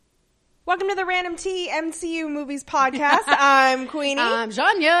Welcome to the Random Tea MCU Movies Podcast. I'm Queenie. I'm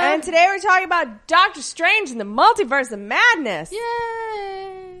Janya. And today we're talking about Doctor Strange and the Multiverse of Madness.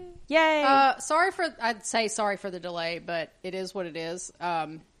 Yay! Yay. I'd say sorry for the delay, but it is what it is.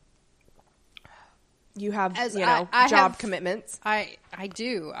 You have, I job have, commitments. I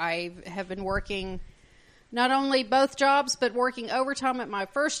do. I have been working not only both jobs, but working overtime at my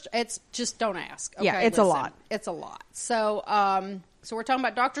first. It's just don't ask. Okay, yeah, it's a lot. It's a lot. So, so we're talking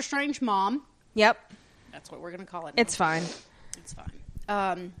about Doctor Strange Mom. Yep. That's what we're going to call it now. It's fine. It's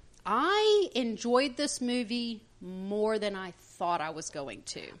fine. I enjoyed this movie more than I thought I was going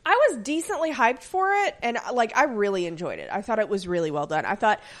to. I was decently hyped for it, and I really enjoyed it. I thought it was really well done. I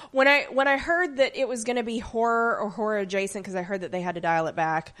thought when I heard that it was going to be horror or horror adjacent, because I heard that they had to dial it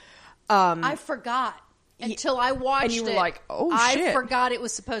back. I forgot until I watched it. And you were like, "Oh shit!" I forgot it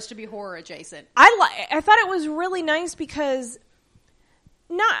was supposed to be horror adjacent. I thought it was really nice because.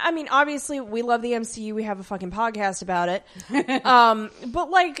 Obviously we love the MCU. We have a fucking podcast about it. But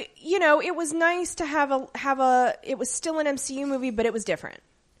it was nice to have it was still an MCU movie, but it was different.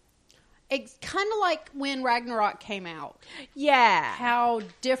 It's kind of like when Ragnarok came out. Yeah. How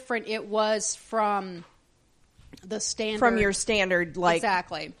different it was from the standard. From your standard,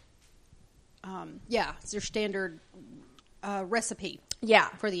 Exactly. It's your standard recipe. Yeah.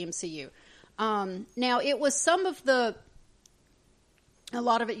 For the MCU. Now, it was a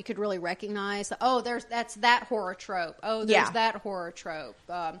lot of it you could really recognize. Oh, that's that horror trope. Oh, there's that horror trope.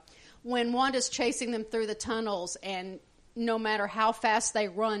 When Wanda's chasing them through the tunnels, and no matter how fast they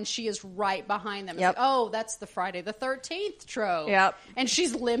run, she is right behind them. Yep. It's like, oh, that's the Friday the 13th trope. Yep. And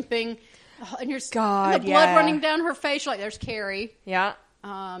she's limping, and you're God, and the blood running down her face. You're like, there's Carrie. Yeah.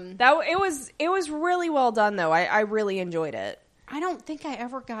 It was really well done though. I really enjoyed it. I don't think I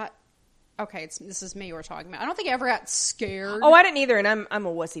ever got. Okay, this is me we're talking about. I don't think I ever got scared. Oh, I didn't either, and I'm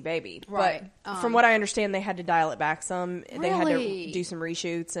a wussy baby. Right. But from what I understand, they had to dial it back some. Really? They had to do some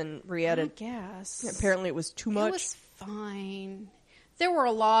reshoots and re-edit. I guess. Apparently it was too much. It was fine. There were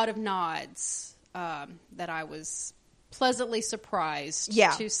a lot of nods that I was pleasantly surprised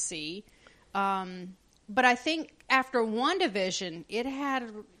to see. But I think after WandaVision, it had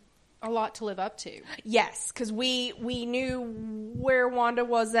a lot to live up to. Yes, because we knew where Wanda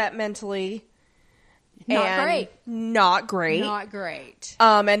was at mentally. Not great.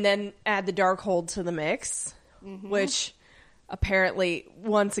 And then add the Darkhold to the mix, which apparently,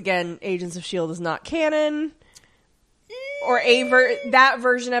 once again, Agents of S.H.I.E.L.D. is not canon. Or that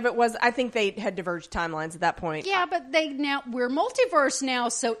version of it was. I think they had diverged timelines at that point. Yeah, but we're multiverse now,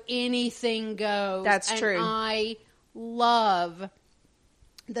 so anything goes. That's true. I love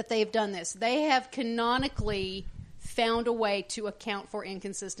that they've done this. They have canonically found a way to account for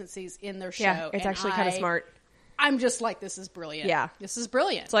inconsistencies in their show. Yeah, it's actually kind of smart. I'm just like, this is brilliant. Yeah. This is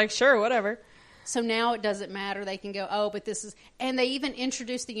brilliant. It's like, sure, whatever. So now it doesn't matter. They can go, oh, but this is... And they even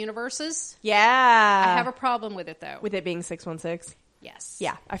introduced the universes. Yeah. I have a problem with it, though. With it being 616? Yes.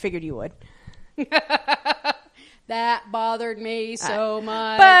 Yeah, I figured you would. That bothered me so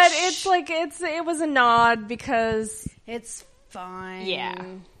much. But it's like, it was a nod because... It's fine. Yeah.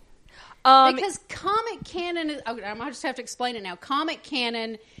 Because comic canon is... I might just have to explain it now. Comic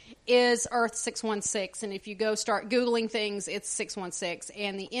canon is Earth 616, and if you go start Googling things, it's 616.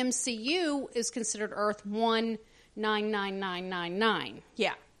 And the MCU is considered Earth 199999.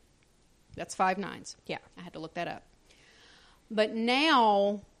 Yeah. That's 5 nines. Yeah. I had to look that up. But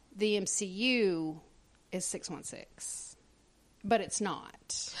now the MCU is 616. But it's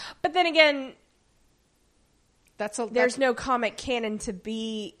not. But then again... There's no comic canon to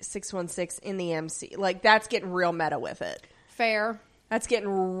be 616 in the MC. Like, that's getting real meta with it. Fair. That's getting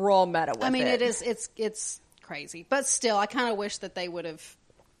real meta with it. I mean, it is. It's crazy. But still, I kind of wish that they would have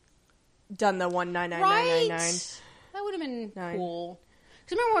done the 19999. Right? That would have been cool.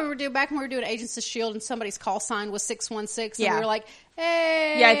 Because remember when we were doing Agents of S.H.I.E.L.D. and somebody's call sign was 616? And we were like,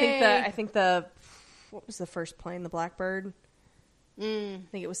 hey. Yeah, I think the what was the first plane? The Blackbird? I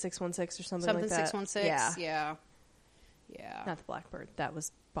think it was 616 or something like that. 616? Yeah. Yeah. Not the Blackbird. That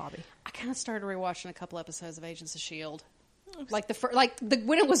was Bobby. I kind of started rewatching a couple episodes of Agents of S.H.I.E.L.D.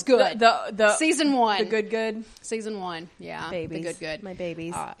 When it was good. The season 1. The good. Season 1. Yeah. Babies. The good. My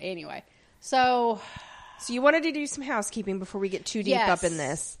babies. Anyway. So you wanted to do some housekeeping before we get too deep up in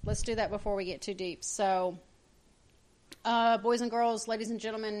this. Let's do that before we get too deep. So, boys and girls, ladies and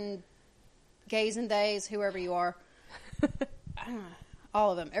gentlemen, gays and days, whoever you are.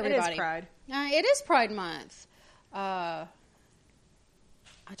 All of them. Everybody. It is Pride. It is Pride Month. I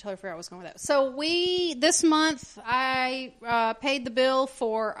totally forgot what I was going with that. So this month, I paid the bill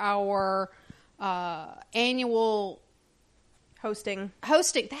for our annual Hosting.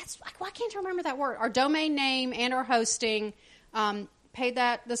 That's, why can't I remember that word? Our domain name and our hosting. Paid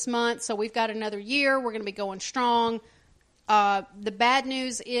that this month, so we've got another year. We're going to be going strong. The bad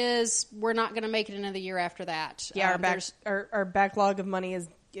news is we're not going to make it another year after that. Yeah, our backlog of money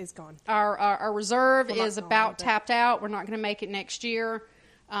is gone. Our reserve is about tapped out. We're not going to make it next year.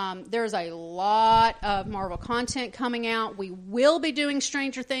 There's a lot of Marvel content coming out. We will be doing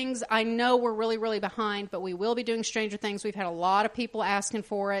Stranger Things. I know we're really, really behind, but we will be doing Stranger Things. We've had a lot of people asking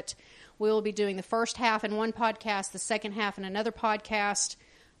for it. We will be doing the first half in one podcast, the second half in another podcast.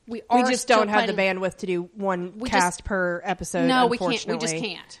 We just don't have the bandwidth to do one cast per episode. No, we can't.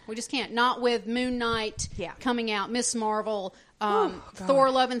 We just can't. Not with Moon Knight coming out, Miss Marvel, Thor: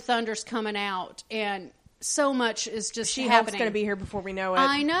 Love and Thunder's coming out, and so much is just happening. Going to be here before we know it.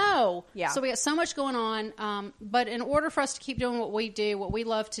 I know. Yeah. So we got so much going on. But in order for us to keep doing what we do, what we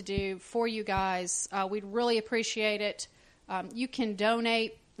love to do for you guys, we'd really appreciate it. You can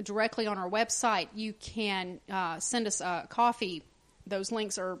donate directly on our website. You can send us a coffee. Those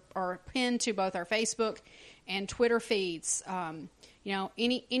links are pinned to both our Facebook and Twitter feeds.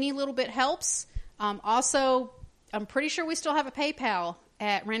 Any little bit helps. Also, I'm pretty sure we still have a PayPal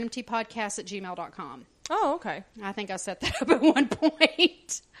at randomtpodcast@gmail.com. Oh, okay. I think I set that up at one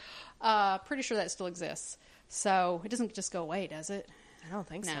point. Pretty sure that still exists. So it doesn't just go away, does it? I don't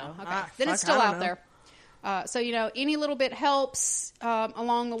think so. Okay. Then it's still out there. So, any little bit helps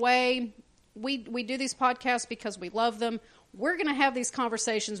along the way. We do these podcasts because we love them. We're going to have these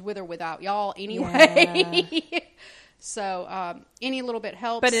conversations with or without y'all anyway. Yeah. So, any little bit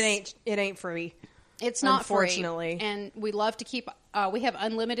helps. But it ain't free. It's not unfortunately. Free. And we love to keep, we have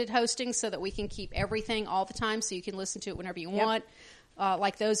unlimited hosting so that we can keep everything all the time so you can listen to it whenever you want.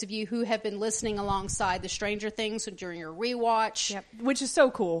 Like those of you who have been listening alongside the Stranger Things during your rewatch. Yep. Which is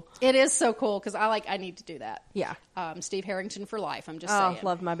so cool. It is so cool because I need to do that. Yeah. Steve Harrington for life. I'm just saying. Oh,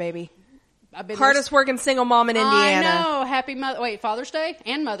 love my baby. Hardest working single mom in Indiana. I know. Happy Father's Day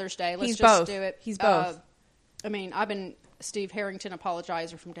and Mother's Day. Let's just do it. He's both. I've been Steve Harrington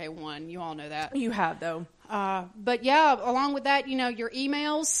apologizer from day one. You all know that. You have, though. But yeah, along with that, your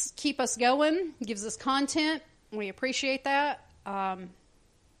emails keep us going, gives us content. We appreciate that. Yeah.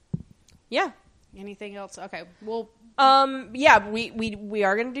 Anything else? Okay. Well. Yeah. We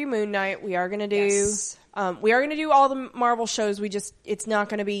are going to do Moon Knight. We are going to do. Yes. We are going to do all the Marvel shows. It's not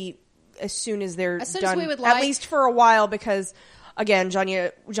going to be as soon as they're done. As we would like. At least for a while, because again,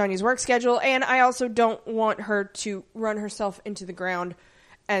 Johnny's work schedule, and I also don't want her to run herself into the ground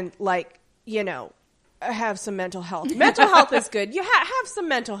and have some mental health. Mental health is good. You have some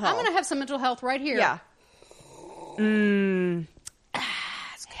mental health. I'm going to have some mental health right here. Yeah.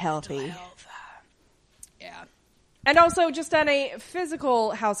 It's healthy. Yeah. And also, just on a physical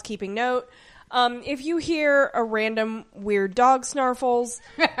housekeeping note, if you hear a random weird dog snarfles,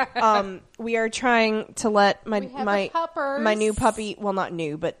 we are trying to let my new puppy, well, not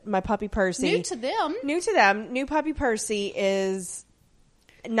new, but my puppy Percy. New to them. New puppy Percy is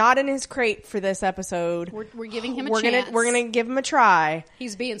not in his crate for this episode. We're giving him a chance. We're gonna give him a try.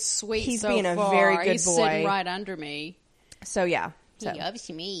 He's being sweet. He's being a very good boy. He's sitting right under me. So yeah, he loves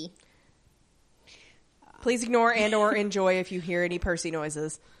me. Please ignore and/or enjoy if you hear any Percy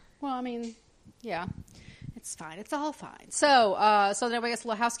noises. Well, yeah, it's fine. It's all fine. So then we get a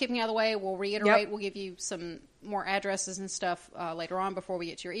little housekeeping out of the way. We'll reiterate. Yep. We'll give you some more addresses and stuff later on before we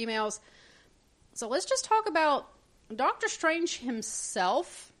get to your emails. So let's just talk about Doctor Strange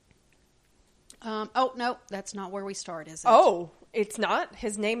himself. Oh, no, that's not where we start, is it? Oh, it's not?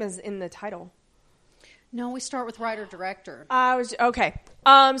 His name is in the title. No, we start with writer-director. Okay.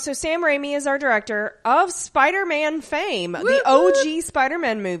 So Sam Raimi is our director of Spider-Man fame, the OG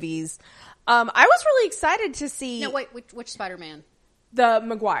Spider-Man movies. I was really excited to see... No, wait, which Spider-Man?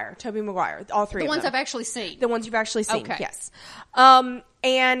 The Tobey Maguire, all three of them. The ones I've actually seen. The ones you've actually seen, okay. Yes.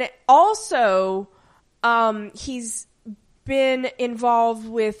 And also, he's been involved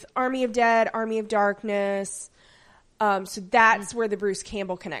with Army of Dead, Army of Darkness. So that's where the Bruce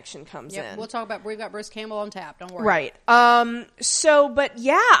Campbell connection comes in. We'll talk about, we've got Bruce Campbell on tap, don't worry. Right. But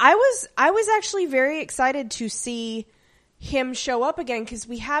yeah, I was actually very excited to see him show up again, because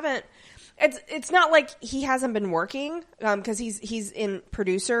we haven't, it's not like he hasn't been working, because he's in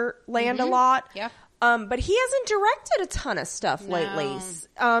producer land a lot. Yeah. But he hasn't directed a ton of stuff lately.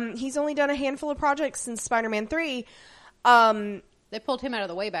 He's only done a handful of projects since Spider-Man 3. They pulled him out of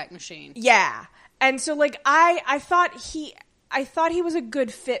the Wayback Machine. Yeah. And so, I thought he was a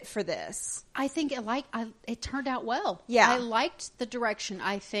good fit for this. I think it turned out well. Yeah. I liked the direction.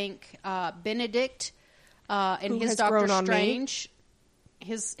 I think Benedict and his Doctor Strange,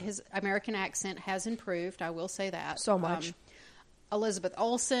 his American accent has improved. I will say that so much. Elizabeth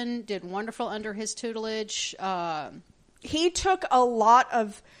Olsen did wonderful under his tutelage. He took not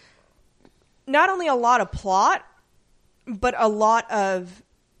only a lot of plot, but a lot of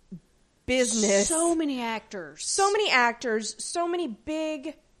business. So many actors. So many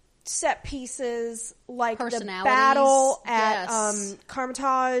big set pieces, like the battle at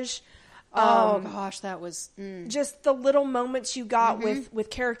Carmitage. Oh gosh, that was just the little moments you got with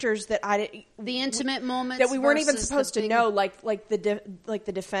characters that the intimate moments that we weren't even supposed to know, like the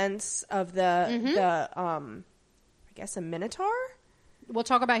defense of the I guess a Minotaur. We'll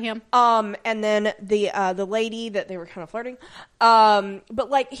talk about him. And then the lady that they were kind of flirting. But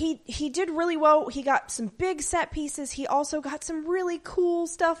like he did really well. He got some big set pieces. He also got some really cool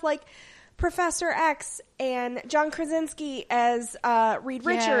stuff like Professor X and John Krasinski as Reed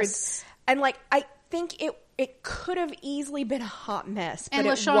Richards. And like I think it could have easily been a hot mess, but and it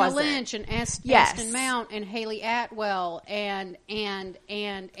Lashana wasn't. Lynch and Aston Mount and Haley Atwell and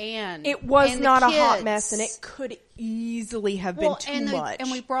it was not a hot mess, and it could easily have been too much.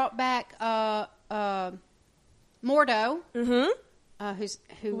 And we brought back Mordo,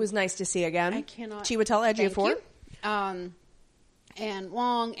 who was nice to see again. I cannot. Chiwetel Ejiofor. And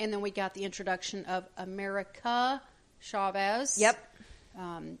Wong, and then we got the introduction of America Chavez. Yep.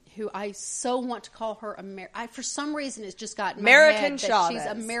 Who I so want to call her for some reason it's just gotten American Chavez. She's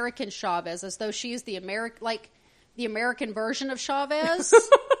American Chavez, as though she is the American version of Chavez.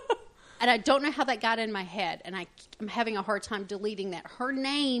 And I don't know how that got in my head, and I'm having a hard time deleting that. Her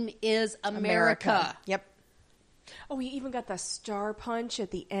name is America. Yep. Oh, we even got the star punch at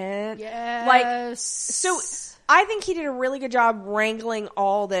the end. Yes. So I think he did a really good job wrangling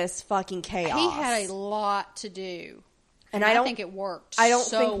all this fucking chaos. He had a lot to do. And I don't think it worked. I don't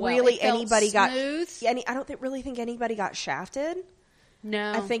so think well. really anybody smooth. I don't really think anybody got shafted.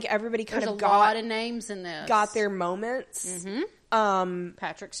 No, I think everybody kind There's of a lot of names in this. Got their moments.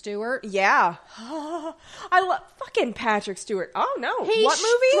 Patrick Stewart. Yeah, I love fucking Patrick Stewart. Oh no, he what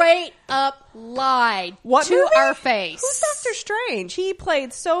movie? Straight up lied to movie? Our face. Who's Doctor Strange? He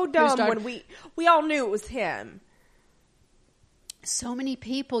played so dumb when we all knew it was him. So many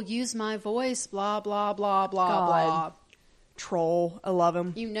people use my voice. Blah blah blah blah blah. Troll, I love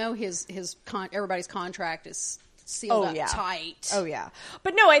him. You know everybody's contract is sealed up tight. Oh yeah,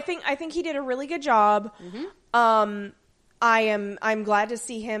 but no, I think he did a really good job. I'm glad to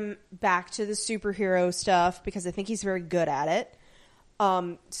see him back to the superhero stuff because I think he's very good at it.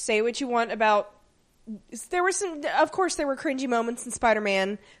 Say what you want about. There were of course, there were cringy moments in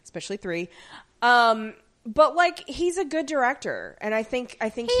Spider-Man, especially 3. But like he's a good director, and I think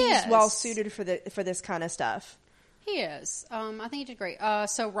he's well suited for this kind of stuff. He is. I think he did great.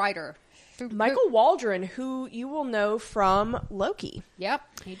 So writer. Michael Waldron, who you will know from Loki. Yep,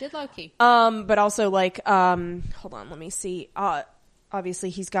 he did Loki. But also like, hold on, let me see.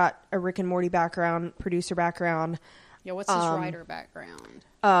 Obviously he's got a Rick and Morty background, producer background. Yeah, what's his writer background?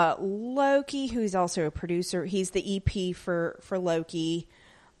 Loki, who's also a producer. He's the EP for Loki.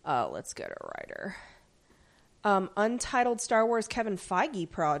 Let's go to writer. Untitled Star Wars Kevin Feige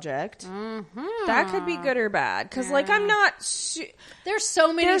project. That could be good or bad because like I'm not there's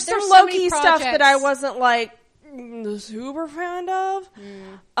some Loki stuff that I wasn't like super fan of.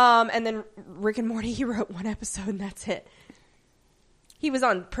 And then Rick and Morty, he wrote 1 episode and that's it. He was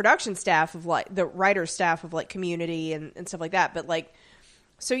on production staff of like the writer staff of like Community and stuff like that, but like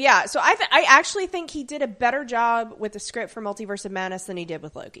so I actually think he did a better job with the script for Multiverse of Madness than he did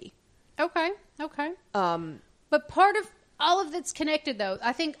with Loki. Okay. But part of all of it's connected, though.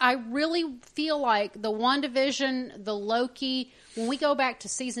 I really feel like the WandaVision, the Loki, when we go back to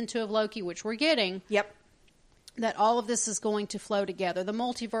season 2 of Loki, which we're getting, that all of this is going to flow together. The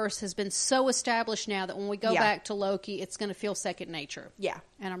multiverse has been so established now that when we go back to Loki, it's going to feel second nature. Yeah.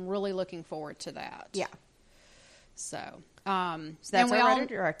 And I'm really looking forward to that. Yeah. So that's our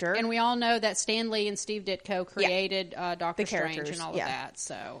writer-director. And we all know that Stan Lee and Steve Ditko created Doctor Strange and all of that.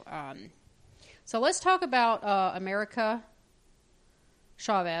 So let's talk about America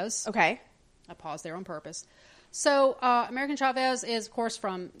Chavez. Okay. I paused there on purpose. So American Chavez is, of course,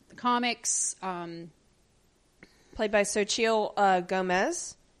 from the comics. Played by Xochitl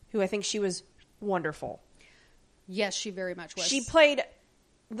Gomez, who I think she was wonderful. Yes, she very much was. She played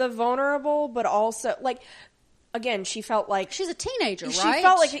the vulnerable, but also, like, again, she felt like... She's a teenager, right?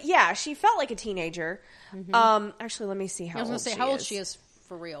 She felt like a teenager. Actually, let me see how old she is. I was going to say, how old she is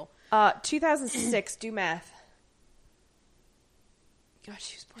for real. 2006, do math. Gosh,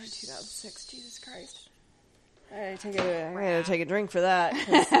 she was born in 2006. Jesus Christ. I gotta take a drink for that.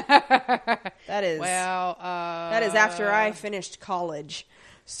 That is after I finished college.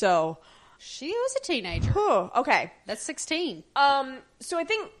 So, She was a teenager. Okay. That's 16. So I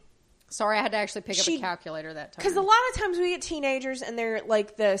think... Sorry, I had to actually pick up a calculator that time. Because a lot of times we get teenagers and they're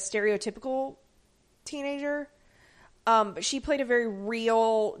like the stereotypical teenager. But she played a very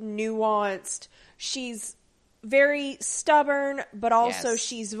real, nuanced... She's very stubborn, but also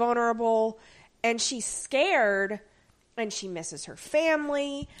she's vulnerable. And she's scared, and she misses her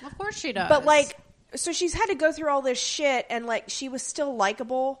family. Of course she does. But, like... So she's had to go through all this shit, and, like, she was still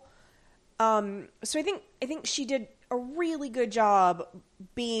likable. So I think she did a really good job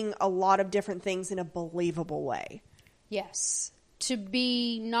being a lot of different things in a believable way. Yes. To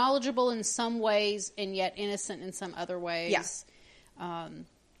be knowledgeable in some ways and yet innocent in some other ways. Yes.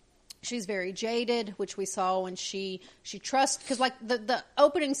 She's very jaded, which we saw when she trusts... Because, like, the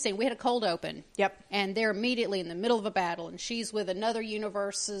opening scene, we had a cold open. Yep. And they're immediately in the middle of a battle, and she's with another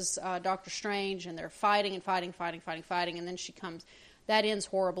universe's Doctor Strange, and they're fighting and fighting, and then she comes... That ends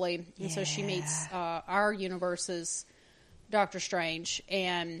horribly, and so she meets our universe's Doctor Strange,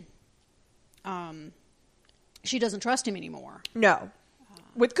 and she doesn't trust him anymore. No.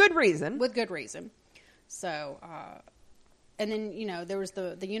 With good reason. With good reason. So... And then, you know, there was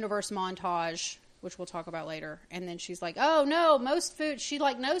the universe montage, which we'll talk about later. And then she's like, oh, no, most food, she,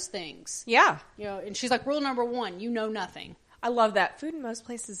 like, knows things. Yeah. You know, and she's like, rule number 1, you know nothing. I love that. Food in most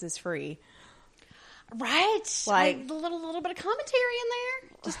places is free. Right. Like a little bit of commentary in there.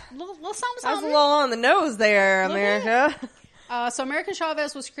 Just a little something. That was a little on the nose there, America. So America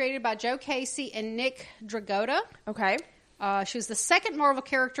Chavez was created by Joe Casey and Nick Dragotta. Okay. She was the second Marvel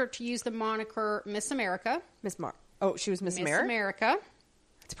character to use the moniker Miss America. Oh, she was Miss America? Miss America.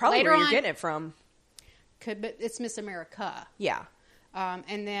 It's probably later where you're getting it from. But it's Miss America. Yeah.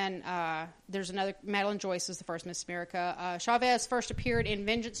 And then there's another... Madeline Joyce was the first Miss America. Chavez first appeared in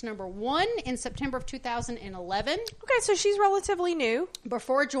Vengeance #1 in September of 2011. Okay, so she's relatively new.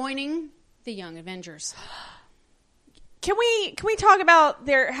 Before joining the Young Avengers. Can we talk about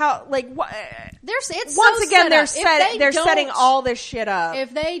their how like what? It's once so again they're they're setting all this shit up.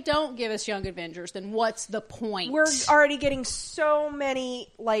 If they don't give us Young Avengers, then what's the point? We're already getting so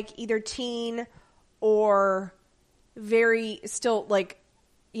many like either teen or very still like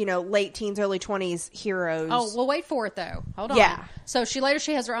late teens, early 20s heroes. Oh, well, wait for it though. Hold on. Yeah. So she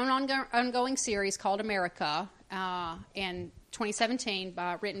has her own ongoing series called America in 2017,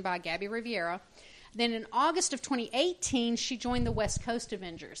 written by Gabby Rivera. Then in August of 2018, she joined the West Coast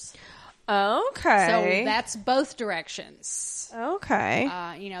Avengers. Okay. So that's both directions. Okay.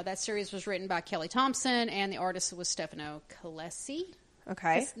 That series was written by Kelly Thompson, and the artist was Stefano Calesi.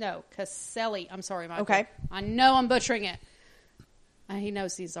 Okay. Caselli. I'm sorry, Michael. Okay. I know I'm butchering it. He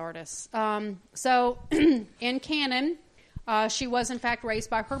knows these artists. So in canon, she was in fact raised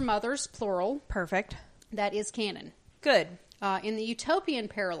by her mothers, plural. Perfect. That is canon. Good. In the utopian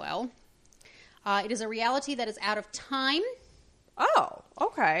parallel... it is a reality that is out of time. Oh,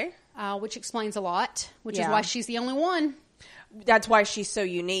 okay. Which explains a lot, which is why she's the only one. That's why she's so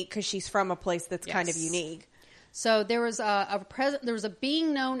unique, because she's from a place that's kind of unique. So there was a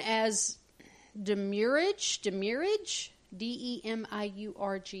being known as Demiurge, Demiurge,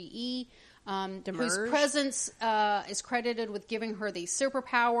 whose presence is credited with giving her these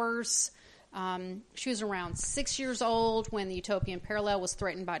superpowers. She was around 6 years old when the utopian parallel was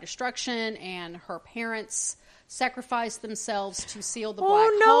threatened by destruction, and her parents sacrificed themselves to seal the black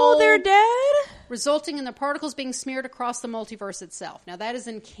hole. Oh no, they're dead? Resulting in the particles being smeared across the multiverse itself. Now that is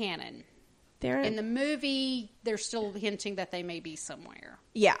in canon. In the movie, they're still hinting that they may be somewhere.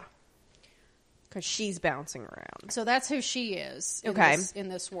 Yeah. Because she's bouncing around. So that's who she is in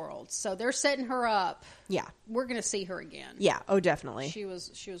this world. So they're setting her up. Yeah. We're going to see her again. Yeah. Oh, definitely. She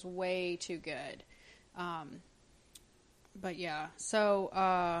was way too good. But yeah. So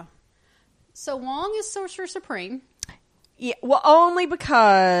Wong is Sorcerer Supreme. Yeah. Well, only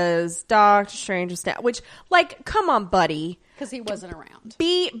because Doctor Strange is now. Which, like, come on, buddy. Because he wasn't around.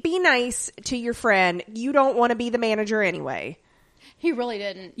 Be nice to your friend. You don't want to be the manager anyway. He really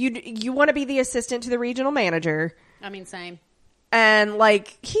didn't. You want to be the assistant to the regional manager. I mean, same. And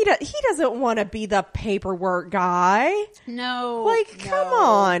like he doesn't want to be the paperwork guy. No. Come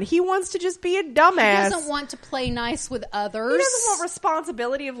on. He wants to just be a dumbass. He doesn't want to play nice with others. He doesn't want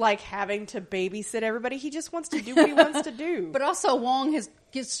responsibility of like having to babysit everybody. He just wants to do what he wants to do. But also Wong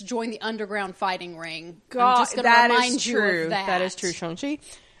gets to join the underground fighting ring. God, I'm just going to remind you of that. That is true, Shang-Chi.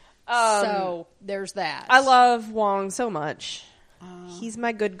 So there's that. I love Wong so much. He's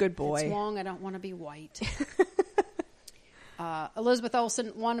my good boy. It's Wong. I don't want to be white. Elizabeth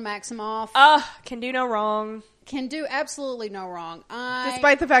Olsen, Wanda Maximoff. Can do no wrong. Can do absolutely no wrong.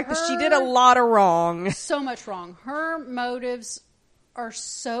 Despite the fact that she did a lot of wrong. So much wrong. Her motives are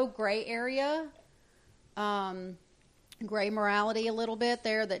so gray area. Gray morality a little bit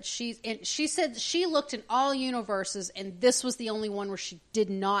there, that she said she looked in all universes and this was the only one where she did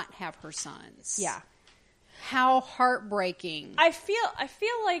not have her sons. Yeah. How heartbreaking. I feel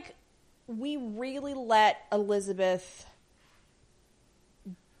like we really let Elizabeth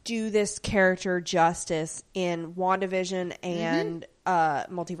do this character justice in WandaVision and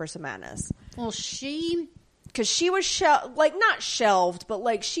Multiverse of Madness. Well, because she was not shelved, but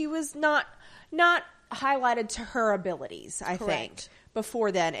like she was not highlighted to her abilities, I think,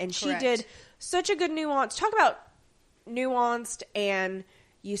 before then. And she did such a good nuance. Talk about nuanced, and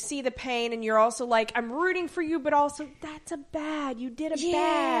you see the pain, and you're also like, I'm rooting for you, but also that's you did a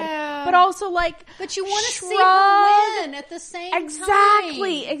bad. But also like, but you want to see her win at the same time.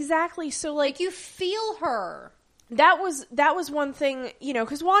 Exactly. So like you feel her. That was one thing,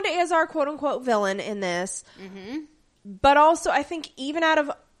 because Wanda is our quote unquote villain in this. Mm-hmm. But also, I think even out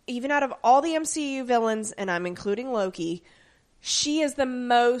of all the MCU villains, and I'm including Loki, she is the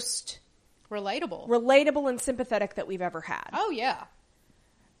most relatable and sympathetic that we've ever had. Oh yeah,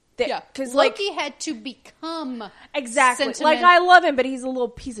 because Loki had to become exactly like, I love him, but he's a little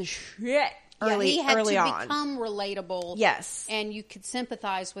piece of shit. He had to become relatable. Yes, and you could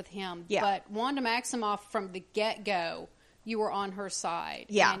sympathize with him. Yeah. But Wanda Maximoff, from the get-go, you were on her side.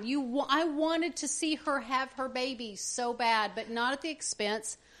 Yeah, and I wanted to see her have her baby so bad, but not at the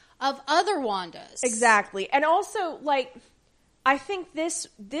expense of other Wandas. Exactly. And also, like, I think this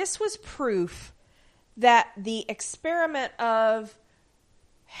was proof that the experiment of,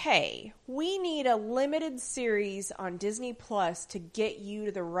 hey, we need a limited series on Disney Plus to get you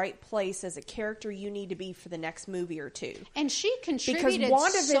to the right place as a character you need to be for the next movie or two. And she contributed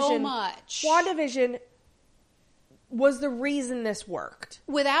so much. WandaVision was the reason this worked.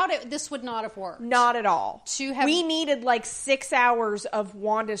 Without it, this would not have worked. Not at all. We needed like 6 hours of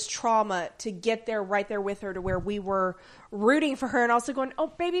Wanda's trauma to get there, right there with her, to where we were rooting for her and also going, oh,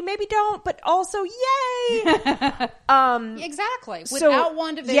 baby, maybe don't, but also, yay! Exactly. Without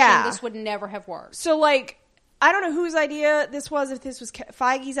WandaVision, this would never have worked. So, like, I don't know whose idea this was, if this was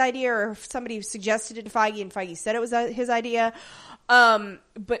Feige's idea or if somebody suggested it to Feige and Feige said it was his idea.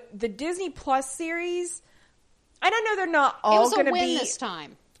 But the Disney Plus series, and I know they're not all going to be this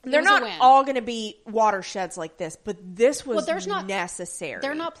time. They're not all going to be watersheds like this, but this was necessary.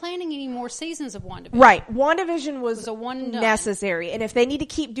 They're not planning any more seasons of WandaVision. Right. WandaVision was a one and done. Necessary. And if they need to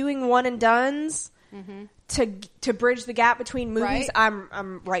keep doing one and dones to bridge the gap between movies,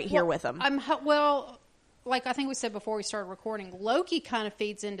 I'm right here with them. Like I think we said before we started recording, Loki kind of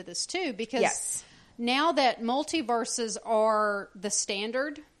feeds into this too, because now that multiverses are the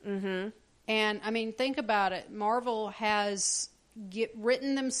standard, and I mean, think about it. Marvel has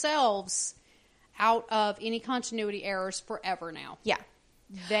written themselves out of any continuity errors forever now. Yeah.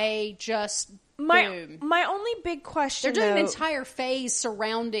 They just boom. My only big question, they're doing an entire phase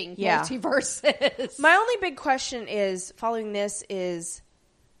surrounding multiverses. My only big question is, following this, is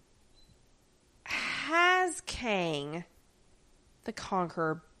has Kang the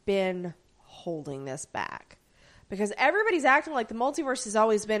Conqueror been holding this back? Because everybody's acting like the multiverse has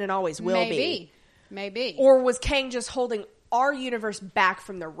always been and always will be. Maybe. Or was Kang just holding our universe back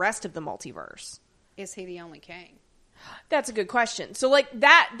from the rest of the multiverse? Is he the only Kang? That's a good question. So, like,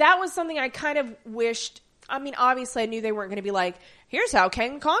 that was something I kind of wished. I mean, obviously, I knew they weren't going to be like, here's how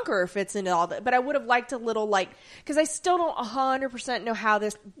Kang the Conqueror fits into all that. But I would have liked a little, like, because I still don't 100% know how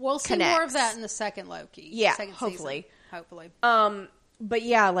this We'll connects. See more of that in the second Loki. Yeah, second hopefully. Season. Hopefully. But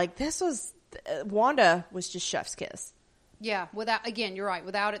yeah, like, this was, Wanda was just chef's kiss. Yeah, you're right.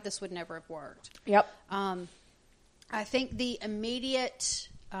 Without it, this would never have worked. Yep. I think the immediate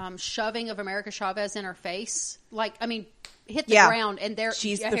shoving of America Chavez in her face, hit the ground, and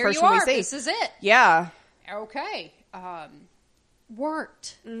she's the here first you one are. we see. This is it. Yeah. Okay.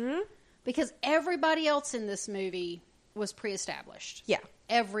 Worked. Mm-hmm. Because everybody else in this movie was pre-established. Yeah.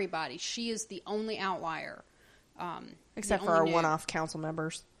 Everybody. She is the only outlier. Except for our one-off council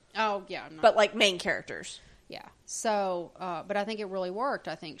members. Oh, yeah. But, like, main characters. Yeah. So, but I think it really worked.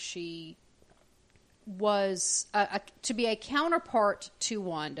 I think she was, to be a counterpart to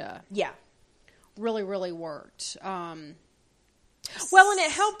Wanda. Yeah. Really, really worked. Well, and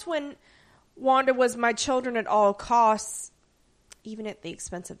it helped when Wanda was my children at all costs, even at the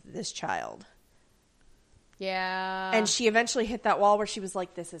expense of this child. Yeah. And she eventually hit that wall where she was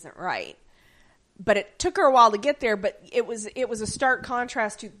like, this isn't right. But it took her a while to get there, but it was a stark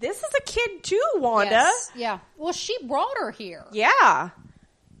contrast to, this is a kid too, Wanda. Yes. Yeah. Well, she brought her here. Yeah.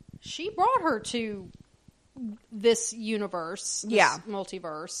 She brought her to this universe, this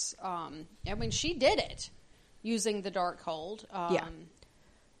multiverse. I mean, she did it. using the Darkhold.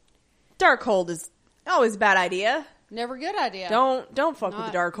 Darkhold is always a bad idea. Never a good idea. Don't fuck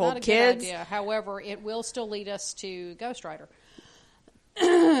with the Darkhold, kids. Good idea. However, it will still lead us to Ghost Rider.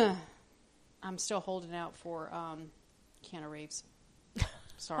 I'm still holding out for Keanu Reeves.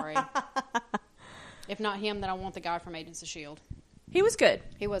 Sorry. If not him, then I want the guy from Agents of S.H.I.E.L.D. He was good.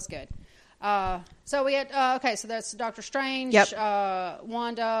 He was good. So we had, so that's Doctor Strange. Yep.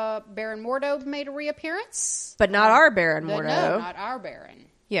 Wanda, Baron Mordo made a reappearance. But not our Baron Mordo. No, not our Baron.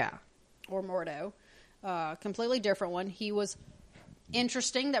 Yeah. Or Mordo. Completely different one. He was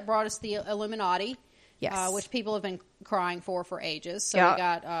interesting. That brought us the Illuminati. Yes. Which people have been crying for ages. So yep.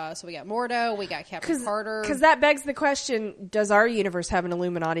 we got Mordo, we got Captain Carter. Because that begs the question, does our universe have an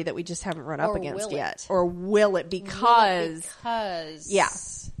Illuminati that we just haven't run up against yet? Or will it? Because... Yeah.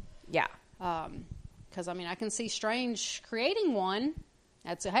 Yeah. Because, I can see Strange creating one.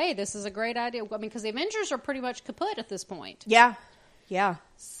 Hey, this is a great idea. Because the Avengers are pretty much kaput at this point. Yeah. Yeah.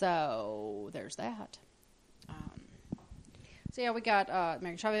 So, there's that. So, yeah, we got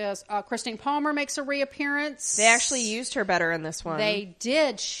American Chavez. Christine Palmer makes a reappearance. They actually used her better in this one. They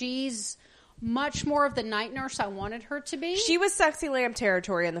did. She's much more of the night nurse I wanted her to be. She was Sexy Lamb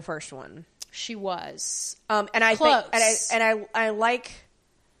territory in the first one. She was. And I Close. think, I like,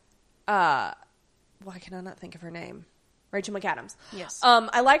 why can I not think of her name? Rachel McAdams. Yes.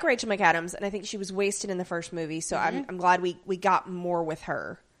 I like Rachel McAdams, and I think she was wasted in the first movie, so I'm glad we got more with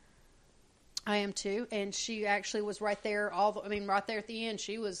her. I am too, and she actually was right there. Right there at the end,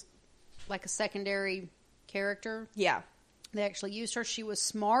 she was like a secondary character. Yeah, they actually used her. She was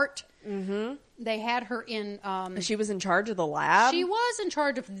smart. Mm-hmm. They had her in. She was in charge of the lab. She was in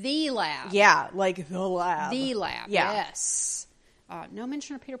charge of the lab. Yeah, like the lab. The lab. Yeah. Yes. No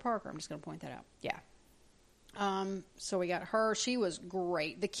mention of Peter Parker. I'm just going to point that out. Yeah. So we got her. She was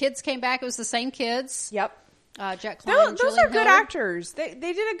great. The kids came back. It was the same kids. Yep. Jack Klein. Those are good actors. They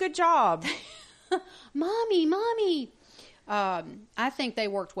did a good job. Mommy. I think they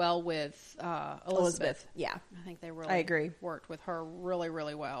worked well with Elizabeth. Yeah. I think they really I agree. worked with her really,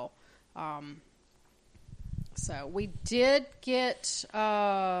 really well. So we did get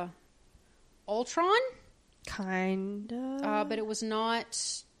Ultron. Kind of. But it was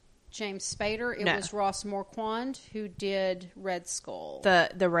not James Spader. It was Ross Marquand who did Red Skull.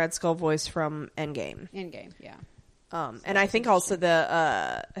 The Red Skull voice from Endgame. Yeah. And I think also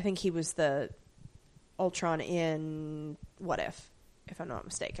I think he was the Ultron in What If I'm not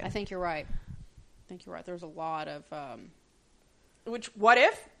mistaken. I think you're right. There's a lot of... Which, What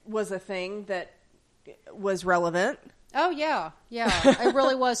If was a thing that was relevant. Oh, yeah. It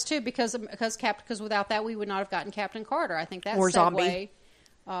really was, too, because without that, we would not have gotten Captain Carter. I think that's or Zombie.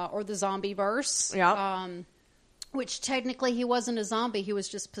 Or the zombie verse. Yeah. Which technically he wasn't a zombie. He was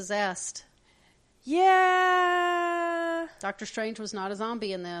just possessed. Yeah. Doctor Strange was not a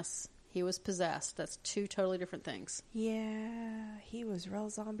zombie in this. He was possessed. That's two totally different things. Yeah. He was real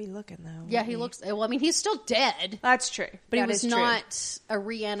zombie looking, though. Yeah, he looks... Well, he's still dead. That's true. But he was not a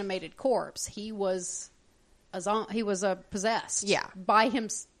reanimated corpse. He was he was a possessed. Yeah. By him.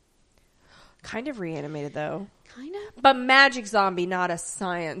 Kind of reanimated, though. Kind of. But magic zombie, not a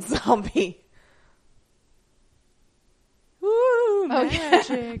science zombie. Ooh,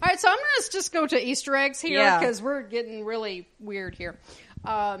 magic. All right, so I'm going to just go to Easter eggs here because we're getting really weird here.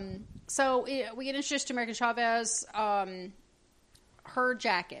 So we get introduced to American Chavez. Her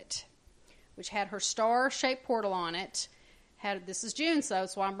jacket, which had her star-shaped portal on it, this is June, so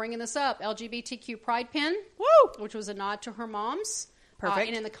that's why I'm bringing this up. LGBTQ pride pin, woo, which was a nod to her mom's. Perfect.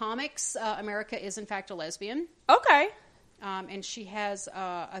 And in the comics, America is in fact a lesbian. Okay. And she has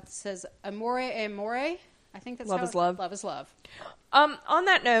it says amore. I think that's love is love. Love is love. On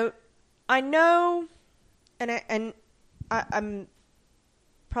that note, I know, and I'm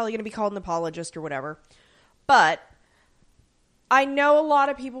probably going to be called an apologist or whatever, but I know a lot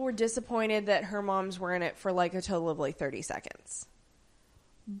of people were disappointed that her mom's were in it for like a total of like 30 seconds.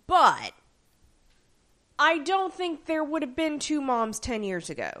 But I don't think there would have been two moms 10 years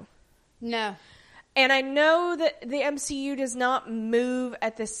ago. No. And I know that the MCU does not move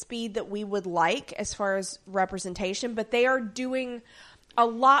at the speed that we would like as far as representation, but they are doing a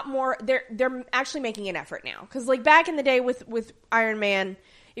lot more. They're actually making an effort now. Because like back in the day with Iron Man,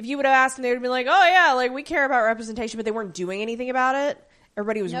 if you would have asked them, they would have been like, oh yeah, like we care about representation, but they weren't doing anything about it.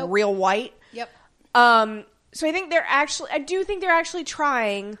 Everybody was real white. Yep. So I think I do think they're actually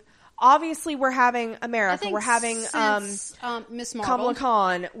trying. Obviously, we're having America. We're having Miss Marvel. Kamala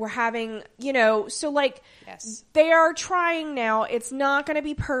Khan. We're having, so like yes. They are trying now. It's not going to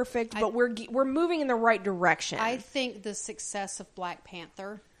be perfect, but we're moving in the right direction. I think the success of Black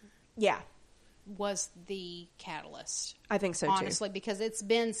Panther, was the catalyst. I think so, honestly, too. because it's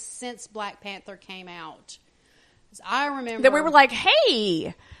been since Black Panther came out. I remember that we were like,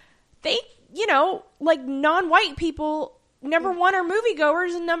 hey, they, like non-white people, number one are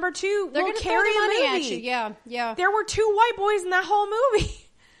moviegoers, and number two will carry a movie. At you. Yeah, yeah. There were 2 white boys in that whole movie.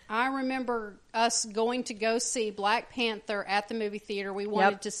 I remember us going to go see Black Panther at the movie theater. We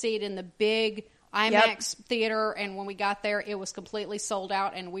wanted to see it in the big IMAX theater, and when we got there, it was completely sold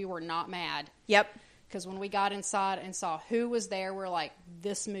out, and we were not mad. Yep. Because when we got inside and saw who was there, we're like,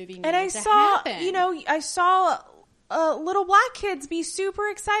 this movie needed to happen. I saw little black kids be super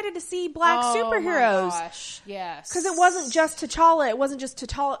excited to see black superheroes. My gosh, yes. Because it wasn't just T'Challa. It wasn't just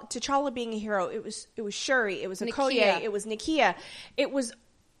T'Challa being a hero. It was Shuri. It was Okoye. It was Nakia. It was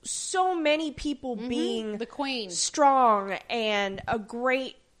so many people being the queen, strong, and a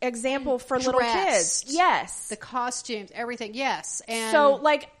great example for little kids. Yes. The costumes, everything. Yes. And so,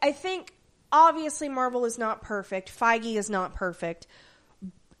 I think obviously Marvel is not perfect. Feige is not perfect.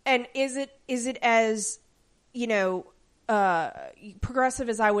 And is it as, progressive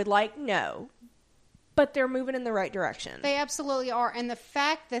as I would like? No. But they're moving in the right direction. They absolutely are. And the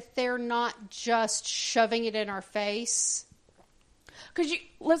fact that they're not just shoving it in our face. Because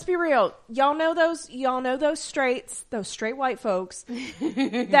let's be real, y'all know those straight white folks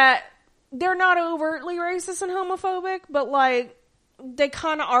that they're not overtly racist and homophobic, but they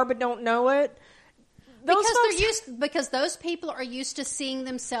kind of are, but don't know it. Because those people are used to seeing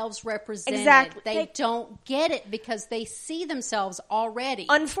themselves represented. Exactly. They don't get it because they see themselves already.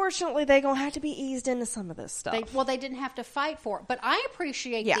 Unfortunately, they're going to have to be eased into some of this stuff. They didn't have to fight for it. But I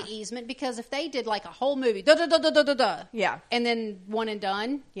appreciate the easement because if they did a whole movie, da-da-da-da-da-da, yeah, and then one and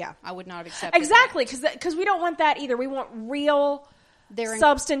done, yeah, I would not have accepted exactly, because we don't want that either. We want real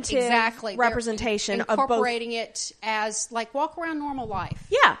substantive representation of both. Incorporating it as walk around normal life.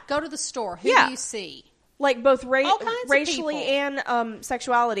 Yeah. Go to the store. Who do you see? Both racially and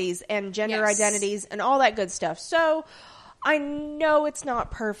sexualities and gender identities and all that good stuff. So I know it's not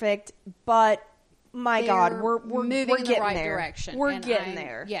perfect, but my God, we're moving in the right there. Direction. We're getting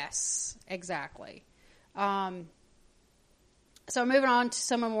there. Yes, exactly. So moving on to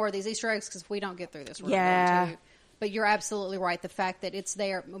some more of these Easter eggs because if we don't get through this, we're not going to. But you're absolutely right. The fact that it's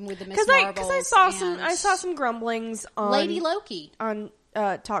there with the Miss Marvels. Because I saw some grumblings on Lady Loki on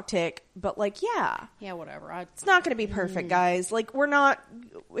Talk Tick, but yeah, whatever. It's not going to be perfect, guys. We're not.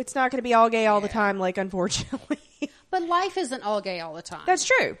 It's not going to be all gay all the time. Unfortunately, but life isn't all gay all the time. That's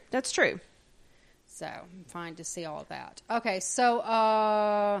true. That's true. So I'm fine to see all of that. Okay,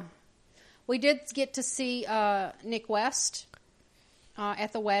 so we did get to see Nick West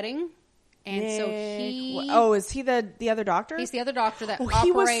at the wedding. And so is he the other doctor? He's the other doctor that operated.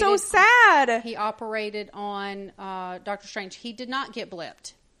 He was so sad. He operated on Doctor Strange. He did not get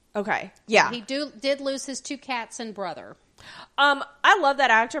blipped. Okay. Yeah. He did lose his 2 cats and brother. I love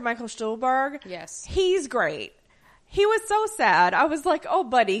that actor, Michael Stuhlbarg. Yes. He's great. He was so sad. I was like, oh,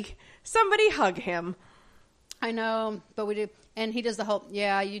 buddy, somebody hug him. I know, but we do. And he does the whole,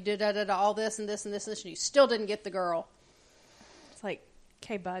 you did all this and this and this and this, and you still didn't get the girl. It's like,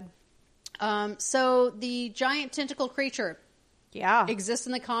 okay, bud. So the giant tentacle creature exists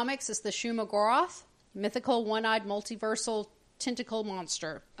in the comics. It's the Shumagorath, mythical one-eyed multiversal tentacle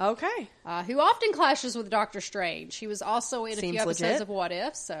monster. Okay. Who often clashes with Doctor Strange. He was also in a few episodes of What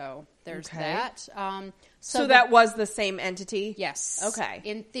If, so there's that. So that was the same entity? Yes. Okay.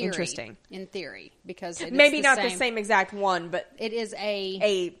 In theory. Interesting. In theory. Because maybe not the same exact one, but it is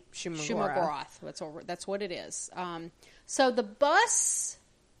a Shumagorath. That's what it is. So the bus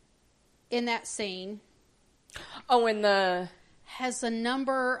in that scene has a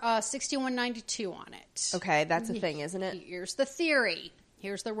number 6192 on it. Okay, that's a thing, isn't it? Here's the theory.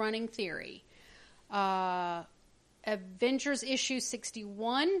 Here's the running theory. Avengers issue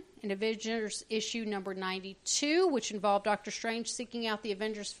 61 and Avengers issue number 92, which involved Doctor Strange seeking out the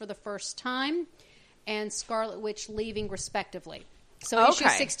Avengers for the first time and Scarlet Witch leaving respectively. So issue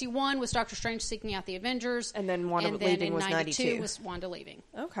 61 was Doctor Strange seeking out the Avengers, and then Wanda leaving was 92 was Wanda leaving.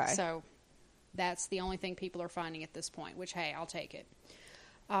 Okay. So that's the only thing people are finding at this point, which, hey, I'll take it.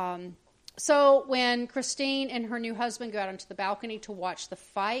 So when Christine and her new husband go out onto the balcony to watch the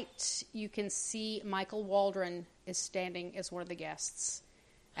fight, you can see Michael Waldron is standing as one of the guests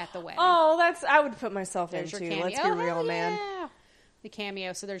at the wedding. Oh, I would put myself into. Let's be real, man. The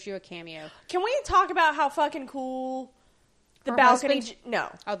cameo. So there's you a cameo. Can we talk about how fucking cool the balcony? Husband? No.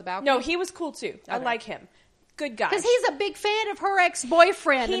 Oh, the balcony? No, he was cool too. Okay. I like him. Good guy. Because he's a big fan of her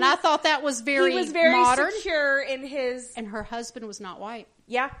ex-boyfriend, and I thought that was very modern. He was very secure in his... And her husband was not white.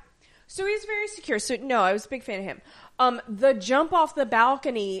 Yeah. So he's very secure. So no, I was a big fan of him. The jump off the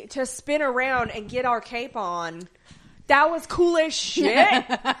balcony to spin around and get our cape on, that was cool as shit.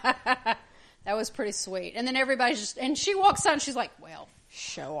 That was pretty sweet. And then everybody's just, and she walks out and she's like, well,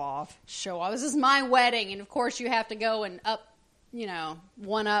 show off. This is my wedding. And of course you have to go and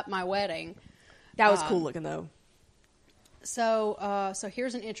one up my wedding. That was cool looking though. So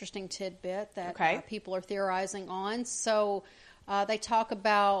here's an interesting tidbit that people are theorizing on. So they talk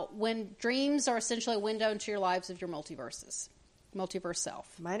about when dreams are essentially a window into your lives of your multiverse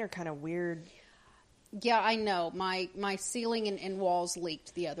self. Mine are kind of weird. Yeah, I know. My ceiling and walls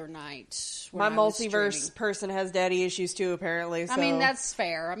leaked the other night. My multiverse person has daddy issues too, apparently. So. I mean, that's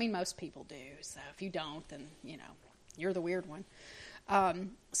fair. I mean, most people do. So if you don't, then, you're the weird one.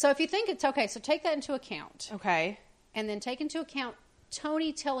 So if you think it's okay, so take that into account. Okay. And then take into account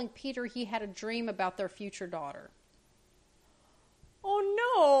Tony telling Peter he had a dream about their future daughter. Oh,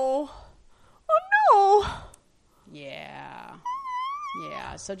 no. Oh, no. Yeah.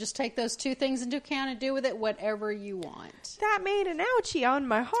 Yeah, so just take those two things into account and do with it whatever you want. That made an ouchie on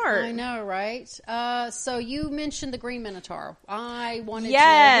my heart. I know, right? So you mentioned the Green Minotaur. I wanted to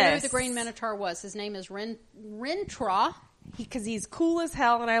know who the Green Minotaur was. His name is Rintrah. Because he's cool as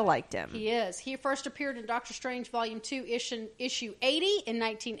hell, and I liked him. He is. He first appeared in Doctor Strange Volume 2, issue 80 in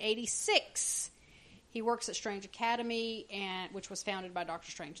 1986. He works at Strange Academy, which was founded by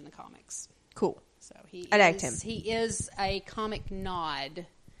Doctor Strange in the comics. Cool. So I liked him. He is a comic nod.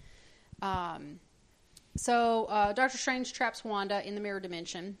 So Doctor Strange traps Wanda in the mirror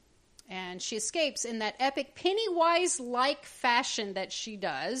dimension, and she escapes in that epic Pennywise-like fashion that she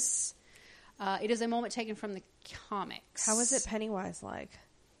does. It is a moment taken from the comics. How is it Pennywise-like?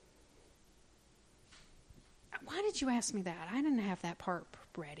 Why did you ask me that? I didn't have that part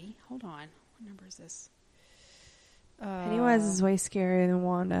ready. Hold on. What number is this? Pennywise is way scarier than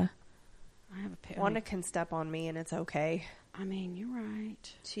Wanda. I have a Wanda can step on me and it's okay. I mean, you're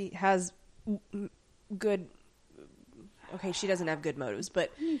right. She has good... Okay, she doesn't have good motives,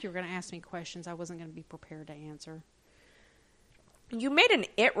 but... I knew you were going to ask me questions I wasn't going to be prepared to answer. You made an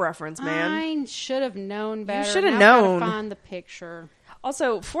It reference, man. I should have known better. You should have known. I've got to find the picture.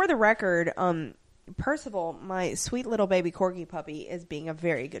 Also, for the record, Percival, my sweet little baby corgi puppy, is being a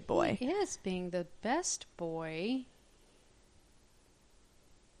very good boy. He is being the best boy.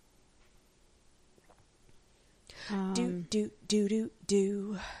 Do.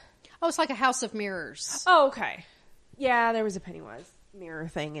 Oh, it's like a House of Mirrors. Oh, okay. Yeah, there was a Pennywise mirror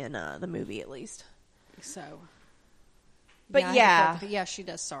thing in the movie, at least. So... But yeah, she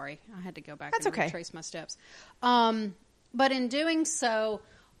does. Sorry, I had to go back and retrace my steps. But in doing so,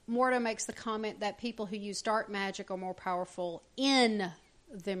 Mordo makes the comment that people who use dark magic are more powerful in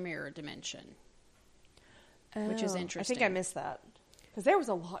the mirror dimension, which is interesting. I think I missed that because there was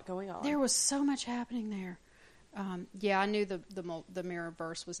a lot going on. There was so much happening there. I knew the mirror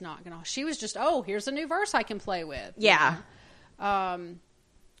verse was not going to. She was just, here's a new verse I can play with. Yeah.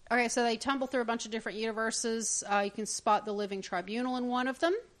 Okay, so they tumble through a bunch of different universes. You can spot the Living Tribunal in one of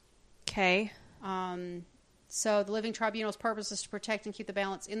them. Okay. So the Living Tribunal's purpose is to protect and keep the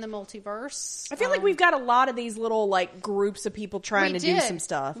balance in the multiverse. I feel like we've got a lot of these little groups of people trying to do some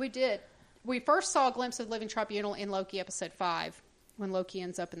stuff. We did. We first saw a glimpse of the Living Tribunal in Loki episode 5 when Loki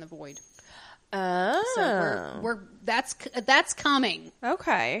ends up in the void. Oh. So that's coming.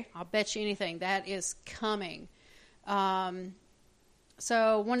 Okay. I'll bet you anything. That is coming.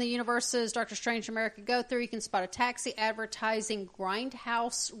 So one of the universes Doctor Strange and America go through, you can spot a taxi advertising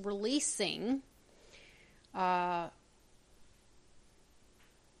Grindhouse Releasing.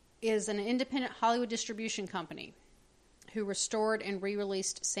 Is an independent Hollywood distribution company who restored and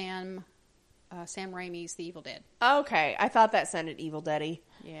re-released Sam Raimi's The Evil Dead. Okay. I thought that sounded Evil Dead-y.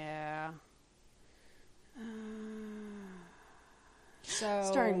 Yeah.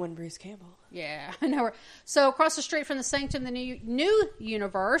 Starring one Bruce Campbell. Yeah, I know. So across the street from the Sanctum, the new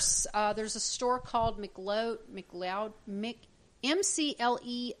universe, there's a store called McLeod,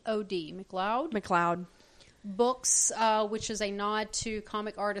 MCLEOD, McLeod Books, which is a nod to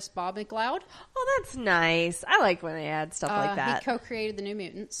comic artist Bob McLeod. Oh, that's nice. I like when they add stuff like that. He co-created the New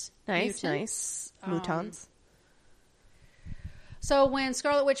Mutants. Nice. Mutants. So when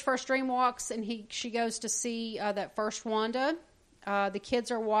Scarlet Witch first dreamwalks and she goes to see that first Wanda, the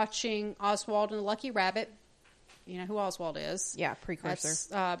kids are watching Oswald and the Lucky Rabbit. You know who Oswald is. Yeah, precursor.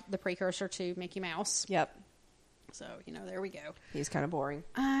 That's the precursor to Mickey Mouse. Yep. So, there we go. He's kind of boring.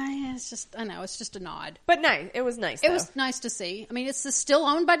 It's just a nod. But nice. It was nice, It was nice to see. I mean, it's still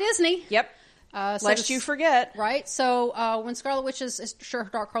owned by Disney. Yep. Lest you forget. Right? So, when Scarlet Witch's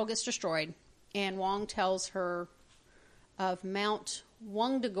Darkhold gets destroyed, and Wong tells her of Mount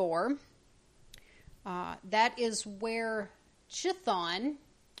Wundagore. That is where Chthon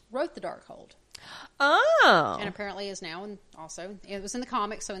wrote the Darkhold. Oh. And apparently is now, and also, it was in the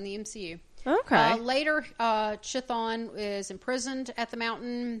comics, so in the MCU. Okay. Later, Chthon is imprisoned at the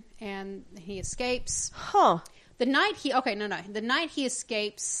mountain, and he escapes. Huh. The night The night he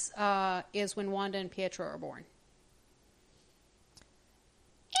escapes is when Wanda and Pietro are born.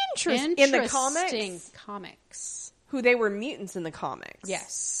 Interesting. In the comics. Who they were mutants in the comics.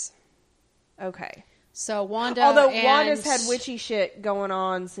 Yes. Okay. So Wanda. Although Wanda's had witchy shit going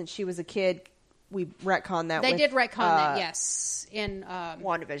on since she was a kid, we retconned that. They did retcon that, yes. In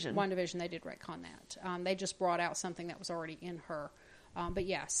WandaVision. WandaVision, they did retcon that. They just brought out something that was already in her. But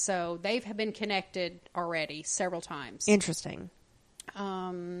yeah, so they've been connected already several times. Interesting.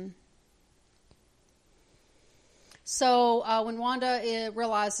 So when Wanda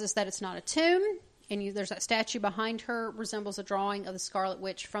realizes that it's not a tomb, and there's that statue behind her, resembles a drawing of the Scarlet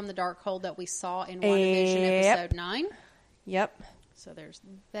Witch from the Darkhold that we saw in WandaVision episode 9. Yep. So there's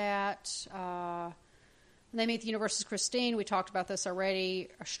that. They meet the Universe's Christine. We talked about this already.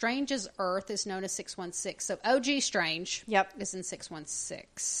 Strange's Earth is known as 616. So OG Strange is in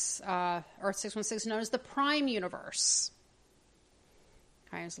 616. Earth 616 is known as the Prime Universe.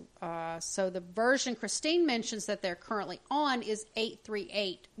 Okay, so the version Christine mentions that they're currently on is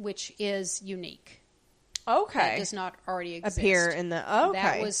 838, which is unique. Okay. That does not already exist. Appear in the...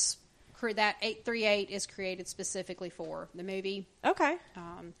 Okay. That 838 is created specifically for the movie. Okay.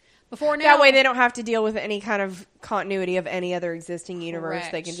 Before now, that way they don't have to deal with any kind of continuity of any other existing universe.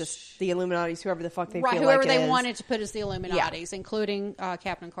 Correct. They can just the Illuminatis, whoever the fuck they feel whoever like it they is. wanted to put as the Illuminatis, including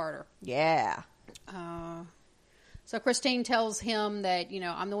Captain Carter. Yeah. So Christine tells him that,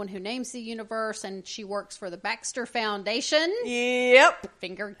 I'm the one who names the universe, and she works for the Baxter Foundation. Yep.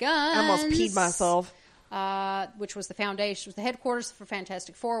 Finger guns. I almost peed myself. Which was the foundation, was the headquarters for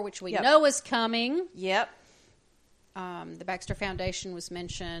Fantastic Four, which we know is coming. Yep. The Baxter Foundation was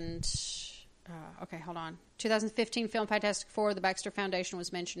mentioned. Okay, hold on. 2015 film Fantastic Four, the Baxter Foundation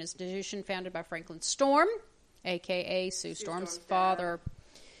was mentioned as an institution founded by Franklin Storm, a.k.a. Sue Storm's father.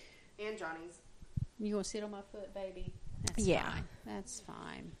 And Johnny's. You want to sit on my foot, baby? That's fine. That's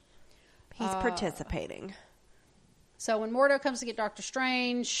fine. He's participating. So when Mordo comes to get Doctor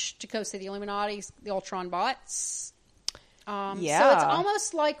Strange to go see the Illuminati, the Ultron bots. So it's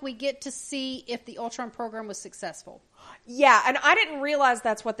almost like we get to see if the Ultron program was successful. Yeah, and I didn't realize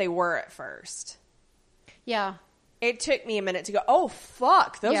that's what they were at first. Yeah. It took me a minute to go, oh,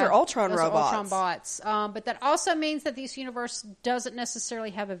 fuck, those are Ultron robots. Are Ultron bots. But that also means that this universe doesn't necessarily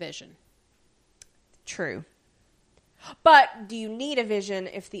have a vision. True. But do you need a vision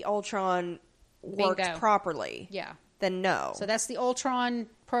if the Ultron works properly? Yeah. Then no. So that's the Ultron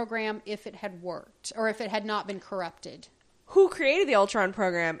program if it had worked, or if it had not been corrupted. Who created the Ultron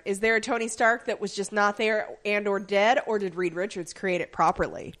program? Is there a Tony Stark that was just not there and or dead, or did Reed Richards create it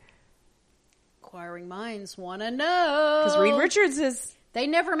properly? Inquiring minds want to know. Because Reed Richards is... They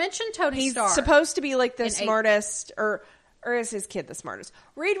never mentioned Tony Stark. He's supposed to be like the smartest, or is his kid the smartest?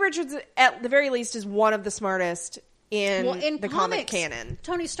 Reed Richards, at the very least, is one of the smartest in the comics, comic canon.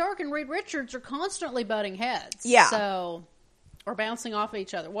 Tony Stark and Reed Richards are constantly butting heads. Yeah. So, or bouncing off of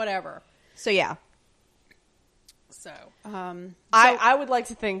each other, whatever. So, yeah. So, I would like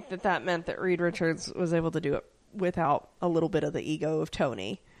to think that meant that Reed Richards was able to do it without a little bit of the ego of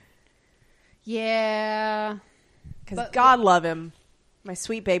Tony. Yeah. Because God love him. My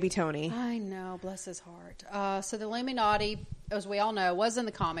sweet baby Tony. I know, bless his heart. So the Illuminati, as we all know, was in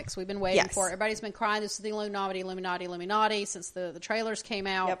the comics. We've been waiting for it. Everybody's been crying, this is the Illuminati, since the trailers came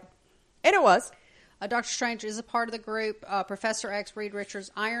out. Yep. And it was. Doctor Strange is a part of the group. Professor X, Reed Richards,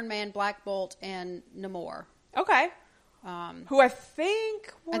 Iron Man, Black Bolt, and Namor. Okay. Who I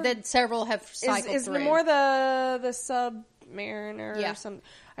think... And then several have cycled is through. Is Namor the Submariner or something?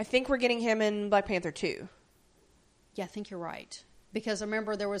 I think we're getting him in Black Panther 2. Yeah, I think you're right. Because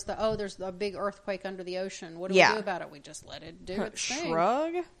remember, there was there's a big earthquake under the ocean. What do we do about it? We just let it do its thing.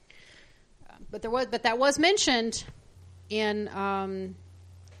 Shrug. But that was mentioned in Endgame.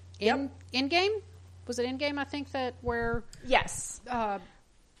 Was it Endgame? I think that where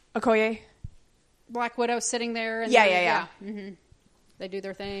Okoye, Black Widow sitting there. And Mm-hmm. They do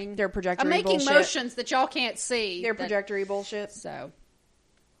their thing. Their projectory. I'm making motions that y'all can't see. Their projectory bullshit. So.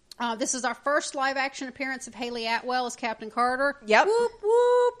 This is our first live-action appearance of Haley Atwell as Captain Carter. Yep. Whoop,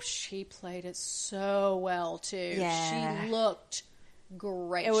 whoop. She played it so well, too. Yeah. She looked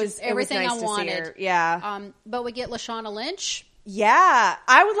great. It was everything nice I wanted. To see her. Yeah. But we get Lashana Lynch. Yeah.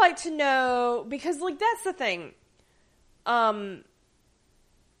 I would like to know, because, that's the thing. I'm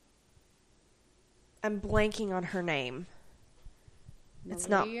blanking on her name. It's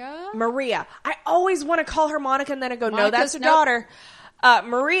not Maria. I always want to call her Monica, and then I go, no, that's her daughter.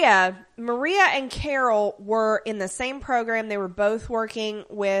 Maria and Carol were in the same program. They were both working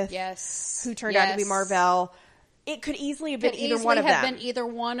with who turned out to be Marvell. It could easily have been either one of them. Have been either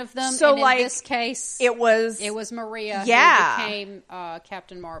one of them. So, and in this case, it was Maria who became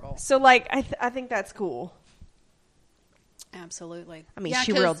Captain Marvel. So, like, I think that's cool. Absolutely. I mean,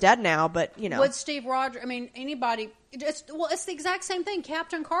 she's real dead now, but, you know. With Steve Rogers, I mean, anybody, it's the exact same thing.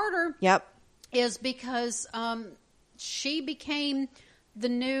 Captain Carter is because she became the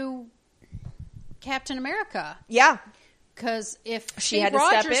new Captain America. Yeah. Because if she Steve had to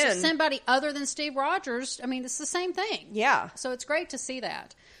Rogers step in. is somebody other than Steve Rogers, I mean, it's the same thing. Yeah. So it's great to see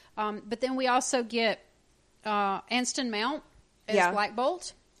that. But then we also get Anston Mount as Black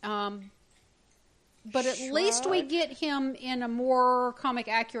Bolt. But at least we get him in a more comic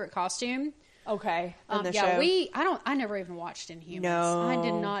accurate costume. Okay. Show. I never even watched Inhumans. No. I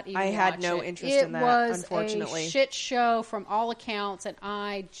did not even watch it. I had no interest in that, unfortunately. It was a shit show from all accounts, and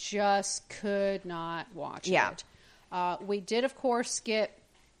I just could not watch it. We did, of course, get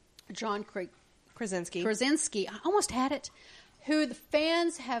John Krasinski. I almost had it. Who the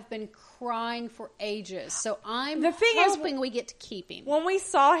fans have been crying for ages. So I'm hoping we get to keep him. When we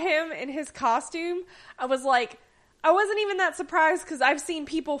saw him in his costume, I was like, I wasn't even that surprised because I've seen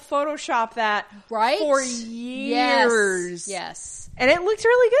people Photoshop that for years. Yes. And it looked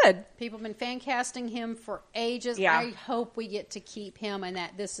really good. People have been fan casting him for ages. Yeah. I hope we get to keep him and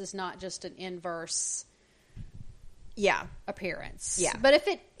that this is not just an inverse appearance. Yeah. But if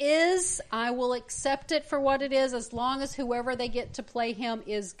it is, I will accept it for what it is as long as whoever they get to play him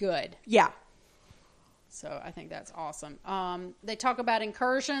is good. Yeah. So I think that's awesome. They talk about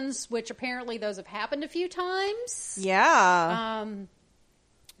incursions, which apparently those have happened a few times. Yeah.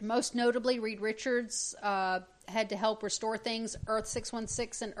 Most notably, Reed Richards had to help restore things. Earth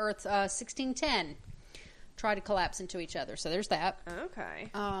 616 and Earth 1610 try to collapse into each other. So there's that.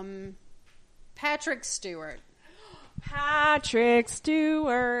 Okay. Patrick Stewart. I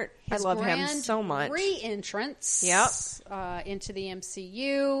love him so much. Re-entrance into the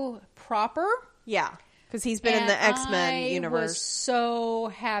MCU proper. Yeah, because he's been in the X-Men universe. I was so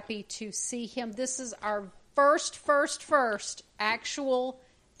happy to see him. This is our first actual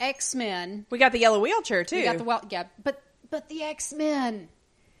X-Men. We got the yellow wheelchair too. We got but the X-Men.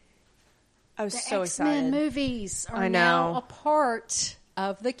 I was so X-Men excited. Movies are now a part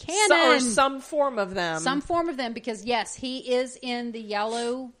of the canon. Or some form of them. Some form of them, because yes, he is in the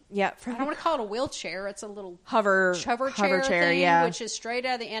yellow. Yeah, I don't want to call it a wheelchair. It's a little hover chair thing, which is straight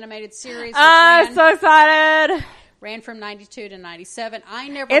out of the animated series. So excited! Ran from 92 to 97. I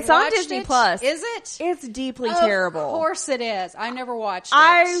never. It's watched on Disney it. Plus. Is it? It's deeply terrible. Of course it is. I never watched it.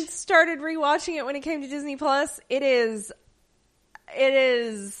 I started rewatching it when it came to Disney Plus. It is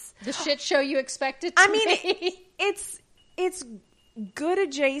the shit show you expected. To be. it's good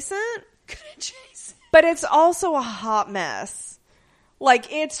adjacent, but it's also a hot mess.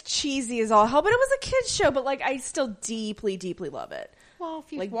 Like, it's cheesy as all hell, but it was a kid's show, but like I still deeply love it. Well,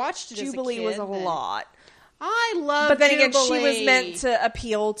 if you've watched it Jubilee as a kid, was a lot. I love But then Jubilee. again, she was meant to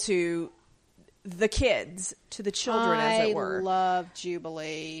appeal to the kids, to the children, as it were. I love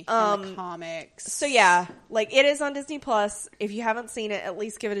Jubilee from the comics. So yeah, like, it is on Disney Plus. If you haven't seen it, at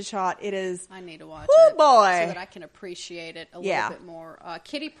least give it a shot. It is. I need to watch it. Oh boy, so that I can appreciate it a little bit more.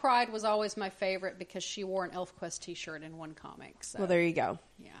 Kitty Pryde was always my favorite because she wore an ElfQuest T-shirt in one comic. So. Well, there you go.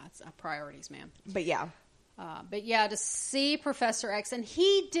 Yeah, it's priorities, man. But yeah. To see Professor X, and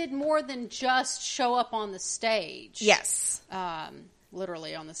he did more than just show up on the stage. Yes.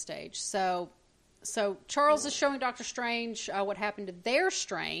 Literally on the stage. So Charles is showing Doctor Strange what happened to their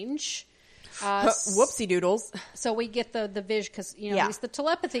Strange. Whoopsie doodles. So we get the vision because he's the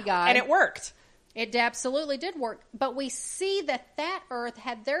telepathy guy, and it worked. It absolutely did work. But we see that Earth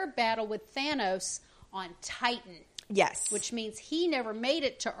had their battle with Thanos on Titan. Yes, which means he never made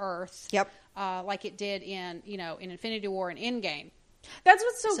it to Earth. Yep. Like it did in Infinity War and Endgame. That's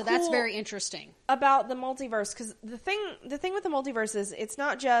what's so cool. So that's very interesting about the multiverse, because the thing with the multiverse is it's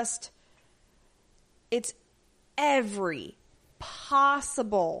not just. It's every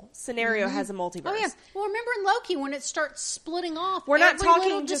possible scenario has a multiverse. Oh yeah. Well, remember in Loki when it starts splitting off. We're not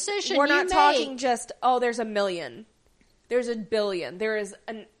talking just there's a million, there's a billion, there is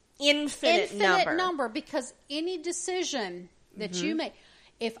an infinite number, because any decision that you make.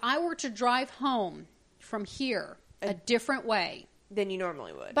 If I were to drive home from here a different way than you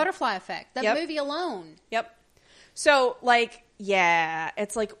normally would, Butterfly Effect, that movie alone. Yep. So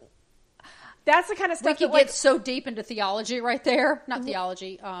it's like. That's the kind of stuff we could get so deep into theology right there. Not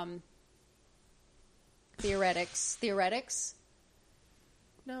theology. Theoretics.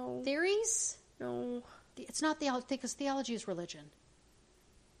 No. Theories? No. It's not theology, because theology is religion.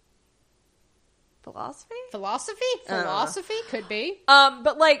 Philosophy? Philosophy could be.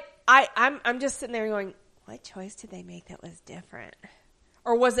 But like I'm just sitting there going, what choice did they make that was different?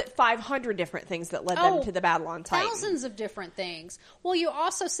 Or was it 500 different things that led them to the battle on Titan? Thousands of different things. Well, you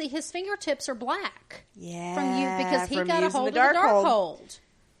also see his fingertips are black. Yeah. Because he got a hold of the Darkhold.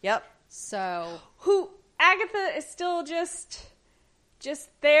 Yep. So. Agatha is still just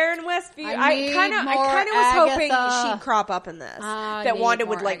there in Westview. I kind of was hoping she'd crop up in this. That Wanda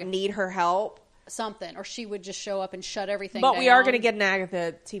would like need her help. Something. Or she would just show up and shut everything down. But we are going to get an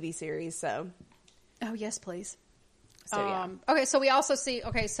Agatha TV series, so. Oh, yes, please. So, yeah. Okay, so we also see,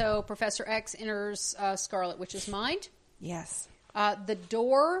 so Professor X enters Scarlet Witch's mind. Yes. The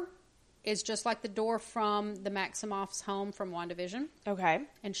door is just like the door from the Maximoff's home from WandaVision. Okay.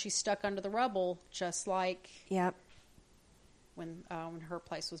 And she's stuck under the rubble, just like yep. when her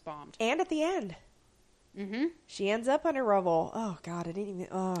place was bombed. And at the end. Mm-hmm. She ends up under rubble. Oh, God, I didn't even...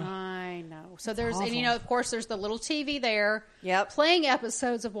 Oh. I know. So there's, awful. And of course, there's the little TV there. Yep. Playing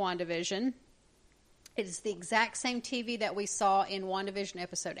episodes of WandaVision. It is the exact same TV that we saw in WandaVision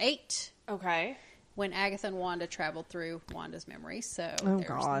episode 8. Okay. When Agatha and Wanda traveled through Wanda's memory. So there's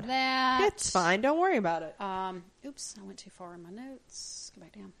God. That. It's fine. Don't worry about it. Oops, I went too far in my notes. Go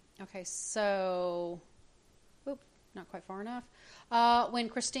back down. Okay, so... not quite far enough. When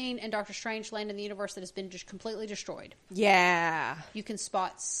Christine and Doctor Strange land in the universe that has been just completely destroyed. Yeah. You can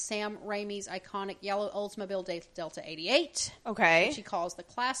spot Sam Raimi's iconic yellow Oldsmobile Delta 88. Okay. Which he calls the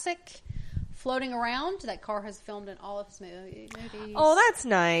classic. Floating around. That car has filmed in all of his movies. Oh, that's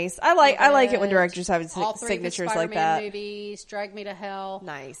nice. I like it when directors have signatures like that. Movies, Drag Me to Hell.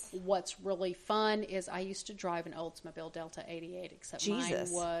 Nice. What's really fun is I used to drive an Oldsmobile Delta 88, except mine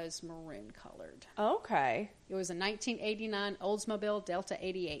was maroon colored. Okay. It was a 1989 Oldsmobile Delta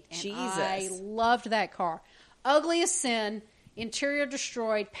 88, and Jesus. I loved that car. Ugly as sin, interior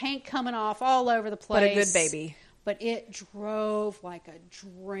destroyed, paint coming off all over the place. But a good baby. But it drove like a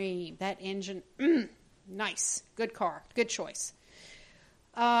dream. That engine, nice. Good car. Good choice.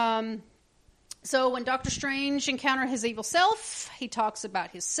 So when Doctor Strange encountered his evil self, he talks about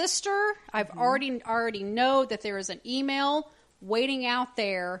his sister. I've already know that there is an email waiting out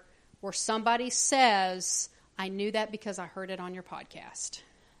there where somebody says, I knew that because I heard it on your podcast.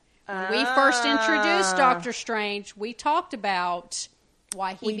 When we first introduced Doctor Strange, we talked about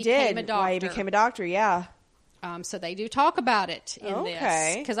why he became a doctor. Why he became a doctor, yeah. So they do talk about it in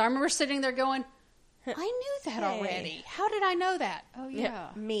this. Because I remember sitting there going, I knew that already. How did I know that? Oh, yeah.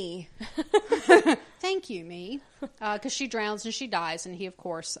 Me. Thank you, me. Because she drowns and she dies, and he, of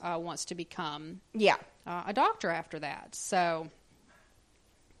course, wants to become a doctor after that. So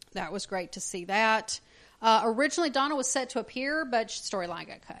that was great to see that. Originally, Donna was set to appear, but storyline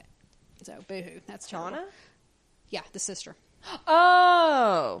got cut. So, boo-hoo. That's terrible. Donna? Yeah, the sister.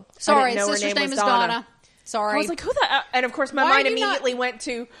 Oh. Sorry, the sister's name is Donna. Sorry. I was like, who the... and of course, my mind immediately went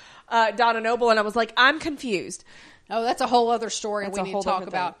to Donna Noble, and I was like, I'm confused. Oh, that's a whole other story we need to talk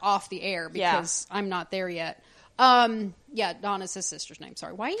about off the air, because I'm not there yet. Donna's his sister's name.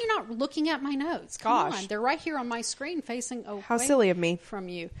 Sorry. Why are you not looking at my notes? Come on. They're right here on my screen facing away. How silly of me. From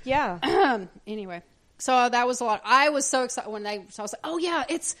you. Yeah. Anyway. So that was a lot. I was so excited when I was like, oh yeah,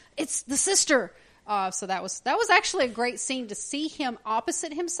 it's the sister. So that was actually a great scene to see him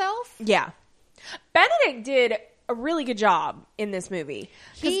opposite himself. Yeah. Benedict did a really good job in this movie.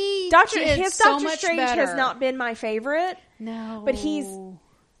 His Doctor much Strange better. has not been my favorite. No. But he's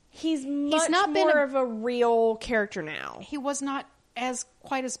much more of a real character now. He was not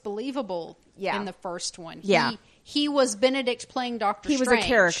quite as believable in the first one. Yeah. He was Benedict playing Doctor Strange. He was a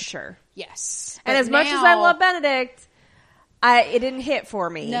caricature. Yes. And as much as I love Benedict, it didn't hit for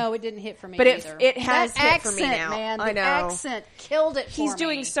me. No, it didn't hit for me either. But it has hit accent, for me now. Man, I know. The accent killed it for me. He's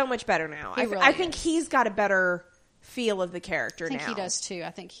doing so much better now. I think he's got a better feel of the character now. I think he does too.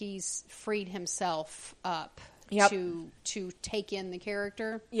 I think he's freed himself up to take in the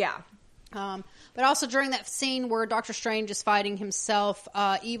character. Yeah. But also during that scene where Doctor Strange is fighting himself,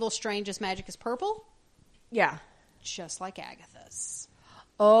 Evil Strange's magic is purple. Yeah. Just like Agatha's.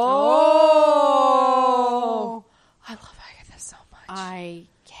 Oh. I love Agatha so much. I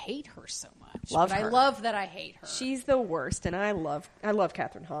hate her so much. Love her. I love that I hate her. She's the worst, and I love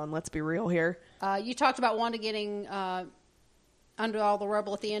Catherine Hahn. Let's be real here. You talked about Wanda getting under all the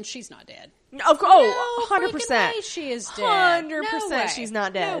rubble at the end. She's not dead. Of course, 100%. She is dead. 100%. She's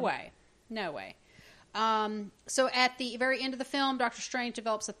not dead. No way. So at the very end of the film, Doctor Strange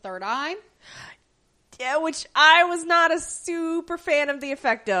develops a third eye. Yeah, which I was not a super fan of the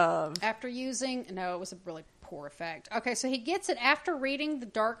effect of. After using... No, it was a really poor effect. Okay, so he gets it after reading the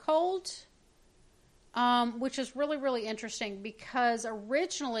Darkhold, which is really, really interesting because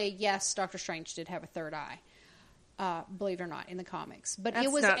originally, yes, Doctor Strange did have a third eye. Believe it or not, in the comics, but That's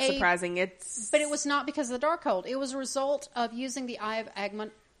it was not surprising. But it was not because of the Darkhold. It was a result of using the Eye of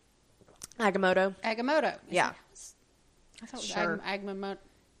Agamotto. Yeah, I thought it was Sure. Agamotto.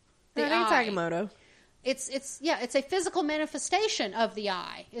 I think it's Agamotto. It's a physical manifestation of the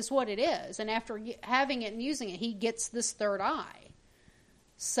eye, is what it is. And after having it and using it, he gets this third eye.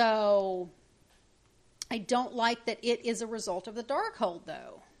 So I don't like that it is a result of the Darkhold,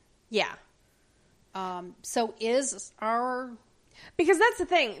 though. Yeah. So is our... Because that's the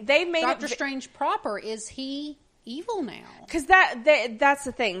thing. They've made Doctor Strange proper, is he evil now? Because that's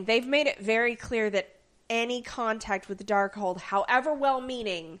the thing. They've made it very clear that any contact with the Darkhold, however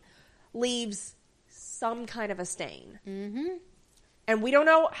well-meaning, leaves some kind of a stain. Mm-hmm. And we don't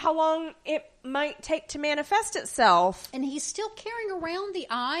know how long it might take to manifest itself. And he's still carrying around the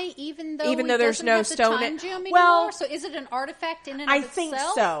eye, even though there's no stone. Time gem anymore. So is it an artifact in and of itself? I think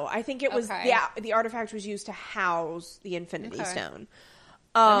so. I think it was. Okay. Yeah, the artifact was used to house the Infinity Stone.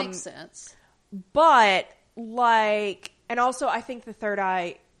 That makes sense. But and also I think the third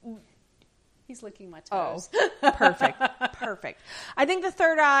eye. He's licking my toes. Oh, perfect. I think the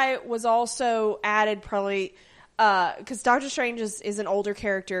third eye was also added probably. Because Doctor Strange is an older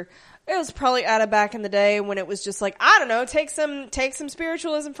character. It was probably added back in the day when it was just like, I don't know, take some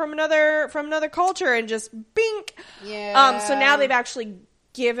spiritualism from another culture and just bink. Yeah. So now they've actually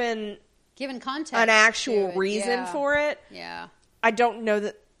given context, an actual reason for it. Yeah. I don't know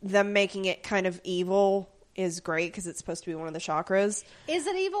that them making it kind of evil is great because it's supposed to be one of the chakras. Is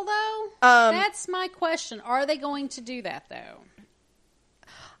it evil though? That's my question. Are they going to do that though?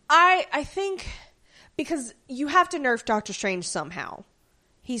 I think. Because you have to nerf Doctor Strange somehow.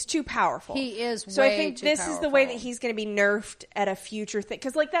 He's too powerful. He is so way I think too this powerful. is the way that he's going to be nerfed at a future thing.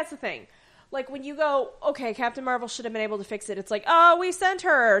 Because, that's the thing. When you go, okay, Captain Marvel should have been able to fix it. It's like, oh, we sent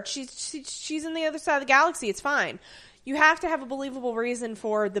her. She's in the other side of the galaxy. It's fine. You have to have a believable reason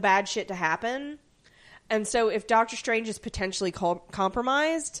for the bad shit to happen. And so if Doctor Strange is potentially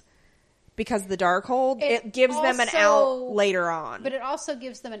compromised because of the Darkhold, it gives them an out later on. But it also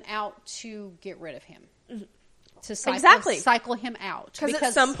gives them an out to get rid of him. To cycle him out. Because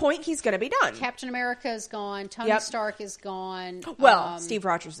at some point he's going to be done. Captain America is gone. Tony Stark is gone. Well, Steve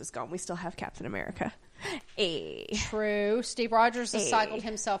Rogers is gone. We still have Captain America. True. Steve Rogers has cycled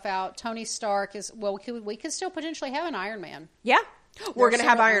himself out. Tony Stark is... Well, we could still potentially have an Iron Man. Yeah. We're going to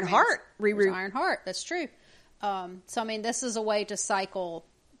have Ironheart. Ironheart. That's true. So, I mean, this is a way to cycle...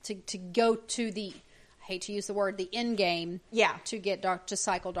 To go to the... I hate to use the word, the end game. Yeah. To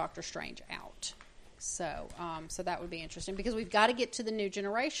cycle Doctor Strange out. So that would be interesting because we've got to get to the new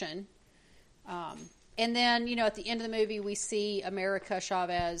generation. And then, at the end of the movie, we see America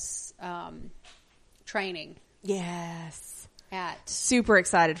Chavez training. Yes. Super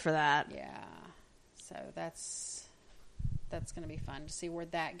excited for that. Yeah. So that's going to be fun to see where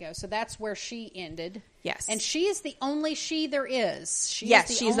that goes. So that's where she ended. Yes. And she is the only she there is.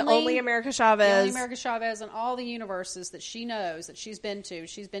 She's the only America Chavez. The only America Chavez in all the universes that she knows that she's been to.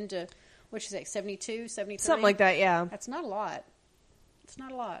 She's been to... What'd she say, 72, 73? Something like that, yeah. That's not a lot. It's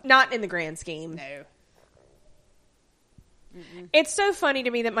not a lot. Not in the grand scheme. No. Mm-mm. It's so funny to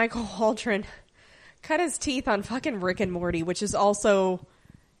me that Michael Waldron cut his teeth on fucking Rick and Morty, which is also,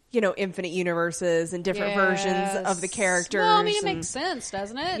 infinite universes and different versions of the characters. Well, I mean, it makes sense,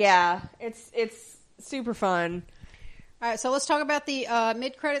 doesn't it? Yeah. It's super fun. All right, so let's talk about the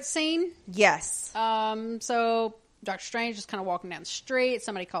mid-credits scene. Yes. So... Doctor Strange is kind of walking down the street.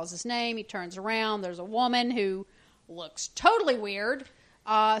 Somebody calls his name. He turns around. There's a woman who looks totally weird.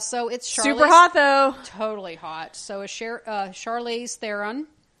 So it's Charlize. Super hot, though. Totally hot. So it's Charlize Theron.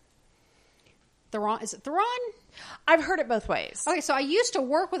 Is it Theron? I've heard it both ways. Okay, so I used to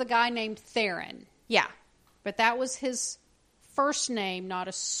work with a guy named Theron. Yeah. But that was his first name, not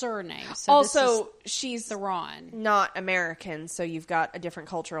a surname. So also, she's Theron, not American, so you've got a different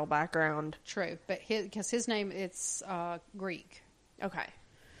cultural background. True, but because his name, it's Greek. Okay.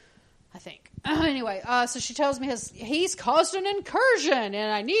 I think. Anyway, so she tells me he's caused an incursion,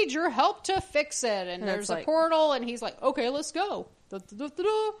 and I need your help to fix it. And there's a portal, and he's like, okay, let's go.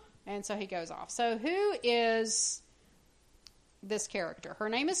 And so he goes off. So who is this character? Her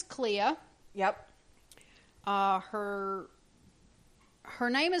name is Clea. Yep. Her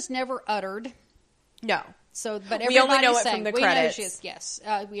name is never uttered. No. So, but we only know it from the credits. Know she is, yes,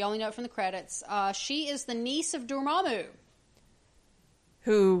 we only know it from the credits. She is the niece of Dormammu,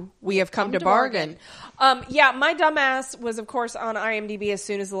 who we have come to bargain. Yeah, my dumbass was, of course, on IMDb as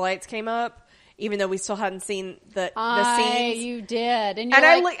soon as the lights came up, even though we still hadn't seen the scenes. You did. And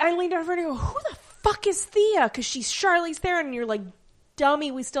I leaned over and I go, who the fuck is Thea? Because she's Charlize Theron. And you're like,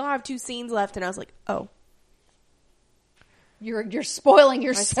 dummy, we still have 2 scenes left. And I was like, oh. You're spoiling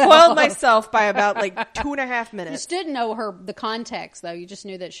yourself. I spoiled myself by about 2.5 minutes. You just didn't know the context, though. You just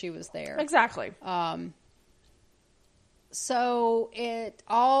knew that she was there. Exactly. So it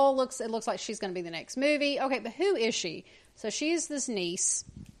looks like she's going to be the next movie. Okay, but who is she? So she's this niece.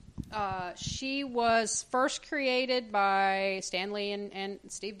 She was first created by Stan Lee and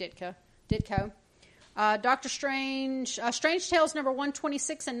Steve Ditko. Doctor Strange, Strange Tales number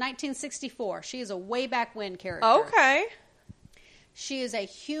 126 in 1964. She is a way back when character. Okay. She is a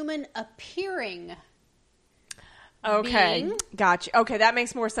human appearing being. Gotcha. Okay, that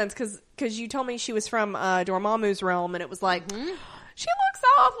makes more sense because you told me she was from Dormammu's realm, and it was like, she looks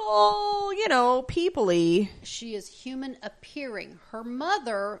awful, people-y. She is human appearing. Her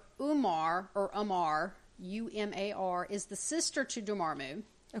mother, Umar, U-M-A-R, is the sister to Dormammu.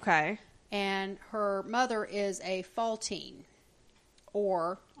 Okay. And her mother is a Faltine,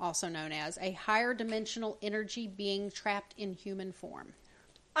 or also known as a higher dimensional energy being trapped in human form.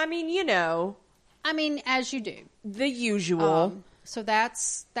 I mean, as you do. The usual. So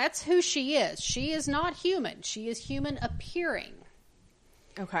that's who she is. She is not human. She is human appearing.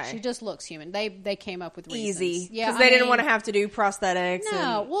 Okay. She just looks human. They came up with reasons. Easy. Yeah, because they didn't want to have to do prosthetics.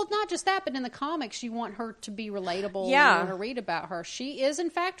 No, well, not just that, but in the comics, you want her to be relatable. Yeah. You want to read about her. She is, in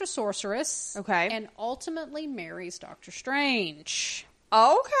fact, a sorceress. Okay. And ultimately marries Doctor Strange.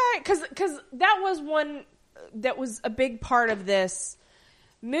 Okay. Because that was a big part of this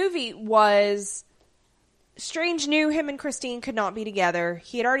movie was... Strange knew him and Christine could not be together.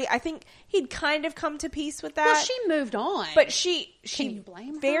 I think he'd kind of come to peace with that. Well, she moved on. But she Can you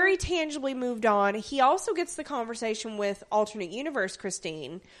blame her? Very tangibly moved on. He also gets the conversation with alternate universe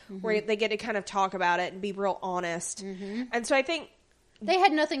Christine, where they get to kind of talk about it and be real honest. Mm-hmm. And so I think... They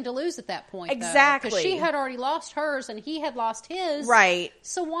had nothing to lose at that point, exactly. Because she had already lost hers and he had lost his. Right.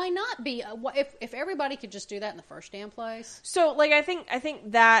 So why not be... If everybody could just do that in the first damn place? So, I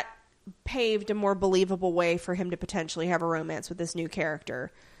think that... paved a more believable way for him to potentially have a romance with this new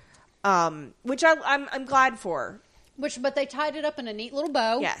character, which I'm glad for. But they tied it up in a neat little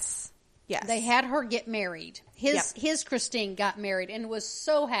bow. Yes. They had her get married. His Christine got married and was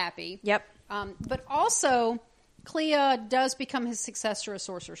so happy. Yep. But also, Clea does become his successor as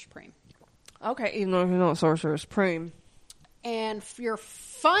Sorcerer Supreme. Okay, even though he's not Sorcerer Supreme. And for your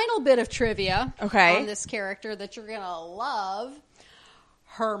final bit of trivia on this character that you're gonna love.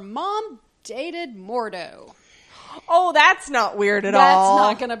 Her mom dated Mordo. Oh, that's not weird at all.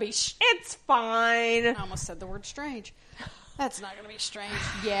 That's not going to be... It's fine. I almost said the word strange. That's not going to be strange.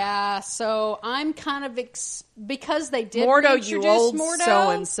 Yeah, so I'm kind of... because they did Mordo, you old Mordo,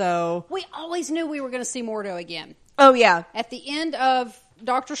 so-and-so. We always knew we were going to see Mordo again. Oh, yeah. At the end of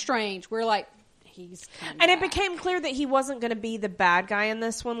Doctor Strange, we're like, he's coming back. It became clear that he wasn't going to be the bad guy in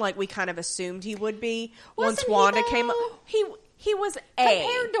this one, like we kind of assumed he would be. Once Wanda came up. He was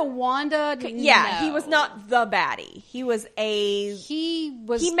compared to Wanda. Yeah, no. He was not the baddie. He was a. He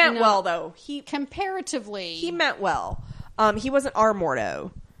was. He meant well though. Comparatively, he meant well. He wasn't our Mordo.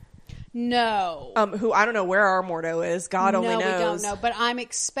 No. Who I don't know where our Mordo is. God only knows. No, we don't know. But I'm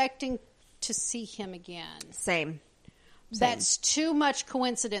expecting to see him again. Same. That's too much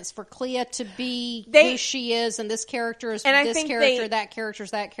coincidence for Clea to be who she is, and this character is this character, that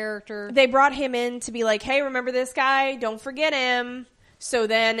character's that character. They brought him in to be like, hey, remember this guy? Don't forget him. So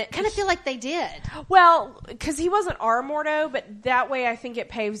then... kind of feel like they did. Well, because he wasn't our Mordo, but that way I think it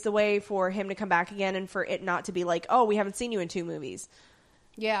paves the way for him to come back again and for it not to be like, oh, we haven't seen you in 2 movies.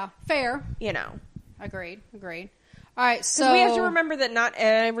 Yeah, fair. Agreed. All right, so... Because we have to remember that not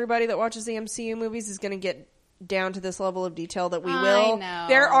everybody that watches the MCU movies is going to get... down to this level of detail that we will. I know.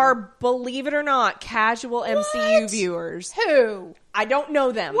 There are, believe it or not, casual MCU viewers. Who? I don't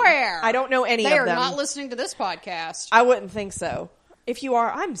know them. Where? I don't know any of them. They are not listening to this podcast. I wouldn't think so. If you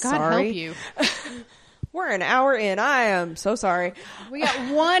are, I'm sorry. God help you. We're an hour in. I am so sorry. We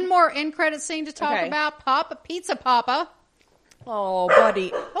got one more end credit scene to talk about. Pizza Papa. Oh,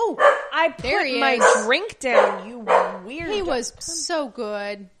 buddy. Oh, I put my drink down, you weird. He was so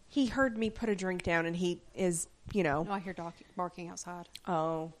good. He heard me put a drink down, and he is, No, I hear barking outside.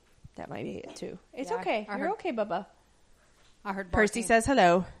 Oh, that might be it, too. It's okay. You're okay, Bubba. I heard barking. Percy says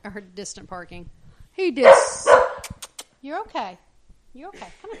hello. I heard distant barking. He did. You're okay. You're okay.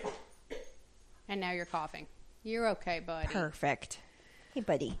 Come on. And now you're coughing. You're okay, buddy. Perfect. Hey,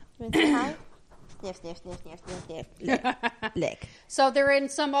 buddy. You want to say hi? Sniff, sniff, sniff, sniff, sniff, sniff. Lick. Lick. So they're in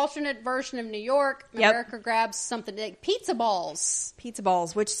some alternate version of New York. America grabs something like pizza balls. Pizza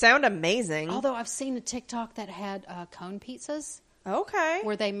balls, which sound amazing. Although I've seen a TikTok that had cone pizzas. Okay.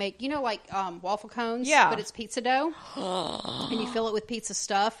 Where they make, like waffle cones, but it's pizza dough. And you fill it with pizza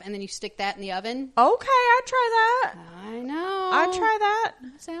stuff, and then you stick that in the oven. Okay, I'd try that. I know. I'd try that.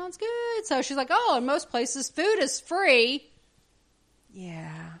 Sounds good. So she's like, oh, in most places, food is free. Yeah.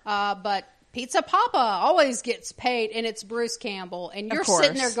 But Pizza Papa always gets paid, and it's Bruce Campbell. And you're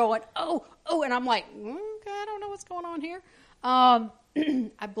sitting there going, oh, and I'm like, okay, I don't know what's going on here. I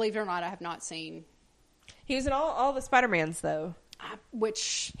believe it or not, I have not seen. He was in all the Spider-Mans, though.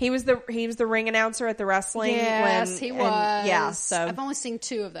 Which he was the ring announcer at the wrestling. Yes, he was. Yeah, so I've only seen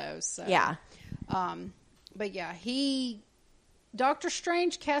 2 of those. So. Yeah, but yeah, Doctor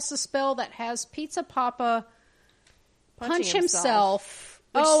Strange casts a spell that has Pizza Papa punch himself.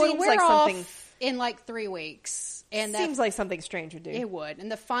 Which seems we're like something off in like 3 weeks, and seems like something Strange would do. It would,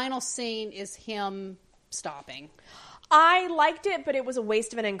 and the final scene is him stopping. I liked it, but it was a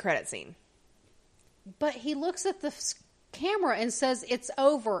waste of an end credit scene. But he looks at the camera and says it's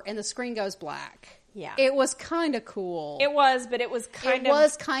over, and the screen goes black. Yeah, it was kind of cool. It was, but it was kind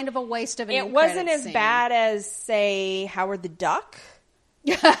of a waste of an. It wasn't as bad as, say, Howard the Duck.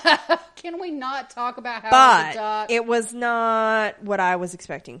 Can we not talk about Howard the Duck? It was not what I was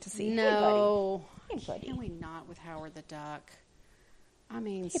expecting to see. No, hey, buddy. Can we not with Howard the Duck? I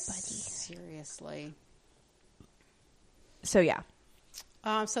mean, seriously. So yeah.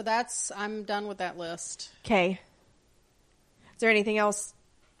 So I'm done with that list. Okay. Is there anything else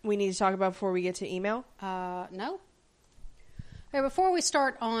we need to talk about before we get to email? No. Okay, before we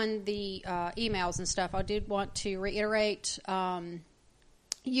start on the emails and stuff, I did want to reiterate,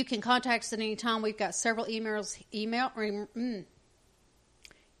 you can contact us at any time. We've got several emails. Emails.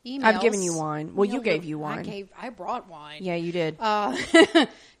 I've given you wine. Well, you gave you wine. I brought wine. Yeah, you did.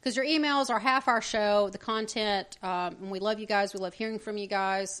 Because your emails are half our show, the content, and we love you guys. We love hearing from you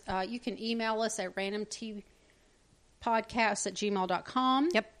guys. You can email us at randomtpodcasts@gmail.com.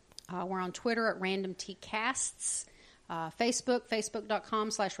 Yep. We're on Twitter at randomtcasts.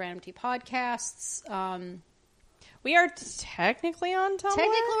 Facebook.com/randomtpodcasts. We are technically on Tumblr.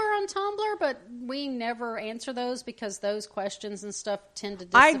 Technically we're on Tumblr, but we never answer those because those questions and stuff tend to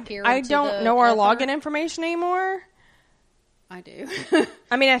disappear. I don't know our login information anymore. I do.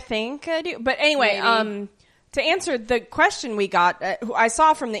 I mean, I think I do. But anyway, to answer the question we got, I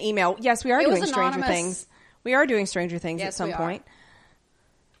saw from the email, yes, we are doing Stranger Things. We are doing Stranger Things at some point.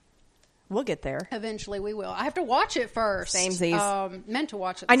 We'll get there. Eventually we will. I have to watch it first. Samesies. Meant to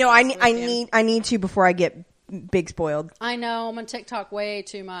watch it. I know. I need to before I get big spoiled. I know. I'm on TikTok way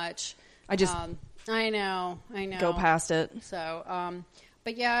too much. I know. Go past it. So,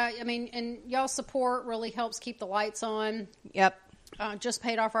 but yeah, I mean, and y'all's support really helps keep the lights on. Yep. Just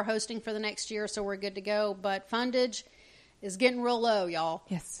paid off our hosting for the next year, so we're good to go. But fundage is getting real low, y'all.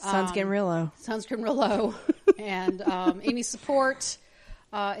 Yes, sun's getting real low. Sun's getting real low. And any support is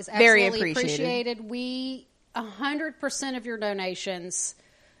absolutely very appreciated. 100% of your donations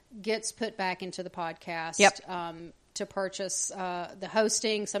gets put back into the podcast. Yep. To purchase the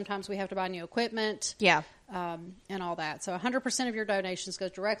hosting. Sometimes we have to buy new equipment. Yeah. And all that. So 100% of your donations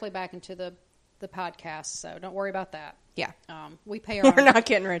goes directly back into the podcast. So don't worry about that. Yeah. We pay our own. We're not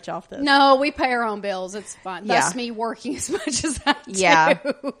getting rich off this. No, we pay our own bills. It's fine. That's me working as much as I do. Yeah.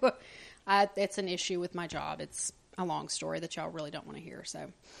 It's an issue with my job. It's a long story that y'all really don't want to hear. So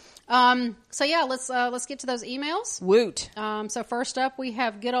yeah, let's get to those emails. Woot. So first up, we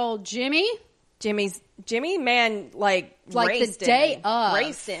have good old Jimmy. Jimmy, man, like the day of.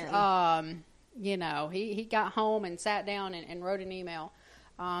 Raced in. He got home and sat down and wrote an email.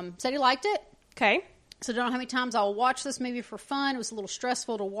 Said he liked it. Okay. So I don't know how many times I'll watch this maybe for fun. It was a little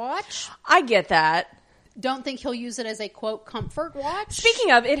stressful to watch. I get that. Don't think he'll use it as a, quote, comfort watch.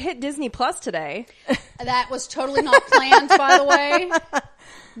 Speaking of, it hit Disney Plus today. That was totally not planned, by the way.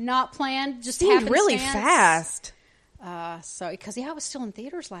 Not planned. Just seemed really fast. Because it was still in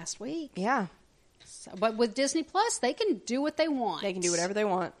theaters last week. Yeah. So, but with Disney Plus, they can do what they want. They can do whatever they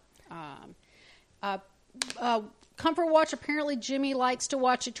want. Comfort watch. Apparently, Jimmy likes to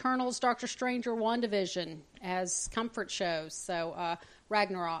watch Eternals, Doctor Strange, or WandaVision as comfort shows. So,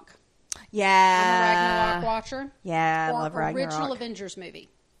 Ragnarok. Yeah. I'm a Ragnarok watcher. Yeah, I love Ragnarok. Original Avengers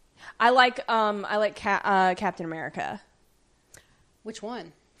movie. I like Captain America. Which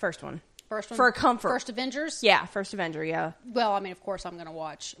one? First one. First one? For comfort. First Avengers? Yeah, First Avenger, yeah. Well, I mean, of course, I'm going to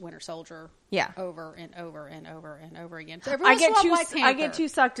watch Winter Soldier. Yeah. Over and over and over and over again. So I get too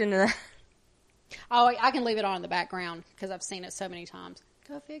sucked into that. Oh, I can leave it on in the background because I've seen it so many times.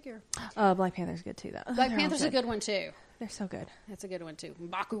 Go figure. Black Panther's good too, though. Black Panther's a good one too. They're so good. That's a good one too.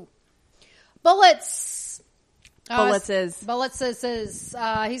 M'Baku. Bullets. Bullets says,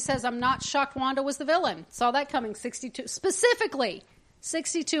 he says, I'm not shocked Wanda was the villain. Saw that coming 62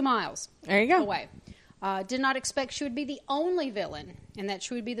 miles there you go. away. Did not expect she would be the only villain and that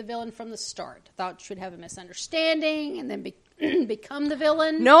she would be the villain from the start. Thought she would have a misunderstanding and then become the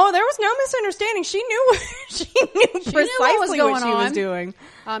villain. No, there was no misunderstanding. She knew precisely what she was doing.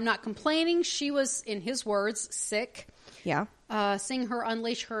 I'm not complaining. She was, in his words, sick. Yeah. Seeing her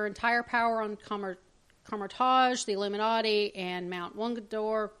unleash her entire power on Kamar-Taj, the Illuminati, and Mount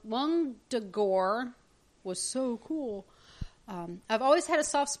Wundagore was so cool. I've always had a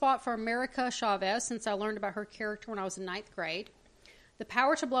soft spot for America Chavez since I learned about her character when I was in 9th grade. The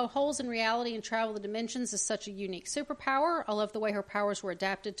power to blow holes in reality and travel the dimensions is such a unique superpower. I love the way her powers were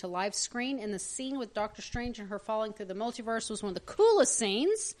adapted to live screen, and the scene with Doctor Strange and her falling through the multiverse was one of the coolest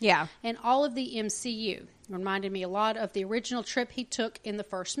scenes in all of the MCU. It reminded me a lot of the original trip he took in the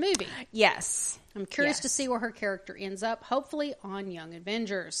first movie. Yes. I'm curious to see where her character ends up, hopefully on Young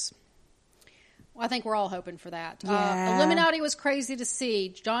Avengers. Well, I think we're all hoping for that. Yeah. Illuminati was crazy to see.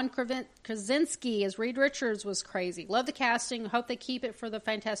 John Krasinski as Reed Richards was crazy. Love the casting. Hope they keep it for the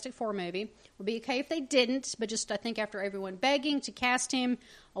Fantastic Four movie. Would be okay if they didn't, but just I think after everyone begging to cast him,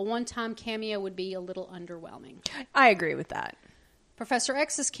 a one-time cameo would be a little underwhelming. I agree with that. Professor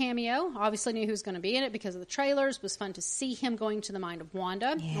X's cameo, obviously knew who was going to be in it because of the trailers. It was fun to see him going to the mind of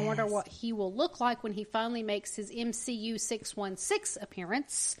Wanda. Yes. I wonder what he will look like when he finally makes his MCU 616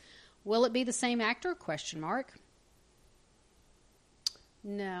 appearance. Will it be the same actor? ?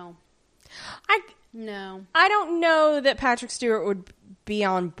 No. No. I don't know that Patrick Stewart would be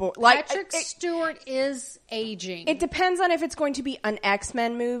on board. Patrick Stewart is aging. It depends on if it's going to be an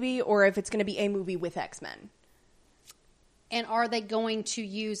X-Men movie or if it's going to be a movie with X-Men. And are they going to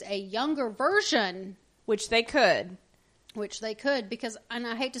use a younger version? Which they could. Because, and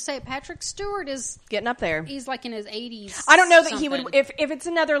I hate to say it, Patrick Stewart is getting up there. He's like in his 80s. I don't know that he would, if it's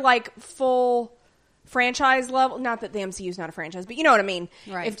another like full franchise level, not that the MCU is not a franchise, but you know what I mean.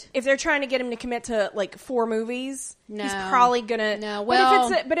 Right. If they're trying to get him to commit to like 4 movies, no. He's probably gonna. No,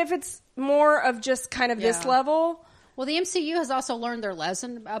 well, but if it's more of just kind of this level. Well, the MCU has also learned their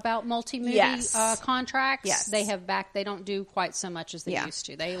lesson about multi-movie contracts. Yes. They don't do quite so much as they used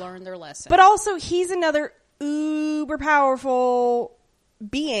to. They learned their lesson. But also, he's another uber powerful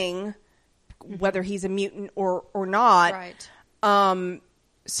being, whether he's a mutant or not. Right.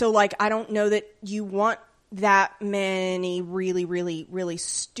 So, like, I don't know that you want that many really, really, really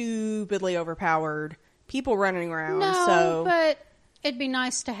stupidly overpowered people running around. No, but it'd be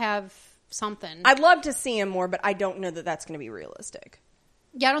nice to have something. I'd love to see him more, but I don't know that that's going to be realistic.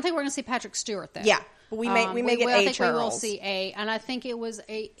 Yeah, I don't think we're going to see Patrick Stewart there. Yeah, but we may get I think Charles. we will see and I think it was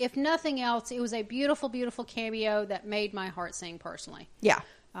if nothing else, it was a beautiful, beautiful cameo that made my heart sing personally. Yeah.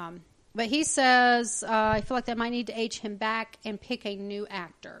 But he says, I feel like they might need to age him back and pick a new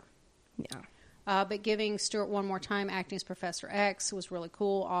actor. Yeah. But giving Stewart one more time acting as Professor X was really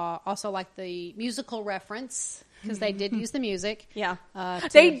cool. Also like the musical reference, because they did use the music. Yeah.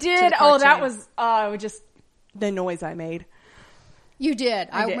 They did. That was just the noise I made. You did.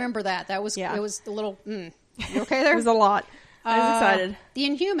 I remember that. That was, it was a little, you okay there? It was a lot. I was excited. The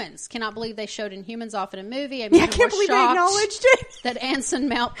Inhumans. Cannot believe they showed Inhumans off in a movie. I can't believe they acknowledged it. That Anson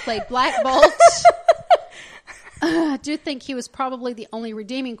Mount played Black Bolt. I do think he was probably the only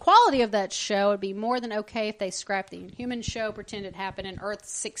redeeming quality of that show. It'd be more than okay if they scrapped the Inhuman show, pretend it happened in Earth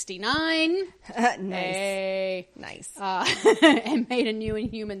 69. Nice. Nice. And made a new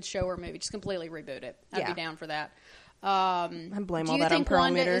Inhuman show or movie. Just completely reboot it. I'd be down for that. I blame all that on Pearl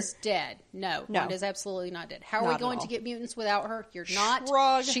Meter. Do you think Wanda is dead? No. Wanda's absolutely not dead. How are we going to get mutants without her? You're not.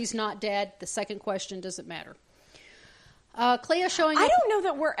 Shrug. She's not dead. The second question doesn't matter. Clea showing up. I don't know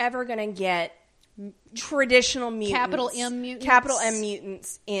that we're ever going to get traditional mutants. Capital M mutants. Capital M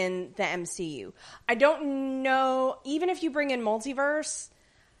mutants in the MCU. I don't know. Even if you bring in multiverse,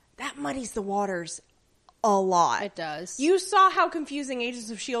 that muddies the waters a lot. It does. You saw how confusing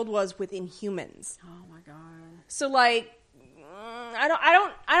Agents of S.H.I.E.L.D. was with Inhumans. Oh my god. So like, I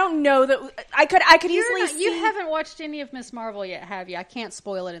don't know that I could easily see. You haven't watched any of Ms. Marvel yet, have you? I can't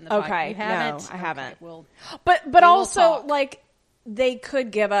spoil it in the fight. Okay, you haven't? No, I haven't. Well, but also like they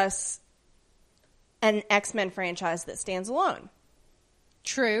could give us an X-Men franchise that stands alone.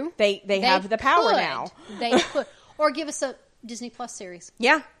 True. They have the power now. They could, or give us a Disney Plus series.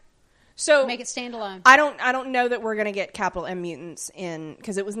 Yeah. So make it standalone. I don't know that we're gonna get Capital M mutants in,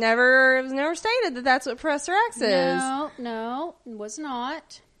 because it was never stated that that's what Professor X is. No, it was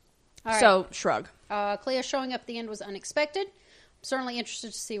not. All right. So shrug. Clea showing up at the end was unexpected. Certainly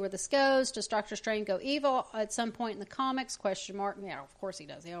interested to see where this goes. Does Doctor Strange go evil at some point in the comics? ? Yeah, of course he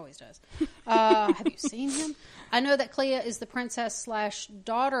does. He always does. Have you seen him? I know that Clea is the princess /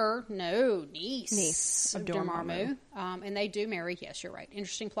 daughter, niece of Dormammu. And they do marry. Yes, you're right.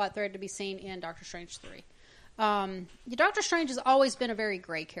 Interesting plot thread to be seen in Doctor Strange 3. Doctor Strange has always been a very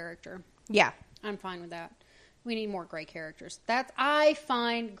gray character. Yeah. I'm fine with that. We need more gray characters. I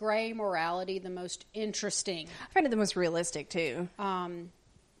find gray morality the most interesting. I find it the most realistic, too. Hunt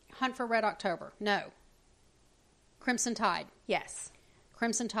for Red October. No. Crimson Tide. Yes.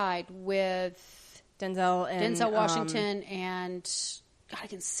 Crimson Tide with Denzel Washington and God, I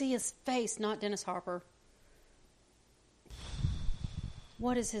can see his face, not Dennis Hopper.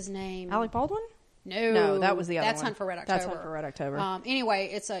 What is his name? Alec Baldwin? No, that was the other one. That's Hunt for Red October. That's Hunt for Red October.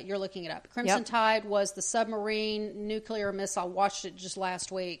 Anyway, you're looking it up. Crimson Tide was the submarine nuclear missile. I watched it just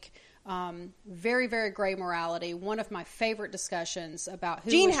last week. Very, very gray morality. One of my favorite discussions about who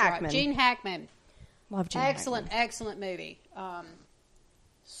Gene was Hackman. right. Gene Hackman. Love Gene Hackman. Hackman. Excellent movie.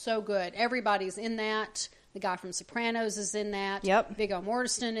 So good. Everybody's in that. The guy from Sopranos is in that. Yep. Viggo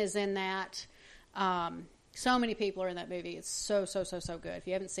Mortensen is in that. So many people are in that movie. It's so good. If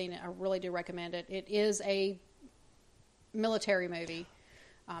you haven't seen it, I really do recommend it. It is a military movie,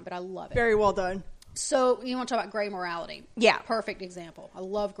 but I love it. Very well done. So you want to talk about gray morality? Yeah. Perfect example. I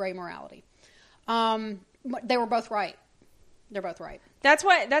love gray morality. They were both right. They're both right. That's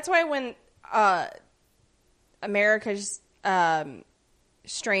why when America's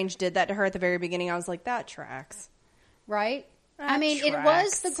Strange did that to her at the very beginning, I was like, that tracks. Right? That I mean, tracks. it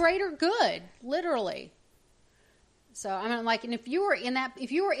was the greater good, literally. So I'm like, and if you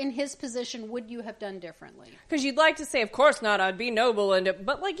were in his position, would you have done differently? Because you'd like to say, of course not. I'd be noble,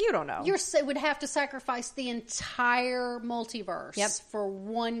 but like you don't know. You would have to sacrifice the entire multiverse for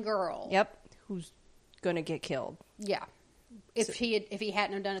one girl. Yep, who's gonna get killed? Yeah, if he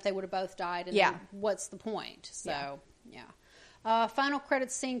hadn't have done it, they would have both died. And then what's the point? So yeah. Final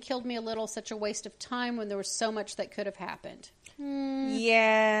credits scene killed me a little. Such a waste of time when there was so much that could have happened.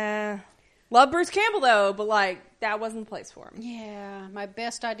 Yeah. Love Bruce Campbell, though, but, that wasn't the place for him. Yeah. My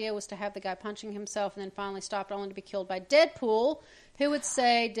best idea was to have the guy punching himself and then finally stopped only to be killed by Deadpool, who would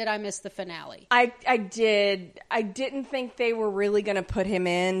say, did I miss the finale? I did. I didn't think they were really going to put him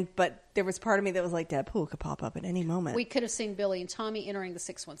in, but there was part of me that was like, Deadpool could pop up at any moment. We could have seen Billy and Tommy entering the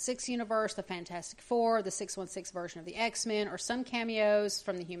 616 universe, the Fantastic Four, the 616 version of the X-Men, or some cameos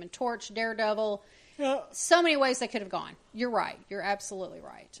from the Human Torch, Daredevil. Yeah. So many ways they could have gone. You're right. You're absolutely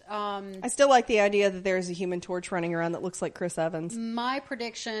right. I still like the idea that there's a Human Torch running around that looks like Chris Evans. My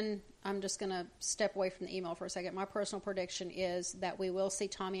prediction, I'm just going to step away from the email for a second. My personal prediction is that we will see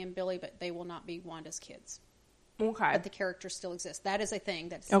Tommy and Billy, but they will not be Wanda's kids. Okay. But the characters still exist. That is a thing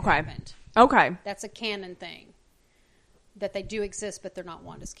that's happened. Okay. That's a canon thing. That they do exist, but they're not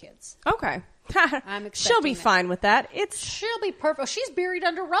Wanda's kids. Okay. I'm expecting She'll be fine with that. She'll be perfect. She's buried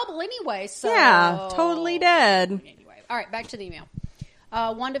under rubble anyway, so... Yeah, totally dead. Anyway. All right, back to the email.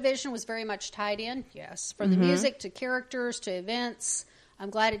 WandaVision was very much tied in, yes. From the music to characters to events. I'm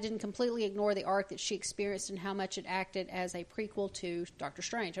glad it didn't completely ignore the arc that she experienced and how much it acted as a prequel to Doctor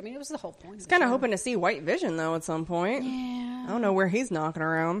Strange. I mean, it was the whole point. I was kind of hoping to see White Vision, though, at some point. Yeah. I don't know where he's knocking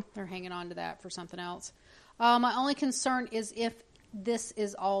around. They're hanging on to that for something else. My only concern is if this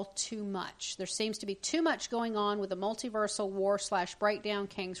is all too much. There seems to be too much going on with the multiversal war / breakdown,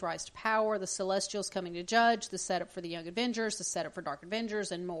 Kang's rise to power, the Celestials coming to judge, the setup for the Young Avengers, the setup for Dark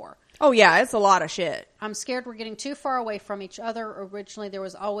Avengers, and more. Oh, yeah, it's a lot of shit. I'm scared we're getting too far away from each other. Originally, there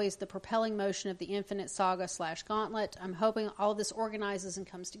was always the propelling motion of the Infinite Saga / Gauntlet. I'm hoping all this organizes and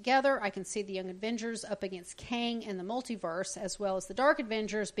comes together. I can see the Young Avengers up against Kang and the multiverse, as well as the Dark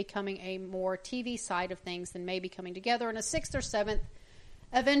Avengers becoming a more TV side of things than maybe coming together in a 6th or 7th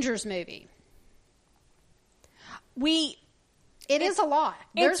Avengers movie. It is a lot.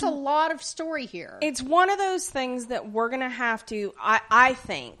 There's a lot of story here. It's one of those things that we're going to have to, I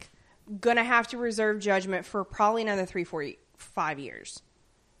think, going to have to reserve judgment for probably another 3, 4, 5 years.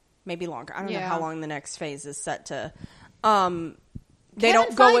 Maybe longer. I don't know how long the next phase is set to. They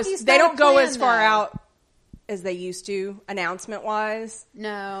don't go as far out as they used to, announcement-wise.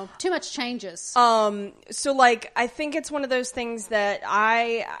 No. Too much changes. So, I think it's one of those things that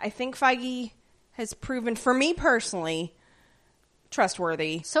I think Feige has proven, for me personally,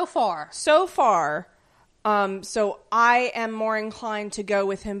 trustworthy. So far. So I am more inclined to go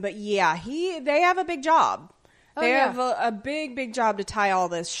with him. But, yeah, they have a big job. They have a big job to tie all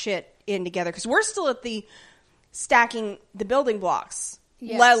this shit in together. Because we're still at the stacking the building blocks,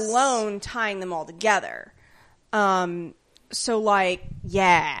 let alone tying them all together. They've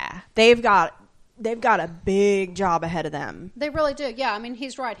got they've got a big job ahead of them. They really do. Yeah, I mean,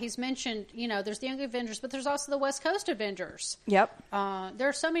 he's right. He's mentioned, there's the Young Avengers, but there's also the West Coast Avengers. Yep. There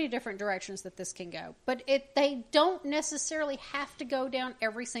are so many different directions that this can go. But they don't necessarily have to go down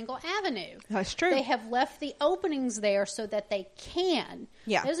every single avenue. That's true. They have left the openings there so that they can.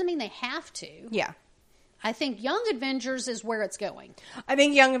 Yeah. It doesn't mean they have to. Yeah. I think Young Avengers is where it's going. I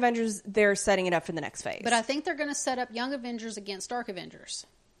think Young Avengers, they're setting it up for the next phase. But I think they're going to set up Young Avengers against Dark Avengers.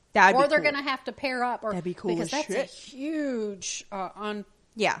 That'd or be they're cool. going to have to pair up. That'd be cool because as that's shit. a huge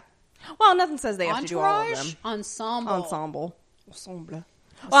Yeah. Well, nothing says they have to do all of them. Ensemble.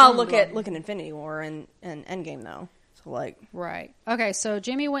 Well, look at Infinity War and Endgame, though. So, Right. Okay, so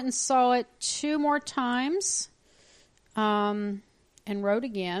Jimmy went and saw it 2 more times and wrote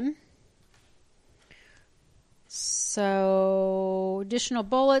again. So, additional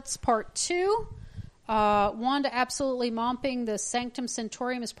bullets, part 2. Wanda absolutely momping the Sanctum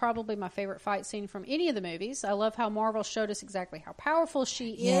Sanctorum is probably my favorite fight scene from any of the movies. I love how Marvel showed us exactly how powerful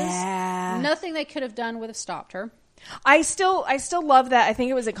she is. Yeah. Nothing they could have done would have stopped her. I still love that. I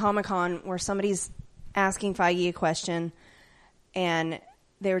think it was at Comic-Con where somebody's asking Feige a question, and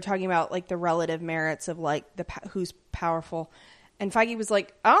they were talking about the relative merits of who's powerful, and Feige was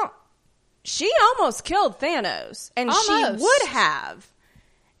like, "Oh, she almost killed Thanos, and she would have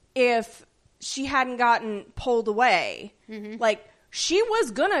if she hadn't gotten pulled away. Mm-hmm. She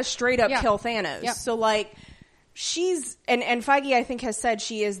was gonna straight up kill Thanos. Yep. So she's and Feige I think has said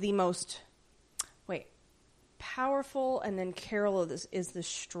she is the most powerful, and then Carol is the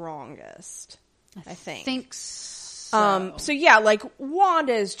strongest. I think so. So yeah,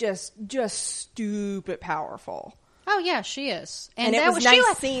 Wanda is just stupid powerful. Oh yeah, she is, and it was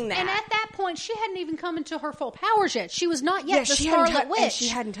nice seeing that. And at that point, she hadn't even come into her full powers yet. She was not yet the Scarlet Witch. And she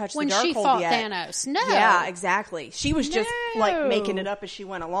hadn't touched when the Darkhold she fought yet. Thanos. No, yeah, exactly. She was just making it up as she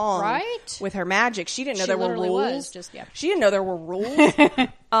went along, right? With her magic, she didn't know there were rules. She didn't know there were rules.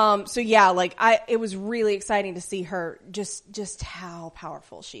 So yeah, it was really exciting to see her just how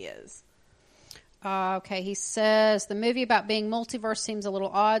powerful she is. Okay, he says the movie about being multiverse seems a little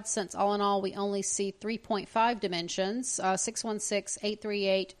odd since all in all we only see 3.5 dimensions, 616,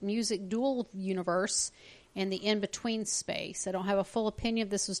 838, music dual universe, and the in-between space. I don't have a full opinion if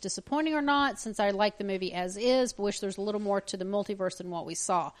this was disappointing or not since I like the movie as is, but wish there's a little more to the multiverse than what we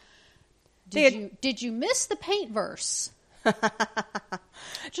saw. Did you miss the paint verse?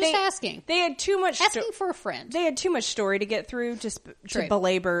 Asking. They had too much asking for a friend. They had too much story to get through to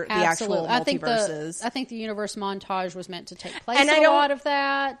belabor the actual multiverses. I think the universe montage was meant to take place in a lot of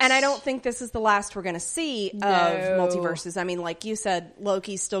that. And I don't think this is the last we're going to see of multiverses. I mean, like you said,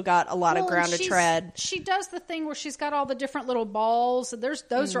 Loki's still got a lot of ground to tread. She does the thing where she's got all the different little balls.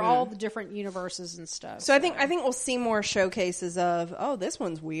 Those are all the different universes and stuff. So I think we'll see more showcases of, this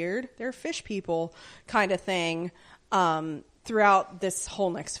one's weird. They're fish people kind of thing. Throughout this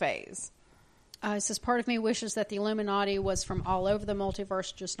whole next phase. It says, part of me wishes that the Illuminati was from all over the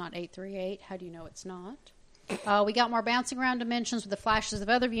multiverse, just not 838. How do you know it's not? We got more bouncing around dimensions with the flashes of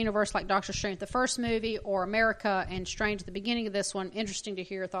other universe like Doctor Strange the first movie or America and Strange at the beginning of this one. Interesting to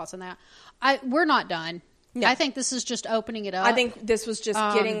hear your thoughts on that. We're not done. No. I think this is just opening it up. I think this was just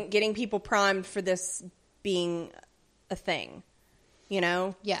getting people primed for this being a thing.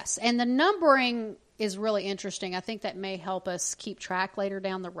 Yes. And the numbering is really interesting. I think that may help us keep track later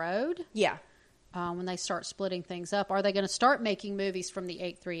down the road. Yeah. When they start splitting things up. Are they going to start making movies from the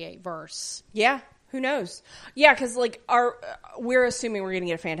 838 verse? Yeah. Who knows? Yeah, because we're assuming we're going to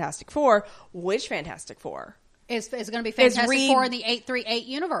get a Fantastic Four. Which Fantastic Four? Is going to be Fantastic Four in the 838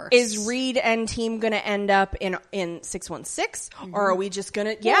 universe. Is Reed and team going to end up in 616? Mm-hmm. Or are we just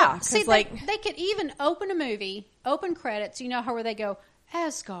going to... Yeah. See, they could even open a movie, open credits, where they go,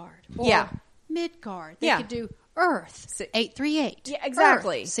 Asgard. Or Midgard. They could do Earth, 838. Yeah,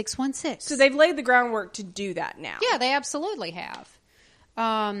 exactly. Earth, 616. So they've laid the groundwork to do that now. Yeah, they absolutely have.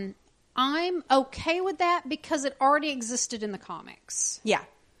 I'm okay with that because it already existed in the comics. Yeah.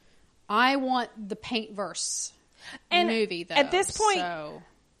 I want the Paintverse movie, though. At this point,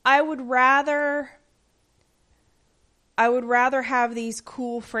 I would rather have these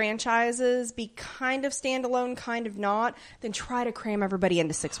cool franchises be kind of standalone, kind of not, than try to cram everybody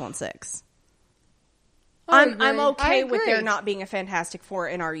into 616. I'm okay with there not being a Fantastic Four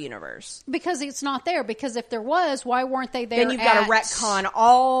in our universe. Because it's not there. Because if there was, why weren't they there? Then you've got to retcon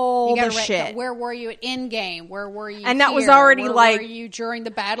all the shit. Where were you at Endgame? Where were you And that was already Where were you during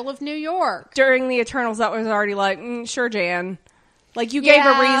the Battle of New York? During the Eternals, that was already sure, Jan. Like, you gave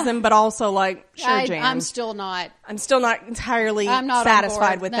a reason, but also, like, sure, Jan. I'm still not entirely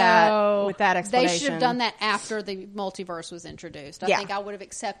satisfied with that explanation. They should have done that after the multiverse was introduced. I think I would have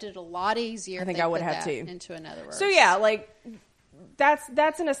accepted it a lot easier. I think I would have too. Into another verse. So yeah, like,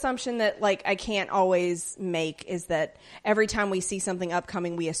 that's an assumption that, like, I can't always make, is that every time we see something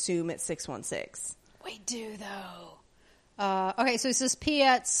upcoming, we assume it's 616. We do, though. Okay, so it says,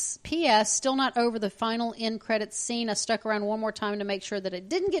 P.S. Still not over the final end credits scene. I stuck around one more time to make sure that it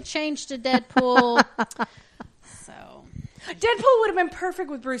didn't get changed to Deadpool. So Deadpool would have been perfect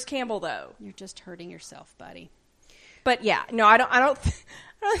with Bruce Campbell, though. You're just hurting yourself, buddy. But yeah, no, I don't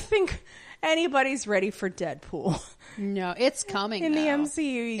think anybody's ready for Deadpool. No, it's coming in though. the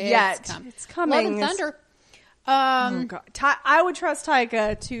MCU yet. It's coming. Love and Thunder. Oh God. I would trust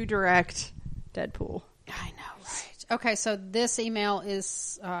Taika to direct Deadpool. I know. Okay, so this email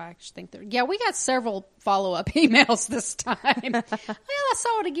is, I actually think we got several follow-up emails this time. Well, I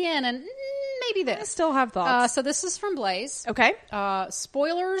saw it again, and maybe this. I still have thoughts. So this is from Blaze. Okay.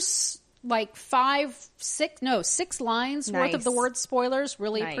 Spoilers, like 6 lines worth of the word spoilers.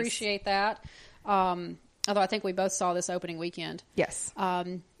 Really appreciate that. Although I think we both saw this opening weekend. Yes.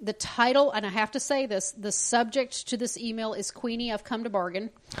 The title, and I have to say this, the subject to this email is Queenie, I've come to bargain.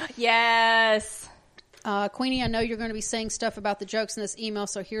 Yes. Queenie, I know you're going to be saying stuff about the jokes in this email,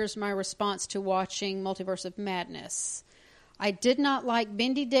 so here's my response to watching Multiverse of Madness. I did not like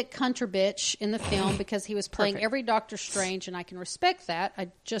Bendy Dick Cumberbatch in the film because he was playing every Doctor Strange, and I can respect that. I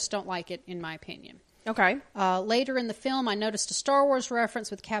just don't like it, in my opinion. Okay. Later in the film, I noticed a Star Wars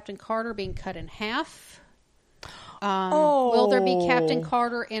reference with Captain Carter being cut in half. Will there be Captain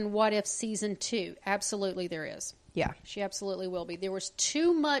Carter in What If Season 2? Absolutely there is. Yeah. She absolutely will be. There was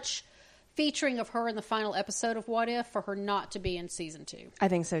too much featuring of her in the final episode of What If for her not to be in Season 2. I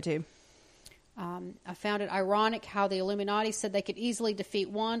think so, too. I found it ironic how the Illuminati said they could easily defeat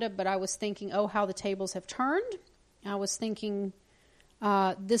Wanda, but I was thinking, oh, how the tables have turned. I was thinking,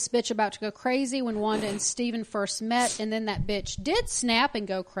 this bitch about to go crazy when Wanda and Steven first met, and then that bitch did snap and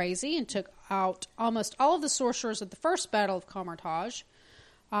go crazy and took out almost all of the sorcerers at the first Battle of Kamar-Taj.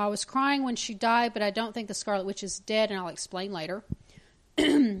 I was crying when she died, but I don't think the Scarlet Witch is dead, and I'll explain later.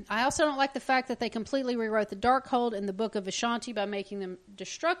 I also don't like the fact that they completely rewrote the Darkhold in the Book of Vishanti by making them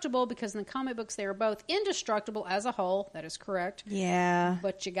destructible, because in the comic books they are both indestructible as a whole. That is correct. Yeah.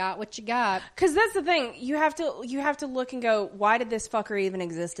 But you got what you got. Because that's the thing. You have to look and go, why did this fucker even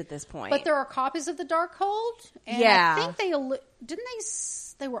exist at this point? But there are copies of the Darkhold. And yeah. I think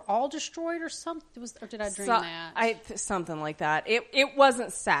they were all destroyed or something? Or did I dream that? Something like that. It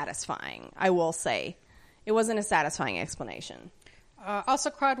wasn't satisfying, I will say. It wasn't a satisfying explanation. Also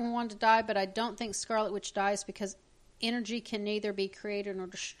cried when Wanda died, but I don't think Scarlet Witch dies because energy can neither be created nor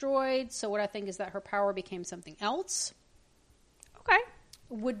destroyed. So what I think is that her power became something else. Okay.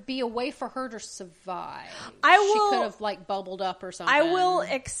 Would be a way for her to survive. She could have, like, bubbled up or something. I will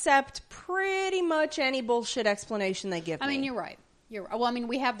accept pretty much any bullshit explanation they give me. I mean, you're right. Well, I mean,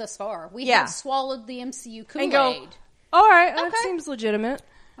 we have thus far. We have swallowed the MCU Kool-Aid. And go, all right, that seems legitimate.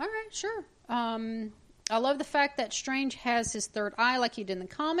 All right, sure. I love the fact that Strange has his third eye like he did in the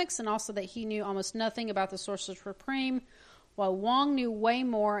comics, and also that he knew almost nothing about the Sorcerer Supreme, while Wong knew way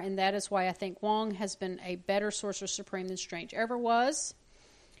more, and that is why I think Wong has been a better Sorcerer Supreme than Strange ever was.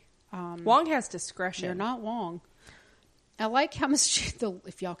 Wong has discretion. You're not Wong. I like how much,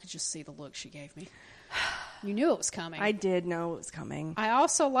 if y'all could just see the look she gave me. You knew it was coming. I did know it was coming. I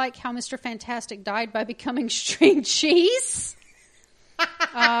also like how Mr. Fantastic died by becoming string cheese.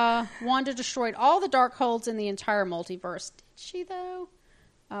 Wanda destroyed all the Darkholds in the entire multiverse. Did she, though?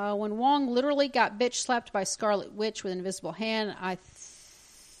 When Wong literally got bitch slapped by Scarlet Witch with an invisible hand, I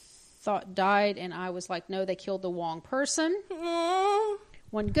thought died, and I was like, no, they killed the Wong person.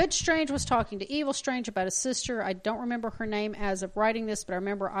 When Good Strange was talking to Evil Strange about his sister, I don't remember her name as of writing this, but I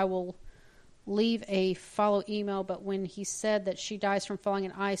remember I will leave a follow email, but when he said that she dies from falling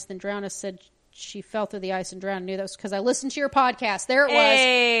in ice, then drowned, I said she fell through the ice and drowned. I knew that was because I listened to your podcast. There it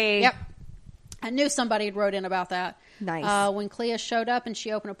was. Yep. I knew somebody had wrote in about that. Nice. When Clea showed up and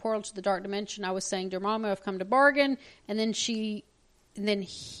she opened a portal to the dark dimension, I was saying, Dormammu, I've come to bargain. And then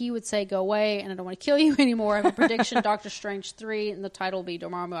he would say, go away, and I don't want to kill you anymore. I have a prediction, Doctor Strange 3, and the title will be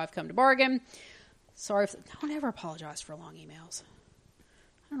Dormammu, I've come to bargain. Sorry. Don't ever apologize for long emails.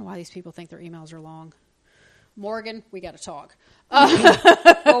 I don't know why these people think their emails are long. Morgan, we got to talk.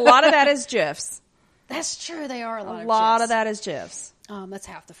 A lot of that is GIFs. That's true. They are a lot of GIFs. A lot of that is GIFs. That's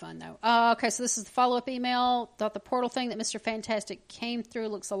half the fun, though. Okay, so this is the follow-up email. Thought the portal thing that Mr. Fantastic came through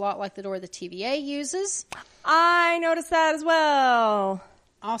looks a lot like the door the TVA uses. I noticed that as well.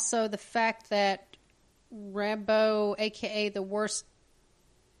 Also, the fact that Rambeau, a.k.a. the worst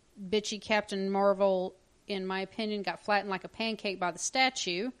bitchy Captain Marvel, in my opinion, got flattened like a pancake by the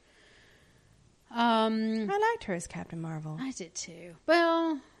statue. I liked her as Captain Marvel. I did too.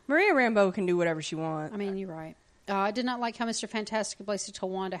 Well, Maria Rambeau can do whatever she wants. I mean, you're right. I did not like how Mr. Fantastic and Blacy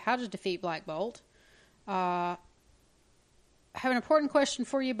told Wanda how to defeat Black Bolt. I have an important question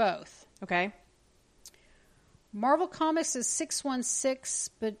for you both. Okay. Marvel Comics is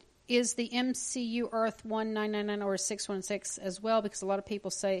 616, but is the MCU Earth 1999 or 616 as well? Because a lot of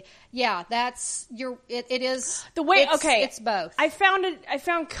people say, yeah, that's it is the way. Okay, it's both. I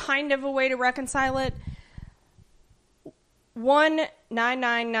found kind of a way to reconcile it.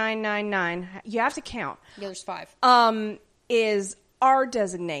 199999. You have to count. Yeah, there's 5. Is our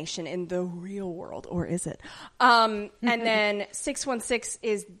designation in the real world, or is it? And then 616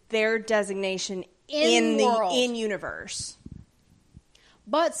 is their designation in the in-universe.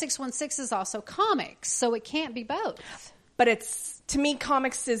 But 616 is also comics, so it can't be both. But it's, to me,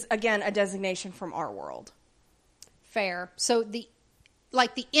 comics is, again, a designation from our world. Fair. So the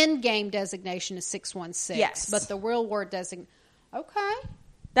in-game designation is 616. Yes. But the real world designation... Okay.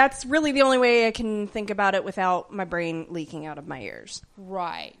 That's really the only way I can think about it without my brain leaking out of my ears.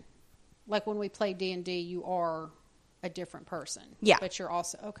 Right. Like when we play D&D, you are a different person. Yeah. But you're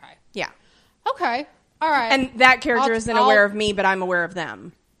also... Okay. Yeah. Okay. All right. And that character isn't aware of me, but I'm aware of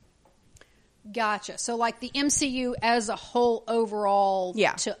them. Gotcha. So like the MCU as a whole overall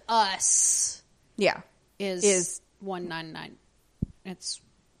to us is 199. It's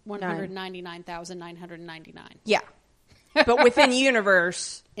 199,999. Yeah. But within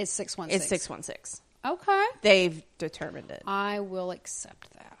universe it's 616. It's 616. Okay. They've determined it. I will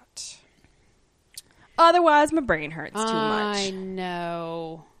accept that. Otherwise my brain hurts too much. I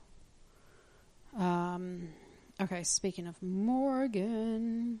know. Okay, speaking of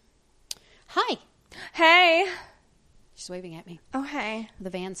Morgan. Hi. Hey. She's waving at me. Oh, hey.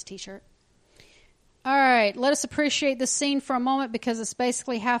 The Vans t-shirt. All right, let us appreciate this scene for a moment because it's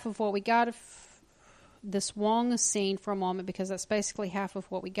basically half of what we got. This Wong scene for a moment because that's basically half of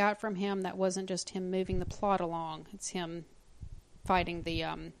what we got from him. That wasn't just him moving the plot along. It's him fighting the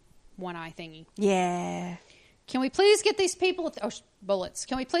one-eye thingy. Yeah. Can we please get these people... bullets.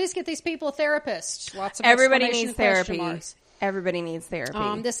 Can we please get these people a therapist? Lots of Everybody needs therapy. Everybody needs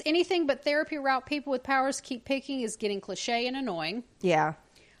therapy. This anything but therapy route people with powers keep picking is getting cliche and annoying. Yeah.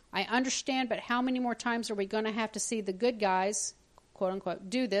 I understand, but how many more times are we going to have to see the good guys, quote unquote,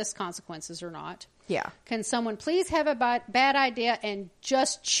 do this, consequences or not? Yeah. Can someone please have a bad idea and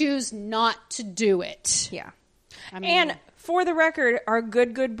just choose not to do it? Yeah. I mean, and for the record, our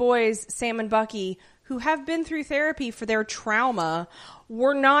good boys, Sam and Bucky, who have been through therapy for their trauma,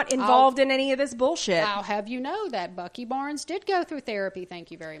 were not involved in any of this bullshit. I'll have you know that Bucky Barnes did go through therapy.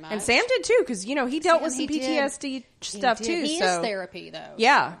 Thank you very much. And Sam did too, because he dealt with some PTSD stuff too. He is therapy though.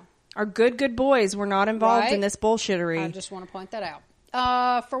 Yeah, so. Our good boys were not involved in this bullshittery. I just want to point that out.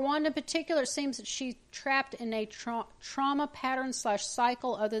 For Wanda in particular, it seems that she's trapped in a trauma pattern /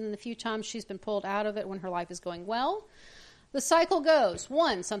 cycle. Other than the few times she's been pulled out of it when her life is going well. The cycle goes: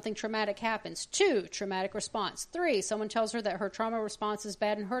 1, something traumatic happens. 2, traumatic response. 3, someone tells her that her trauma response is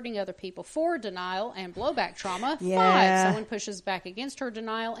bad and hurting other people. 4, denial and blowback trauma. 5, someone pushes back against her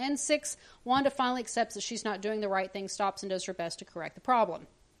denial. And 6, Wanda finally accepts that she's not doing the right thing, stops and does her best to correct the problem.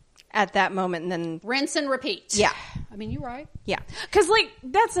 At that moment, and then... rinse and repeat. Yeah. I mean, you're right. Yeah. Because,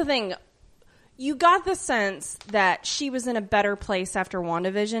 that's the thing. You got the sense that she was in a better place after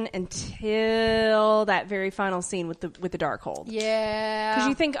WandaVision until that very final scene with the Darkhold. Yeah. Because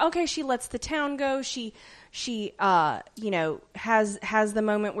you think, okay, she lets the town go. She has the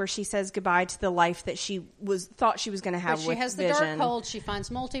moment where she says goodbye to the life that she thought she was going to have with Vision. She has the Darkhold. She finds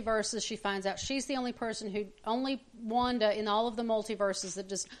multiverses. She finds out she's the only person only Wanda in all of the multiverses that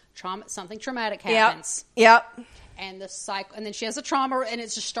just something traumatic happens. Yep. And the cycle, and then she has a trauma, and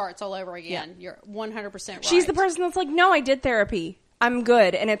it just starts all over again. Yeah. You're 100% right. She's the person that's like, no, I did therapy. I'm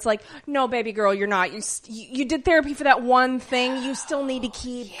good. And it's like, no, baby girl, you're not. You did therapy for that one thing. You still need to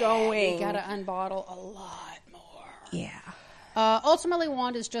keep going. You got to unbottle a lot more. Yeah. Ultimately,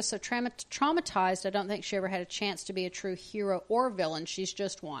 Wanda's just so traumatized, I don't think she ever had a chance to be a true hero or villain. She's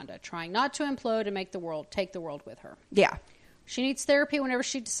just Wanda, trying not to implode and take the world with her. Yeah. She needs therapy whenever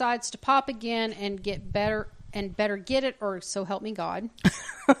she decides to pop again and get better. And better get it, or so help me God.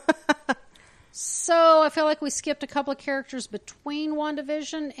 So I feel like we skipped a couple of characters between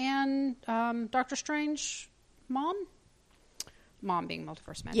WandaVision and Doctor Strange. Mom being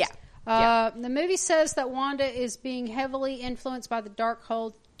Multiverse Madness. Yeah. The movie says that Wanda is being heavily influenced by the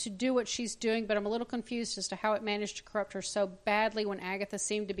Darkhold to do what she's doing, but I'm a little confused as to how it managed to corrupt her so badly when Agatha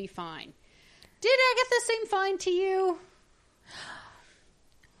seemed to be fine. Did Agatha seem fine to you?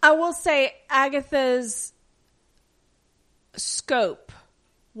 I will say Agatha's scope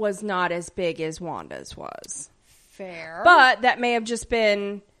was not as big as Wanda's was. Fair. But that may have just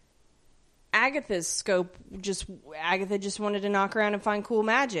been Agatha's scope. Agatha just wanted to knock around and find cool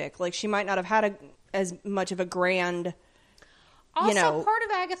magic. Like, she might not have had as much of a grand... Also, part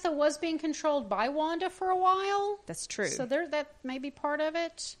of Agatha was being controlled by Wanda for a while. That's true. So that may be part of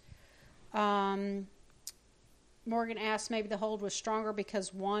it. Morgan asked maybe the hold was stronger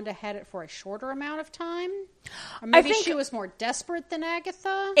because Wanda had it for a shorter amount of time. Or maybe she was more desperate than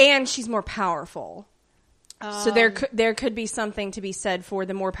Agatha. And she's more powerful. So there could be something to be said for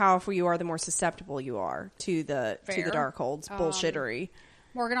the more powerful you are, the more susceptible you are to the Darkhold's bullshittery.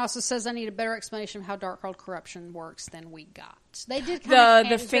 Morgan also says, I need a better explanation of how Darkhold corruption works than we got. They did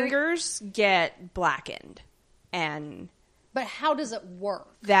the fingers get blackened, but how does it work?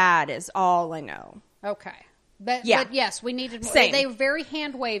 That is all I know. Okay, but yes, we needed more. They were very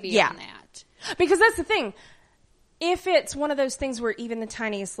hand wavy on that, because that's the thing. If it's one of those things where even the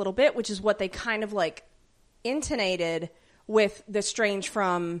tiniest little bit, which is what they kind of like intonated with the Strange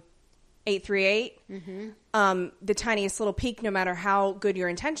from 838, the tiniest little peak, no matter how good your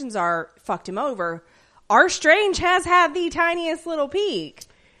intentions are, fucked him over. Our Strange has had the tiniest little peak.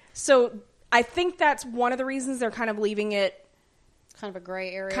 So I think that's one of the reasons they're kind of leaving it kind of a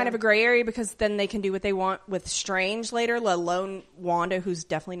gray area. Because then they can do what they want with Strange later, let alone Wanda, who's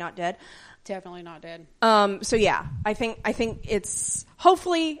definitely not dead. Definitely not dead. So yeah, I think it's,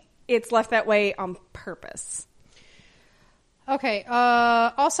 hopefully it's left that way on purpose. Okay,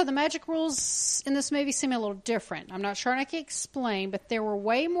 also the magic rules in this movie seem a little different. I'm not sure I can explain, but there were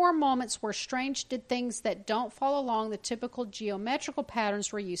way more moments where Strange did things that don't fall along the typical geometrical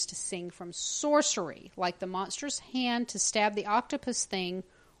patterns we're used to seeing from sorcery, like the monster's hand to stab the octopus thing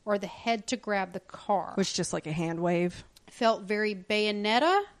or the head to grab the car. Which just like a hand wave. Felt very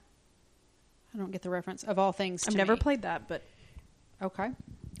Bayonetta. I don't get the reference, of all things to I've never played that, but... Okay.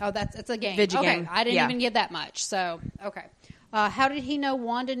 Oh, it's a game. Game. I didn't even get that much. So, okay. How did he know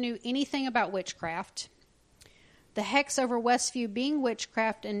Wanda knew anything about witchcraft? The hex over Westview being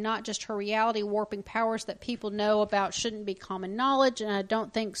witchcraft and not just her reality warping powers that people know about shouldn't be common knowledge, and I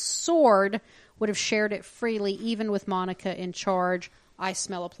don't think SWORD would have shared it freely, even with Monica in charge. I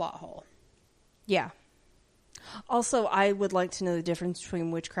smell a plot hole. Yeah. Also, I would like to know the difference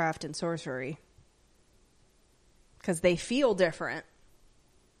between witchcraft and sorcery. Because they feel different.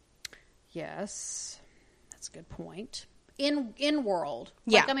 Yes, that's a good point. In world,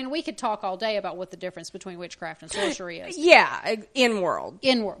 yeah. I mean, we could talk all day about what the difference between witchcraft and sorcery is. Yeah, in world,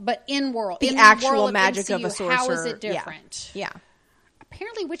 but in world, the in actual world magic MCU, of a sorcerer. How is it different? Yeah.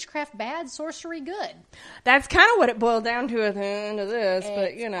 Apparently, witchcraft bad, sorcery good. That's kind of what it boiled down to at the end of this.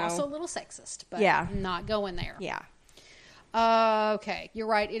 But also a little sexist. But not going there. Yeah. Okay, you're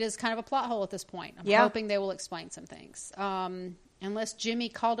right. It is kind of a plot hole at this point. I'm hoping they will explain some things. Unless Jimmy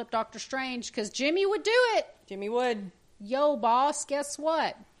called up Doctor Strange, because Jimmy would do it. Jimmy would. Yo, boss, guess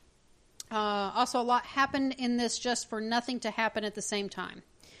what? Also, a lot happened in this just for nothing to happen at the same time.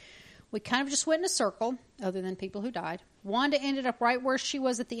 We kind of just went in a circle, other than people who died. Wanda ended up right where she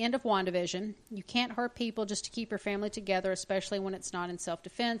was at the end of WandaVision. You can't hurt people just to keep your family together, especially when it's not in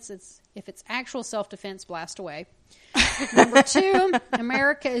self-defense. If it's actual self-defense, blast away. Number 2,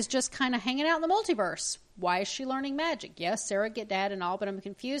 America is just kind of hanging out in the multiverse. Why is she learning magic? Yes, Sarah get dad and all, but I'm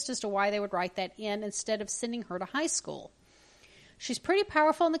confused as to why they would write that in instead of sending her to high school. She's pretty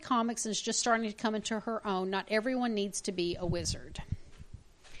powerful in the comics and is just starting to come into her own. Not everyone needs to be a wizard.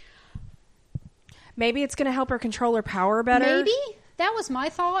 Maybe it's going to help her control her power better. Maybe. That was my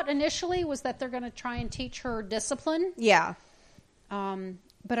thought initially, was that they're going to try and teach her discipline. Yeah.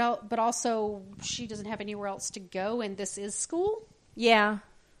 But also, she doesn't have anywhere else to go, and this is school. Yeah.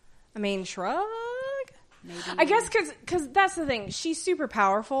 I mean, shrug? Maybe. I guess because that's the thing. She's super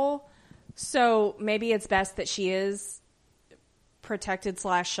powerful, so maybe it's best that she is protected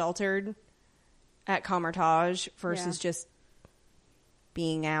 / sheltered at Comertage versus just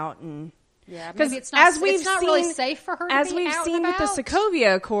being out and... Yeah, maybe it's not really safe for her to be out and about. As we've seen with the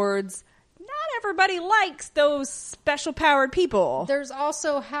Sokovia Accords, not everybody likes those special powered people. There's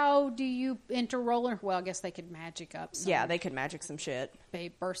also, how do you enter roller? Well, I guess they could magic up some. Yeah, they could magic some shit.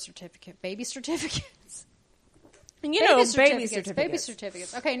 Birth certificate. Baby certificates. And baby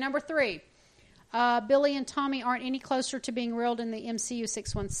certificates. Okay, number 3. Billy and Tommy aren't any closer to being reeled in the MCU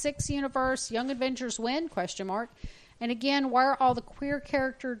 616 universe. Young Avengers win? ? And again, why are all the queer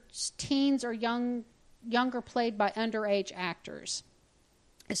characters teens or younger played by underage actors?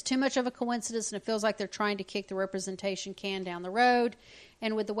 It's too much of a coincidence, and it feels like they're trying to kick the representation can down the road.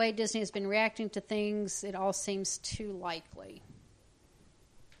 And with the way Disney has been reacting to things, it all seems too likely.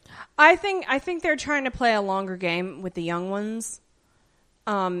 I think they're trying to play a longer game with the young ones.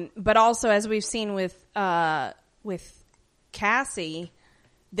 But also, as we've seen with Cassie,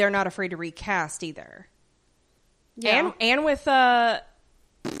 they're not afraid to recast either. Yeah. And with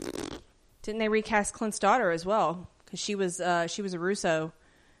didn't they recast Clint's daughter as well? Because she was a Russo,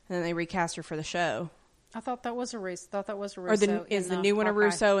 and then they recast her for the show. I thought that was a Russo. Or is the new one a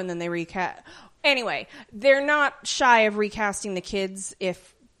Russo, and then they recast? Anyway, they're not shy of recasting the kids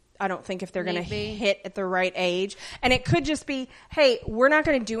if they're going to hit at the right age. And it could just be, hey, we're not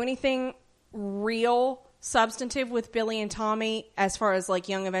going to do anything real substantive with Billy and Tommy as far as like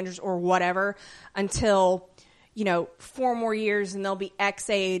Young Avengers or whatever until, 4 more years and they'll be X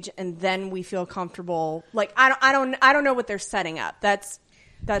age, and then we feel comfortable. Like I don't know what they're setting up. That's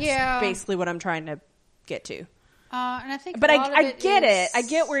basically what I'm trying to get to. And I think, but I get it. I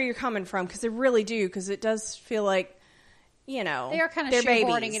get where you're coming from because they really do. Because it does feel like, they are kind of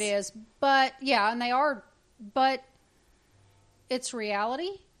shoehorning it is, but yeah, and they are, but it's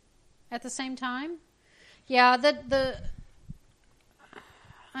reality at the same time. Yeah, the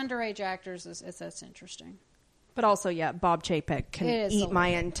underage actors that's interesting. But also, yeah, Bob Chapek can eat my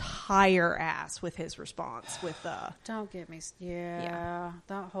entire ass with his response with Don't get me. Yeah,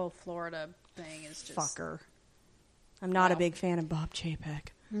 that whole Florida thing is just fucker. I'm not a big fan of Bob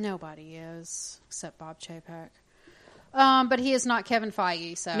Chapek. Nobody is except Bob Chapek. But he is not Kevin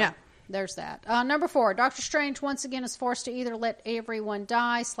Feige, so no. There's that. Number 4, Doctor Strange once again is forced to either let everyone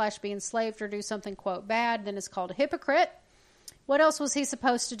die / be enslaved or do something, quote, bad, then is called a hypocrite. What else was he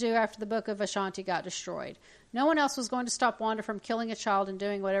supposed to do after the Book of Ashanti got destroyed? No one else was going to stop Wanda from killing a child and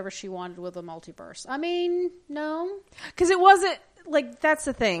doing whatever she wanted with the multiverse. I mean, no. Because it wasn't, like, that's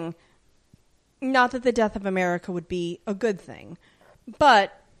the thing. Not that the death of America would be a good thing,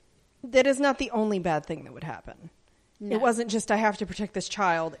 but that is not the only bad thing that would happen. No. It wasn't just, I have to protect this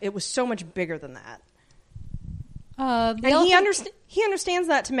child. It was so much bigger than that. And he understands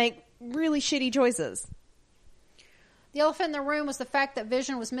that to make really shitty choices. The elephant in the room was the fact that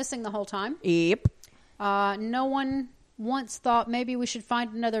Vision was missing the whole time. Yep. No one once thought maybe we should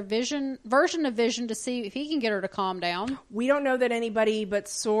find another version of Vision to see if he can get her to calm down. We don't know that anybody but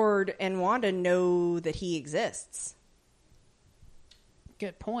Sword and Wanda know that he exists.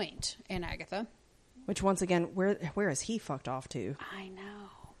 Good point. And Agatha. Which, once again, where is he fucked off to? I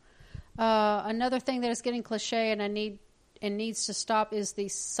know. Another thing that is getting cliche and needs to stop is the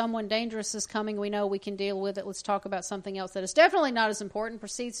someone dangerous is coming. We know we can deal with it. Let's talk about something else that is definitely not as important.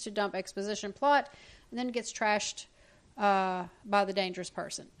 Proceeds to dump exposition plot and then gets trashed by the dangerous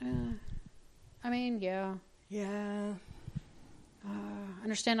person. I mean, yeah. Yeah.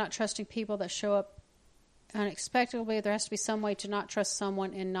 Understand not trusting people that show up unexpectedly. There has to be some way to not trust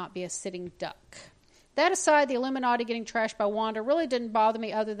someone and not be a sitting duck. That aside, the Illuminati getting trashed by Wanda really didn't bother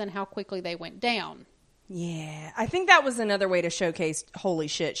me other than how quickly they went down. Yeah, I think that was another way to showcase, holy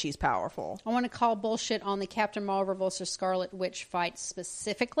shit, she's powerful. I want to call bullshit on the Captain Marvel versus Scarlet Witch fight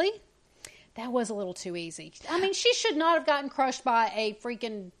specifically. That was a little too easy. I mean, she should not have gotten crushed by a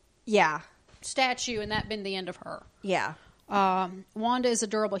freaking statue and that been the end of her. Yeah. Wanda is a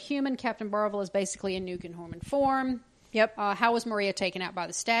durable human. Captain Marvel is basically a nuke in human form. Yep. How was Maria taken out by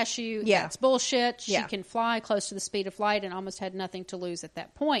the statue? Yeah. That's bullshit. She can fly close to the speed of light and almost had nothing to lose at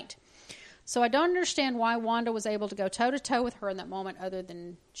that point. So I don't understand why Wanda was able to go toe-to-toe with her in that moment other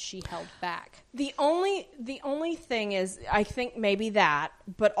than she held back. The only thing is, I think maybe that,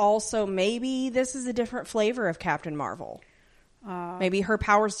 but also maybe this is a different flavor of Captain Marvel. Maybe her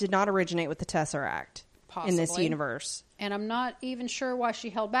powers did not originate with the Tesseract. Possibly. In this universe. And I'm not even sure why she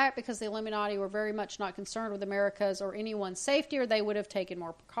held back because the Illuminati were very much not concerned with America's or anyone's safety or they would have taken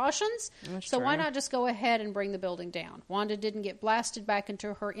more precautions. That's so true. Why not just go ahead and bring the building down? Wanda didn't get blasted back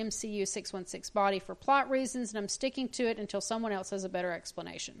into her MCU 616 body for plot reasons and I'm sticking to it until someone else has a better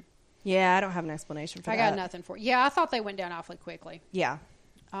explanation. Yeah, I don't have an explanation for that. I got nothing for it. Yeah, I thought they went down awfully quickly. Yeah.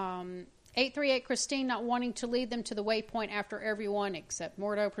 838 Christine not wanting to lead them to the waypoint after everyone except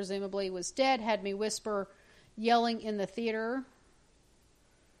Mordo presumably was dead had me whisper yelling in the theater.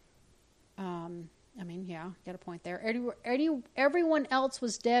 I mean, yeah, got a point there. Everyone else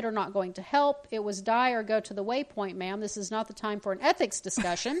was dead or not going to help. It was die or go to the waypoint, ma'am. This is not the time for an ethics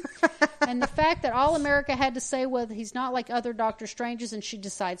discussion. And the fact that all America had to say was he's not like other Doctor Stranges and she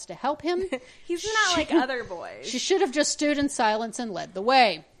decides to help him. He's not like other boys. She should have just stood in silence and led the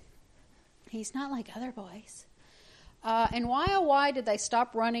way. He's not like other boys. And why, oh why, did they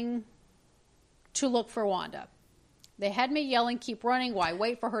stop running to look for Wanda? They had me yelling, keep running. Why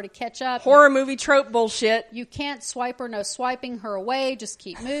wait for her to catch up? Horror movie trope bullshit. You can't swipe her. No swiping her away. Just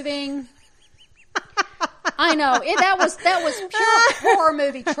keep moving. I know. That was pure horror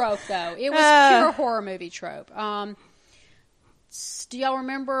movie trope, though. It was pure horror movie trope. Do y'all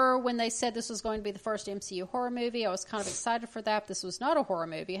remember when they said this was going to be the first MCU horror movie? I was kind of excited for that. This was not a horror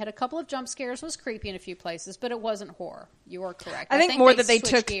movie. It had a couple of jump scares, was creepy in a few places, but it wasn't horror. You are correct. I think more that they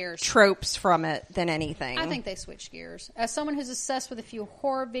took tropes from it than anything. I think they switched gears. As someone who's obsessed with a few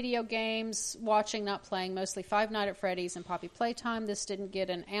horror video games, watching, not playing, mostly Five Nights at Freddy's and Poppy Playtime, this didn't get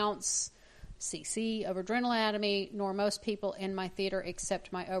an ounce cc of adrenal anatomy, nor most people in my theater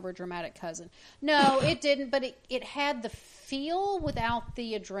except my over-dramatic cousin. No, it didn't, but it had the feel without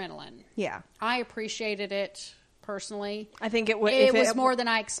the adrenaline. Yeah. I appreciated it, personally. I think it was more than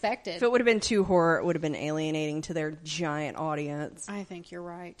I expected. If it would have been too horror, it would have been alienating to their giant audience. I think you're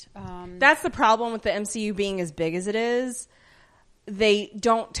right. That's the problem with the MCU being as big as it is. They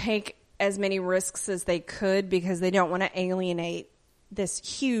don't take as many risks as they could because they don't want to alienate this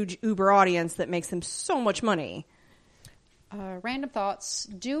huge Uber audience that makes them so much money. Random thoughts.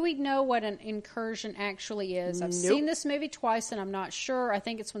 Do we know what an incursion actually is? I've seen this movie twice and I'm not sure. I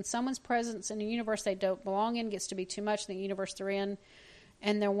think it's when someone's presence in a universe they don't belong in gets to be too much in the universe they're in,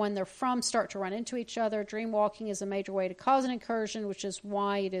 and then when they're from start to run into each other. Dream walking is a major way to cause an incursion, which is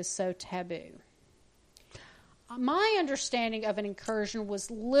why it is so taboo. My understanding of an incursion was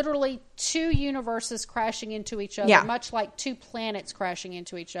literally two universes crashing into each other, much like two planets crashing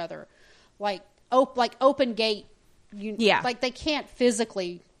into each other, like open gate. Like they can't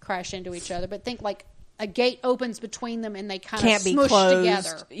physically crash into each other, but think like a gate opens between them and they kind of smush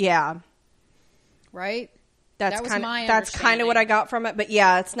together. Yeah, right. That's kind of what I got from it, but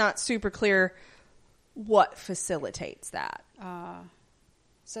yeah, it's not super clear what facilitates that.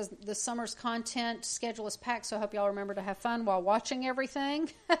 Says the summer's content schedule is packed, so I hope y'all remember to have fun while watching everything.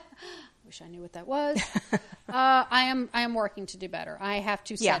 Wish I knew what that was. I am working to do better. I have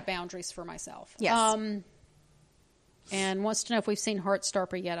to set boundaries for myself. Yes. And wants to know if we've seen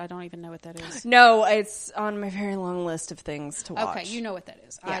Heartstopper yet. I don't even know what that is. No, it's on my very long list of things to watch. Okay, you know what that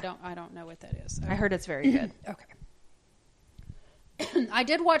is. Yeah. I don't know what that is. Okay. I heard it's very good. Okay. I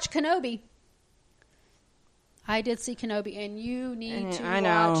did watch Kenobi. I did see Kenobi, and you need to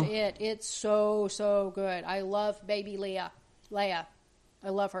watch it. It's so good. I love baby Leia. I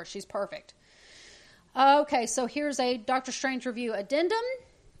love her. She's perfect. Okay, so here's a Doctor Strange review addendum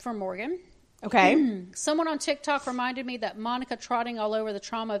from Morgan. Okay. Someone on TikTok reminded me that Monica trotting all over the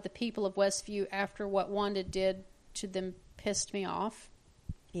trauma of the people of Westview after what Wanda did to them pissed me off.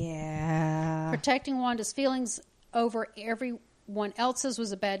 Yeah. Protecting Wanda's feelings over everyone else's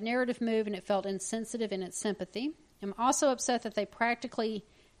was a bad narrative move, and it felt insensitive in its sympathy. I'm also upset that they practically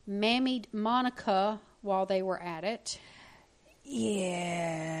mammied Monica while they were at it.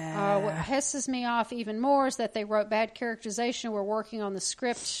 Yeah. What pisses me off even more is that they wrote bad characterization and were working on the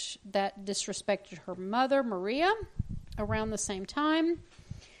script that disrespected her mother, Maria, around the same time.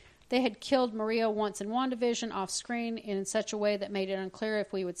 They had killed Maria once in WandaVision off screen in such a way that made it unclear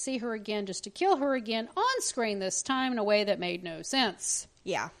if we would see her again, just to kill her again on screen this time in a way that made no sense.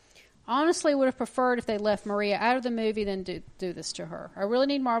 Yeah. Honestly, would have preferred if they left Maria out of the movie than do this to her. I really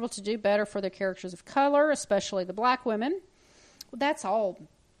need Marvel to do better for their characters of color, especially the black women. Well, that's all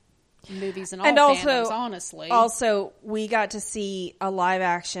movies and all fandoms, honestly. Also, we got to see a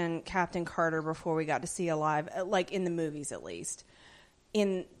live-action Captain Carter before we got to see a live, like in the movies at least,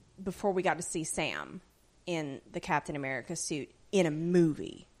 before we got to see Sam in the Captain America suit in a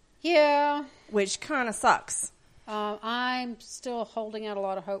movie. Yeah. Which kind of sucks. I'm still holding out a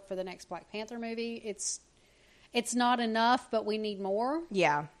lot of hope for the next Black Panther movie. It's not enough, but we need more.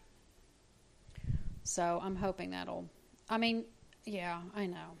 Yeah. So I'm hoping that'll... I mean... Yeah, I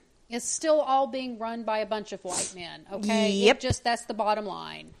know. It's still all being run by a bunch of white men, okay? Yep. That's the bottom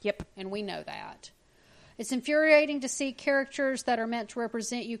line. Yep. And we know that. It's infuriating to see characters that are meant to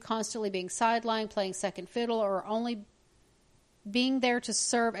represent you constantly being sidelined, playing second fiddle, or only being there to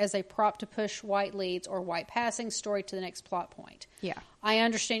serve as a prop to push white leads or white passing story to the next plot point. Yeah. I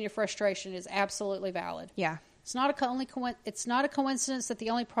understand your frustration is absolutely valid. Yeah. It's not a coincidence that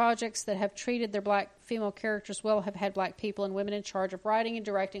the only projects that have treated their black female characters well have had black people and women in charge of writing and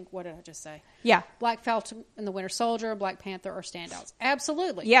directing. What did I just say? Yeah. Black Falcon and the Winter Soldier and Black Panther are standouts.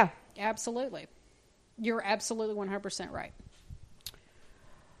 Absolutely. Yeah. Absolutely. You're absolutely 100% right.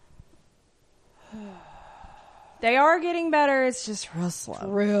 They are getting better. It's just real slow.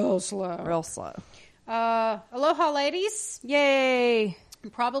 Real slow. Real slow. Aloha, ladies. Yay. I'm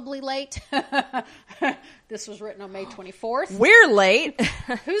probably late. This was written on May 24th. We're late.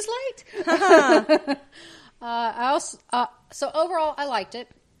 Who's late? So overall, I liked it,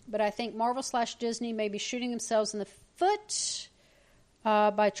 but I think Marvel/Disney may be shooting themselves in the foot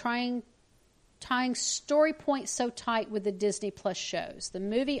by tying story points so tight with the Disney Plus shows. The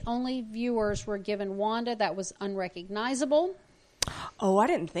movie-only viewers were given Wanda that was unrecognizable. Oh, I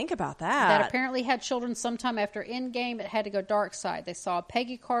didn't think about that. That apparently had children sometime after Endgame. It had to go dark side. They saw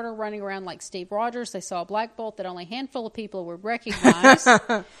Peggy Carter running around like Steve Rogers. They saw a Black Bolt that only a handful of people would recognize.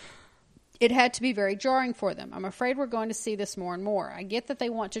 It had to be very jarring for them. I'm afraid we're going to see this more and more. I get that they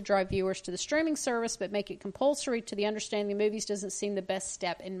want to drive viewers to the streaming service, but make it compulsory to the understanding the movies doesn't seem the best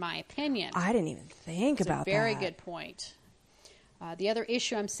step, in my opinion. I didn't even think about that. Very good point. The other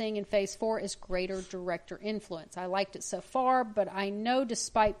issue I'm seeing in Phase 4 is greater director influence. I liked it so far, but I know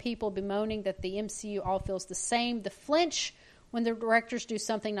despite people bemoaning that the MCU all feels the same, the flinch when the directors do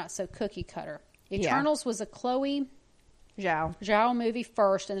something not so cookie cutter. Eternals was a Chloe Zhao movie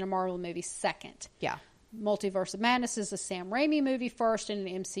first and then a Marvel movie second. Yeah. Multiverse of Madness is a Sam Raimi movie first and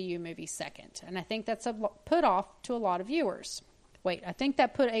an MCU movie second. And I think that's put off to a lot of viewers. I think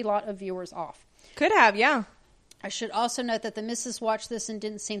that put a lot of viewers off. Could have, yeah. I should also note that the missus watched this and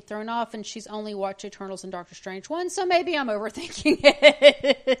didn't seem thrown off, and she's only watched Eternals and Doctor Strange 1, so maybe I'm overthinking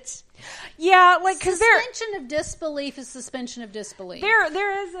it. Yeah, because suspension of disbelief is suspension of disbelief.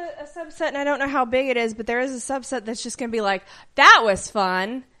 There is a subset, and I don't know how big it is, but there is a subset that's just going to be like, that was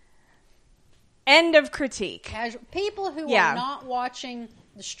fun. End of critique. People who are not watching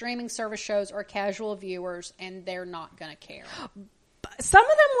the streaming service shows are casual viewers, and they're not going to care. Some of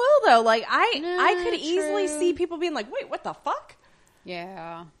them will, though. I could easily see people being like, "Wait, what the fuck?"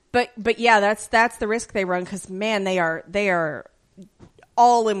 Yeah. But yeah, that's the risk they run because man, they are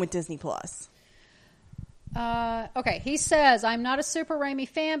all in with Disney Plus. Okay, he says, "I'm not a Super Raimi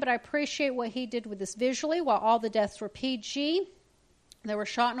fan, but I appreciate what he did with this visually. While all the deaths were PG, they were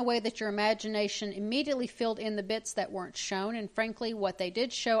shot in a way that your imagination immediately filled in the bits that weren't shown. And frankly, what they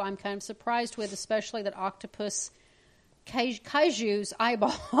did show, I'm kind of surprised with, especially that octopus." Kaiju's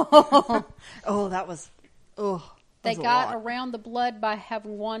eyeball. They got around the blood by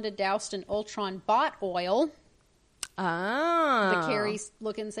having Wanda doused in Ultron bot oil. The Carrie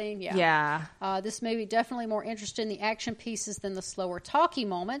looking scene. Yeah. This movie definitely more interested in the action pieces than the slower talky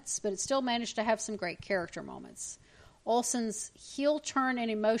moments, but it still managed to have some great character moments. Olsen's heel turn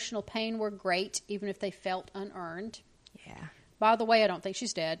and emotional pain were great, even if they felt unearned. Yeah. By the way, I don't think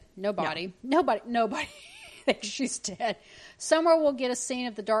she's dead. Nobody thinks she's dead. Somewhere we'll get a scene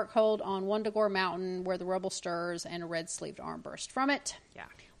of the Darkhold on Wundagore Mountain where the rubble stirs and a red-sleeved arm bursts from it. Yeah.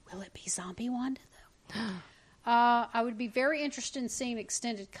 Will it be Zombie Wanda, though? I would be very interested in seeing an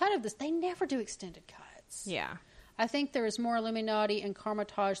extended cut of this. They never do extended cuts. Yeah. I think there is more Illuminati and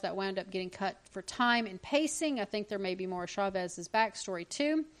Carmitage that wound up getting cut for time and pacing. I think there may be more of Chavez's backstory,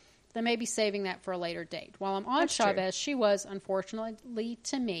 too. They may be saving that for a later date. While I'm on Chavez, she was, unfortunately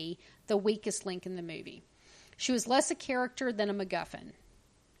to me, the weakest link in the movie. She was less a character than a MacGuffin.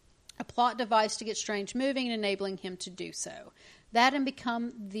 A plot device to get Strange moving and enabling him to do so. That and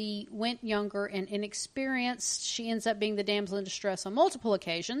become the went younger and inexperienced. She ends up being the damsel in distress on multiple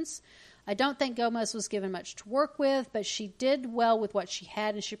occasions. I don't think Gomez was given much to work with, but she did well with what she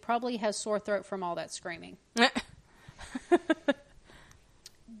had, and she probably has sore throat from all that screaming.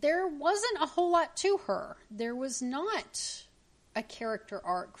 There wasn't a whole lot to her. There was not a character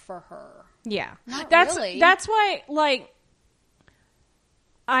arc for her. Yeah. Really. That's why,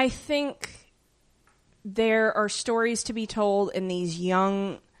 I think there are stories to be told in these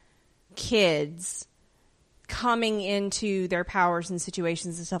young kids coming into their powers and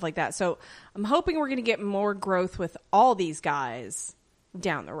situations and stuff like that. So I'm hoping we're going to get more growth with all these guys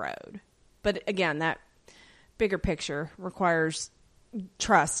down the road. But again, that bigger picture requires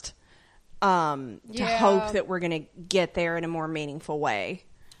trust to hope that we're going to get there in a more meaningful way.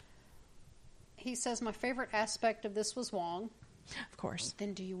 He says, my favorite aspect of this was Wong. Of course.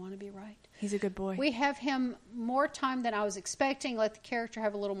 Then do you want to be right? He's a good boy. We have him more time than I was expecting. Let the character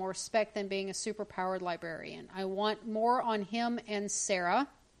have a little more respect than being a super-powered librarian. I want more on him and Sarah,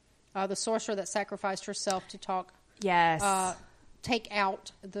 the sorcerer that sacrificed herself to take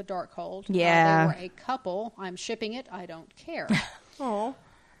out the Darkhold. Yeah. They were a couple. I'm shipping it. I don't care. Oh.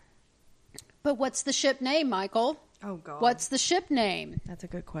 But what's the ship name, Michael? Oh, God. What's the ship name? That's a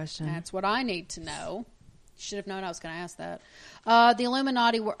good question. That's what I need to know. Should have known I was going to ask that. The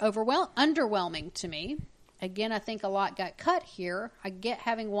Illuminati were underwhelming to me. Again, I think a lot got cut here. I get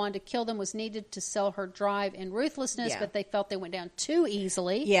having Wanda kill them was needed to sell her drive and ruthlessness, but they felt they went down too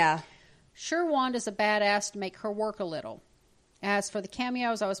easily. Yeah. Sure, Wanda's a badass to make her work a little. As for the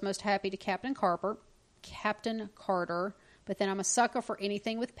cameos, I was most happy to Captain Carter. But then I'm a sucker for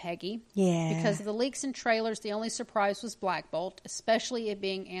anything with Peggy. Yeah. Because of the leaks and trailers, the only surprise was Black Bolt, especially it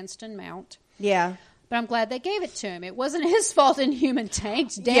being Anston Mount. Yeah. But I'm glad they gave it to him. It wasn't his fault in Human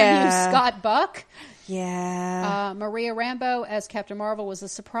Tanks. Damn you, Scott Buck. Yeah. Maria Rambeau as Captain Marvel was a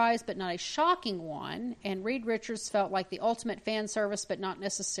surprise, but not a shocking one. And Reed Richards felt like the ultimate fan service, but not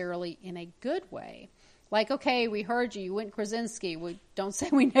necessarily in a good way. Like, okay, we heard you. You went Krasinski. Don't say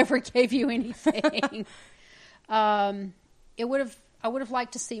we never gave you anything. I would have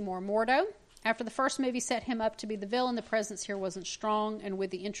liked to see more Mordo. After the first movie set him up to be the villain, the presence here wasn't strong. And with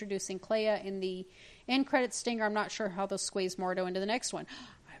the introducing Clea in the end credit stinger, I'm not sure how they'll squeeze Mordo into the next one.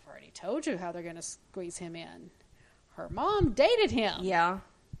 I've already told you how they're going to squeeze him in. Her mom dated him. Yeah.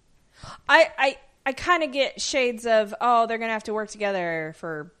 I kind of get shades of, they're going to have to work together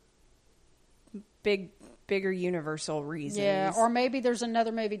for bigger universal reasons. Yeah, or maybe there's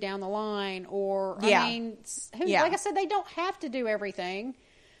another movie down the line, or, I mean, like I said, they don't have to do everything.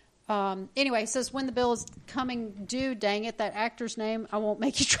 Anyway, it says, when the bill is coming due, dang it, that actor's name, I won't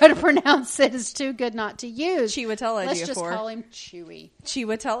make you try to pronounce it, is too good not to use. Chiwetel Ejiofor. Let's just call him Chewie.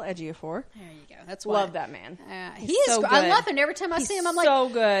 Chiwetel Ejiofor. There you go. That's why. Love that man. He is so good. I love him. Every time I see him, I'm like, so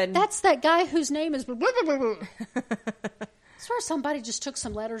good. That's that guy whose name is... I swear somebody just took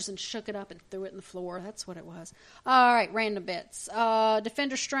some letters and shook it up and threw it in the floor. That's what it was. All right, random bits.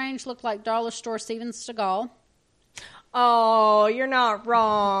 Defender Strange looked like dollar store Steven Seagal. Oh, you're not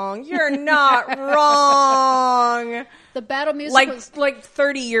wrong. You're not wrong. The battle music was... Like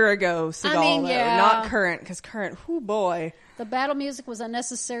 30 years ago, Seagal, yeah. Not current, because current, whoo boy. The battle music was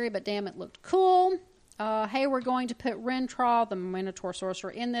unnecessary, but damn, it looked cool. Hey, we're going to put Rentraw, the Minotaur Sorcerer,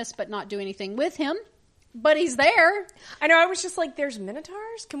 in this, but not do anything with him. But he's there. I know, I was just like, there's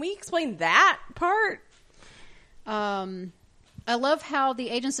Minotaurs? Can we explain that part? I love how the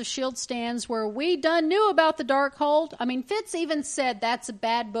Agents of S.H.I.E.L.D. stands where we done knew about the Darkhold. I mean, Fitz even said that's a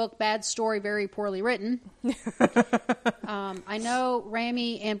bad book, bad story, very poorly written. I know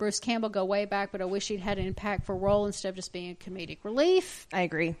Rami and Bruce Campbell go way back, but I wish he'd had an impactful role instead of just being a comedic relief. I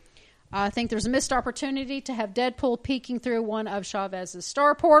agree. I think there's a missed opportunity to have Deadpool peeking through one of Chavez's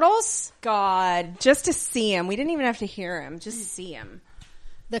star portals. God, just to see him. We didn't even have to hear him. Just see him.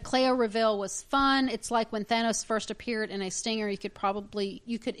 The Cleo reveal was fun. It's like when Thanos first appeared in a stinger, you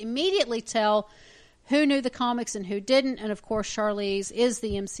could immediately tell who knew the comics and who didn't. And of course, Charlize is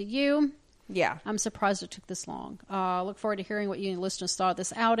the MCU. Yeah. I'm surprised it took this long. Look forward to hearing what you listeners thought of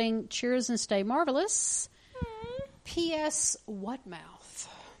this outing. Cheers and stay marvelous. P.S. What mouth?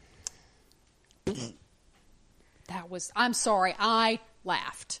 I'm sorry, I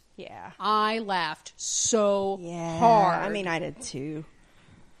laughed. Yeah. I laughed so hard. I mean, I did too.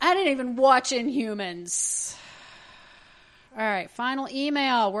 I didn't even watch Inhumans. All right, final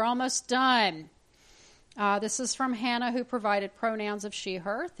email. We're almost done. This is from Hannah, who provided pronouns of she,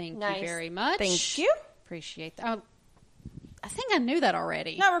 her. Thank you very much. Thank you. Appreciate that. I think I knew that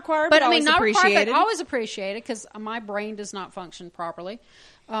already. Not required, but I mean, not required, but always appreciated because my brain does not function properly.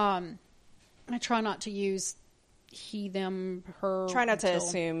 I try not to use he, them, her. Try not to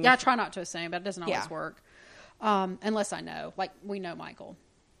assume. Yeah, I try not to assume, but it doesn't always work. Unless I know. Like, we know Michael.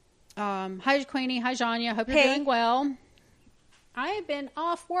 Hi, Queenie. Hi, Janya. Hope you're doing well. I have been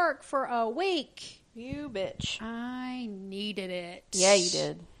off work for a week. You bitch. I needed it. Yeah, you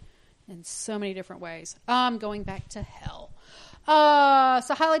did. In so many different ways. Going back to hell.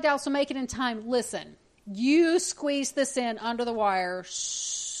 So highly doubt we'll make it in time. Listen, you squeezed this in under the wire.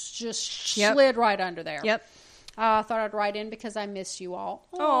 Just slid right under there. Yep. Thought I'd write in because I miss you all.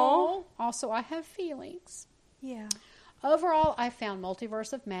 Oh. Also, I have feelings. Yeah. Overall, I found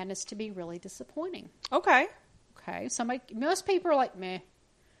Multiverse of Madness to be really disappointing. Okay. Most people are like, meh.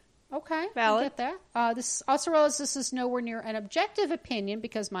 Okay. Valid. I get that. This also realizes this is nowhere near an objective opinion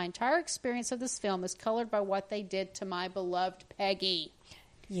because my entire experience of this film is colored by what they did to my beloved Peggy.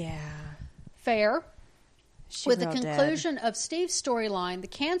 Yeah. Fair. She's With the conclusion of Steve's storyline, the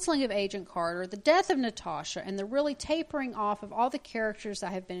canceling of Agent Carter, the death of Natasha, and the really tapering off of all the characters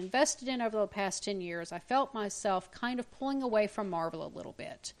I have been invested in over the past 10 years, I felt myself kind of pulling away from Marvel a little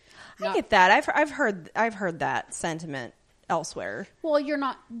bit. I get that. I've heard that sentiment elsewhere. Well,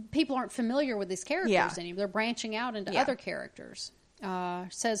 people aren't familiar with these characters anymore. They're branching out into other characters.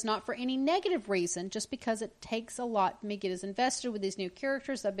 Says not for any negative reason, just because it takes a lot to me get as invested with these new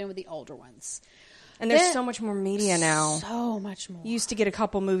characters. I've been with the older ones. And there's so much more media now. So much more. You used to get a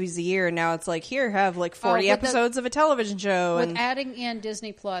couple movies a year, and now it's like, here, have like 40 episodes of a television show. With adding in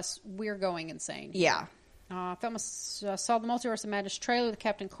Disney Plus, we're going insane. Yeah. Saw the Multiverse of Madness trailer. The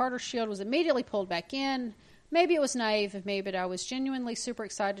Captain Carter shield was immediately pulled back in. Maybe it was naive of me, but I was genuinely super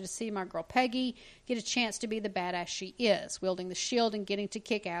excited to see my girl Peggy get a chance to be the badass she is, wielding the shield and getting to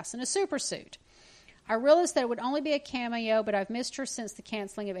kick ass in a super suit. I realized that it would only be a cameo, but I've missed her since the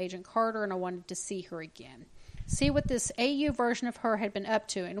canceling of Agent Carter, and I wanted to see her again. See what this AU version of her had been up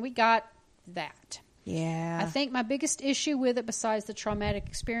to, and we got that. Yeah. I think my biggest issue with it, besides the traumatic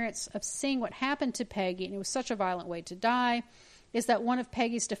experience of seeing what happened to Peggy, and it was such a violent way to die, is that one of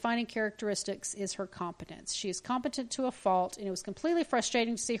Peggy's defining characteristics is her competence. She is competent to a fault, and it was completely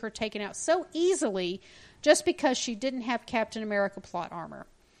frustrating to see her taken out so easily just because she didn't have Captain America plot armor.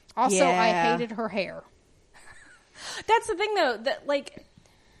 Also, I hated her hair. That's the thing, though, that, like,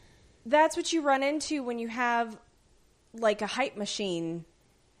 that's what you run into when you have, like, a hype machine.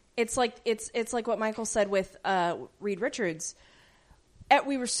 It's like what Michael said with Reed Richards.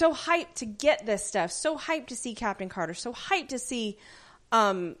 We were so hyped to get this stuff, so hyped to see Captain Carter, so hyped to see,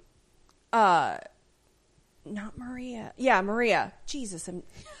 not Maria. Yeah, Maria. Jesus, I'm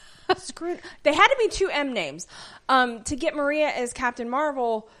screwed. They had to be 2 M names. To get Maria as Captain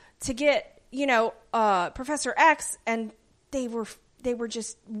Marvel, to get, Professor X, and they were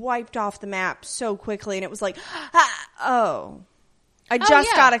just wiped off the map so quickly, and it was like, I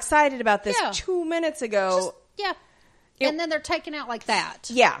just got excited about this 2 minutes ago. And then they're taken out like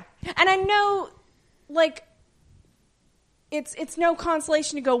that. Yeah. And I know, like, it's no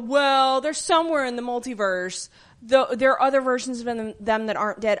consolation to go, well, they're somewhere in the multiverse. There are other versions of them that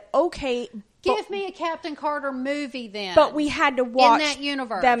aren't dead. Okay. Give me a Captain Carter movie then. But we had to watch in that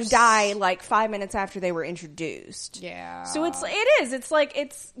universe. Them die like 5 minutes after they were introduced. Yeah. So it is. It's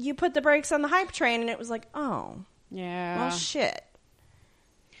like, you put the brakes on the hype train and it was like, oh. Yeah. Well, shit.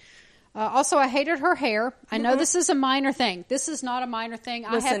 Also, I hated her hair. I know this is a minor thing. This is not a minor thing.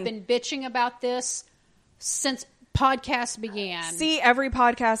 Listen, I have been bitching about this since podcasts began. See, every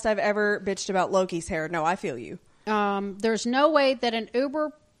podcast I've ever bitched about Loki's hair. No, I feel you. There's no way that an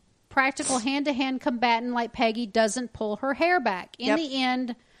uber practical hand-to-hand combatant like Peggy doesn't pull her hair back. In the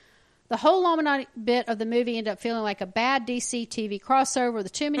end, the whole Illuminati bit of the movie ended up feeling like a bad DC TV crossover with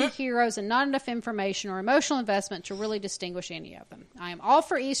too many heroes and not enough information or emotional investment to really distinguish any of them. I am all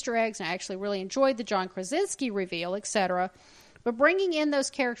for Easter eggs, and I actually really enjoyed the John Krasinski reveal, etc. But bringing in those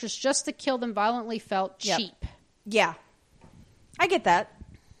characters just to kill them violently felt cheap. Yeah. I get that.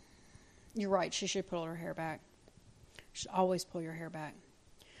 You're right. She should pull her hair back. You should always pull your hair back.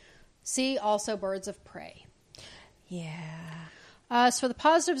 See also Birds of Prey. Yeah. As for the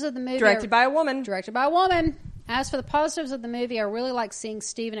positives of the movie... Directed by a woman. As for the positives of the movie, I really like seeing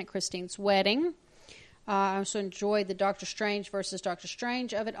Stephen at Christine's wedding. I also enjoyed the Doctor Strange versus Doctor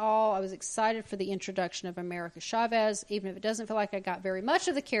Strange of it all. I was excited for the introduction of America Chavez, even if it doesn't feel like I got very much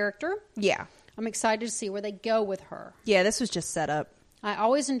of the character. Yeah. I'm excited to see where they go with her. Yeah, this was just set up. I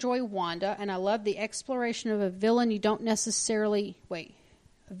always enjoy Wanda, and I love the exploration of a villain you don't necessarily...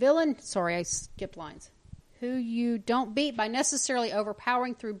 Sorry, I skipped lines. Who you don't beat by necessarily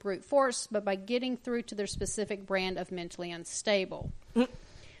overpowering through brute force, but by getting through to their specific brand of mentally unstable.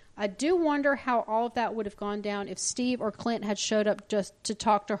 I do wonder how all of that would have gone down if Steve or Clint had showed up just to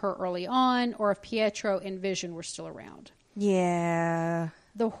talk to her early on, or if Pietro and Vision were still around. Yeah.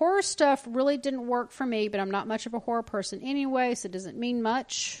 The horror stuff really didn't work for me, but I'm not much of a horror person anyway, so it doesn't mean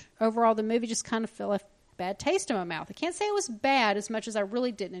much. Overall, the movie just kind of felt a bad taste in my mouth. I can't say it was bad as much as I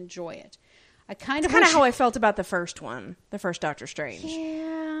really didn't enjoy it. It's kind of how I felt about the first one, the first Doctor Strange.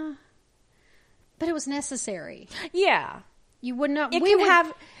 Yeah, but it was necessary. Yeah, you would not.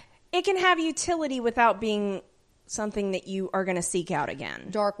 It can have utility without being something that you are going to seek out again.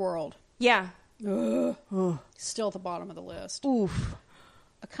 Dark World. Yeah, still at the bottom of the list. Oof.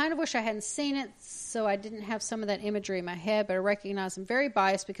 I kind of wish I hadn't seen it, so I didn't have some of that imagery in my head, but I recognize I'm very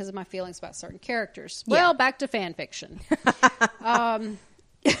biased because of my feelings about certain characters. Yeah. Well, back to fan fiction.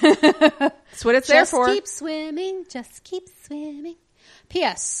 That's what it's there for. Just keep swimming.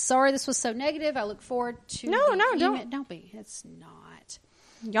 P.S. Sorry this was so negative. I look forward to... Don't be. It's not.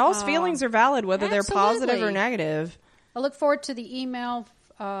 Y'all's feelings are valid, whether they're positive or negative. I look forward to the email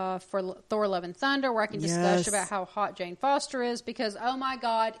for Thor Love and Thunder, where I can discuss about how hot Jane Foster is, because, oh my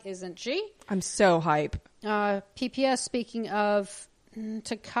God, isn't she? I'm so hype. PPS, speaking of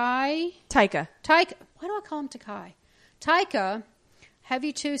Taika. Why do I call him Takai? Taika, have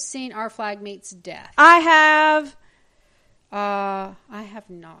you two seen Our Flag Meets Death? I have. I have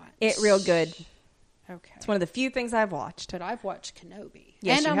not. It real good. Okay. It's one of the few things I've watched. But I've watched Kenobi.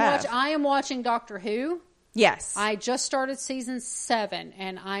 Yes, and you have. I am watching Doctor Who. Yes. I just started season 7,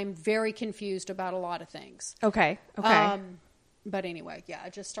 and I'm very confused about a lot of things. Okay. But anyway, I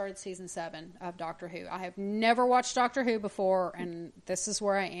just started season 7 of Doctor Who. I have never watched Doctor Who before, and this is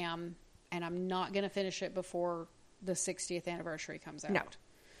where I am. and I'm not going to finish it before the 60th anniversary comes out. No.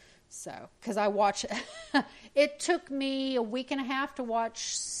 So, because I watch, it took me a week and a half to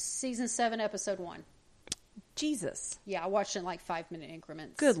watch season 7, episode 1. Jesus. Yeah, I watched it in like 5-minute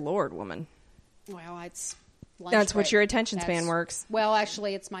increments. Good Lord, woman. Well, it's lunch That's break. what your attention span works. Well,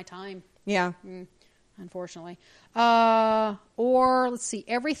 actually, it's my time. Yeah. Unfortunately. Or let's see,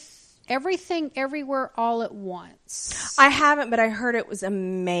 Everything Everywhere All at Once. I haven't, but I heard it was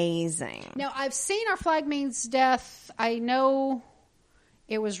amazing. Now, I've seen Our Flag Means Death. I know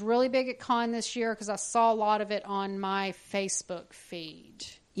it was really big at Con this year because I saw a lot of it on my Facebook feed.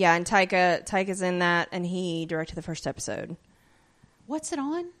 Yeah, and Taika's in that, and he directed the first episode. What's it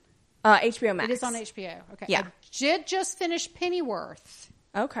on? HBO Max. It is on HBO. Okay. Yeah. I did just finish Pennyworth.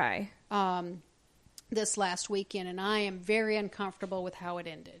 Okay. This last weekend, and I am very uncomfortable with how it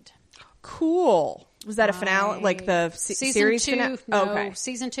ended. Cool. Was that a finale? Like the series finale? No, okay.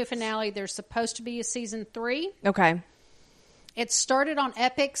 Season 2 finale. There's supposed to be a season 3. Okay. It started on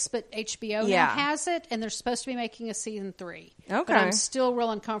Epix, but HBO now has it, and they're supposed to be making a season 3. Okay. But I'm still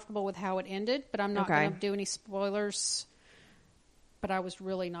real uncomfortable with how it ended, but I'm not going to do any spoilers. But I was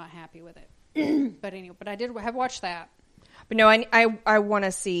really not happy with it. But anyway, I did have watched that. But no, I want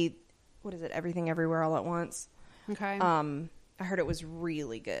to see, what is it, Everything Everywhere All at Once. Okay. I heard it was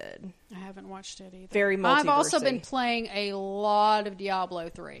really good. I haven't watched it either. Very multiversy. I've also been playing a lot of Diablo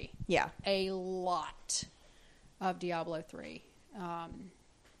 3. Yeah. A lot of Diablo 3.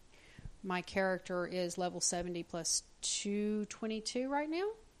 My character is level 70 plus 222 right now.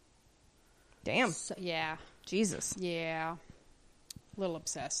 Damn. So, yeah. Jesus. Yeah. A little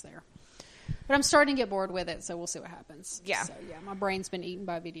obsessed there. But I'm starting to get bored with it, so we'll see what happens. Yeah. So, yeah, my brain's been eaten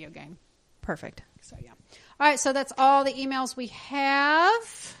by a video game. Perfect. So, yeah. All right, so that's all the emails we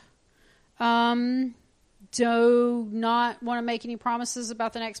have. Do not want to make any promises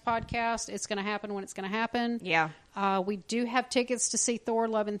about the next podcast. It's going to happen when it's going to happen. Yeah. We do have tickets to see Thor: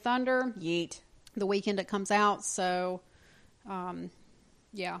 Love and Thunder. Yeet. The weekend it comes out, so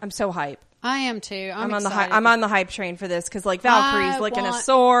yeah. I'm so hype. I am too. I'm on the hype train for this because like Valkyrie's licking a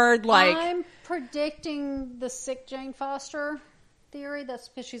sword. Like I'm predicting the sick Jane Foster theory. That's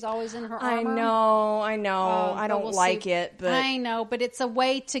because she's always in her armor. I know. I don't like it, but I know, but it's a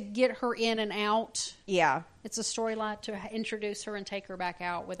way to get her in and out. Yeah. It's a storyline to introduce her and take her back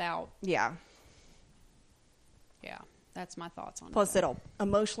out without. Yeah. Yeah. That's my thoughts on it. Plus, it'll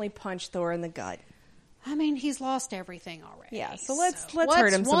emotionally punch Thor in the gut. I mean, he's lost everything already. Yeah, so let's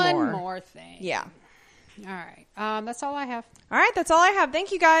hurt him some more. One more thing. Yeah. All right. That's all I have. All right, that's all I have.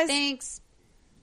 Thank you, guys. Thanks.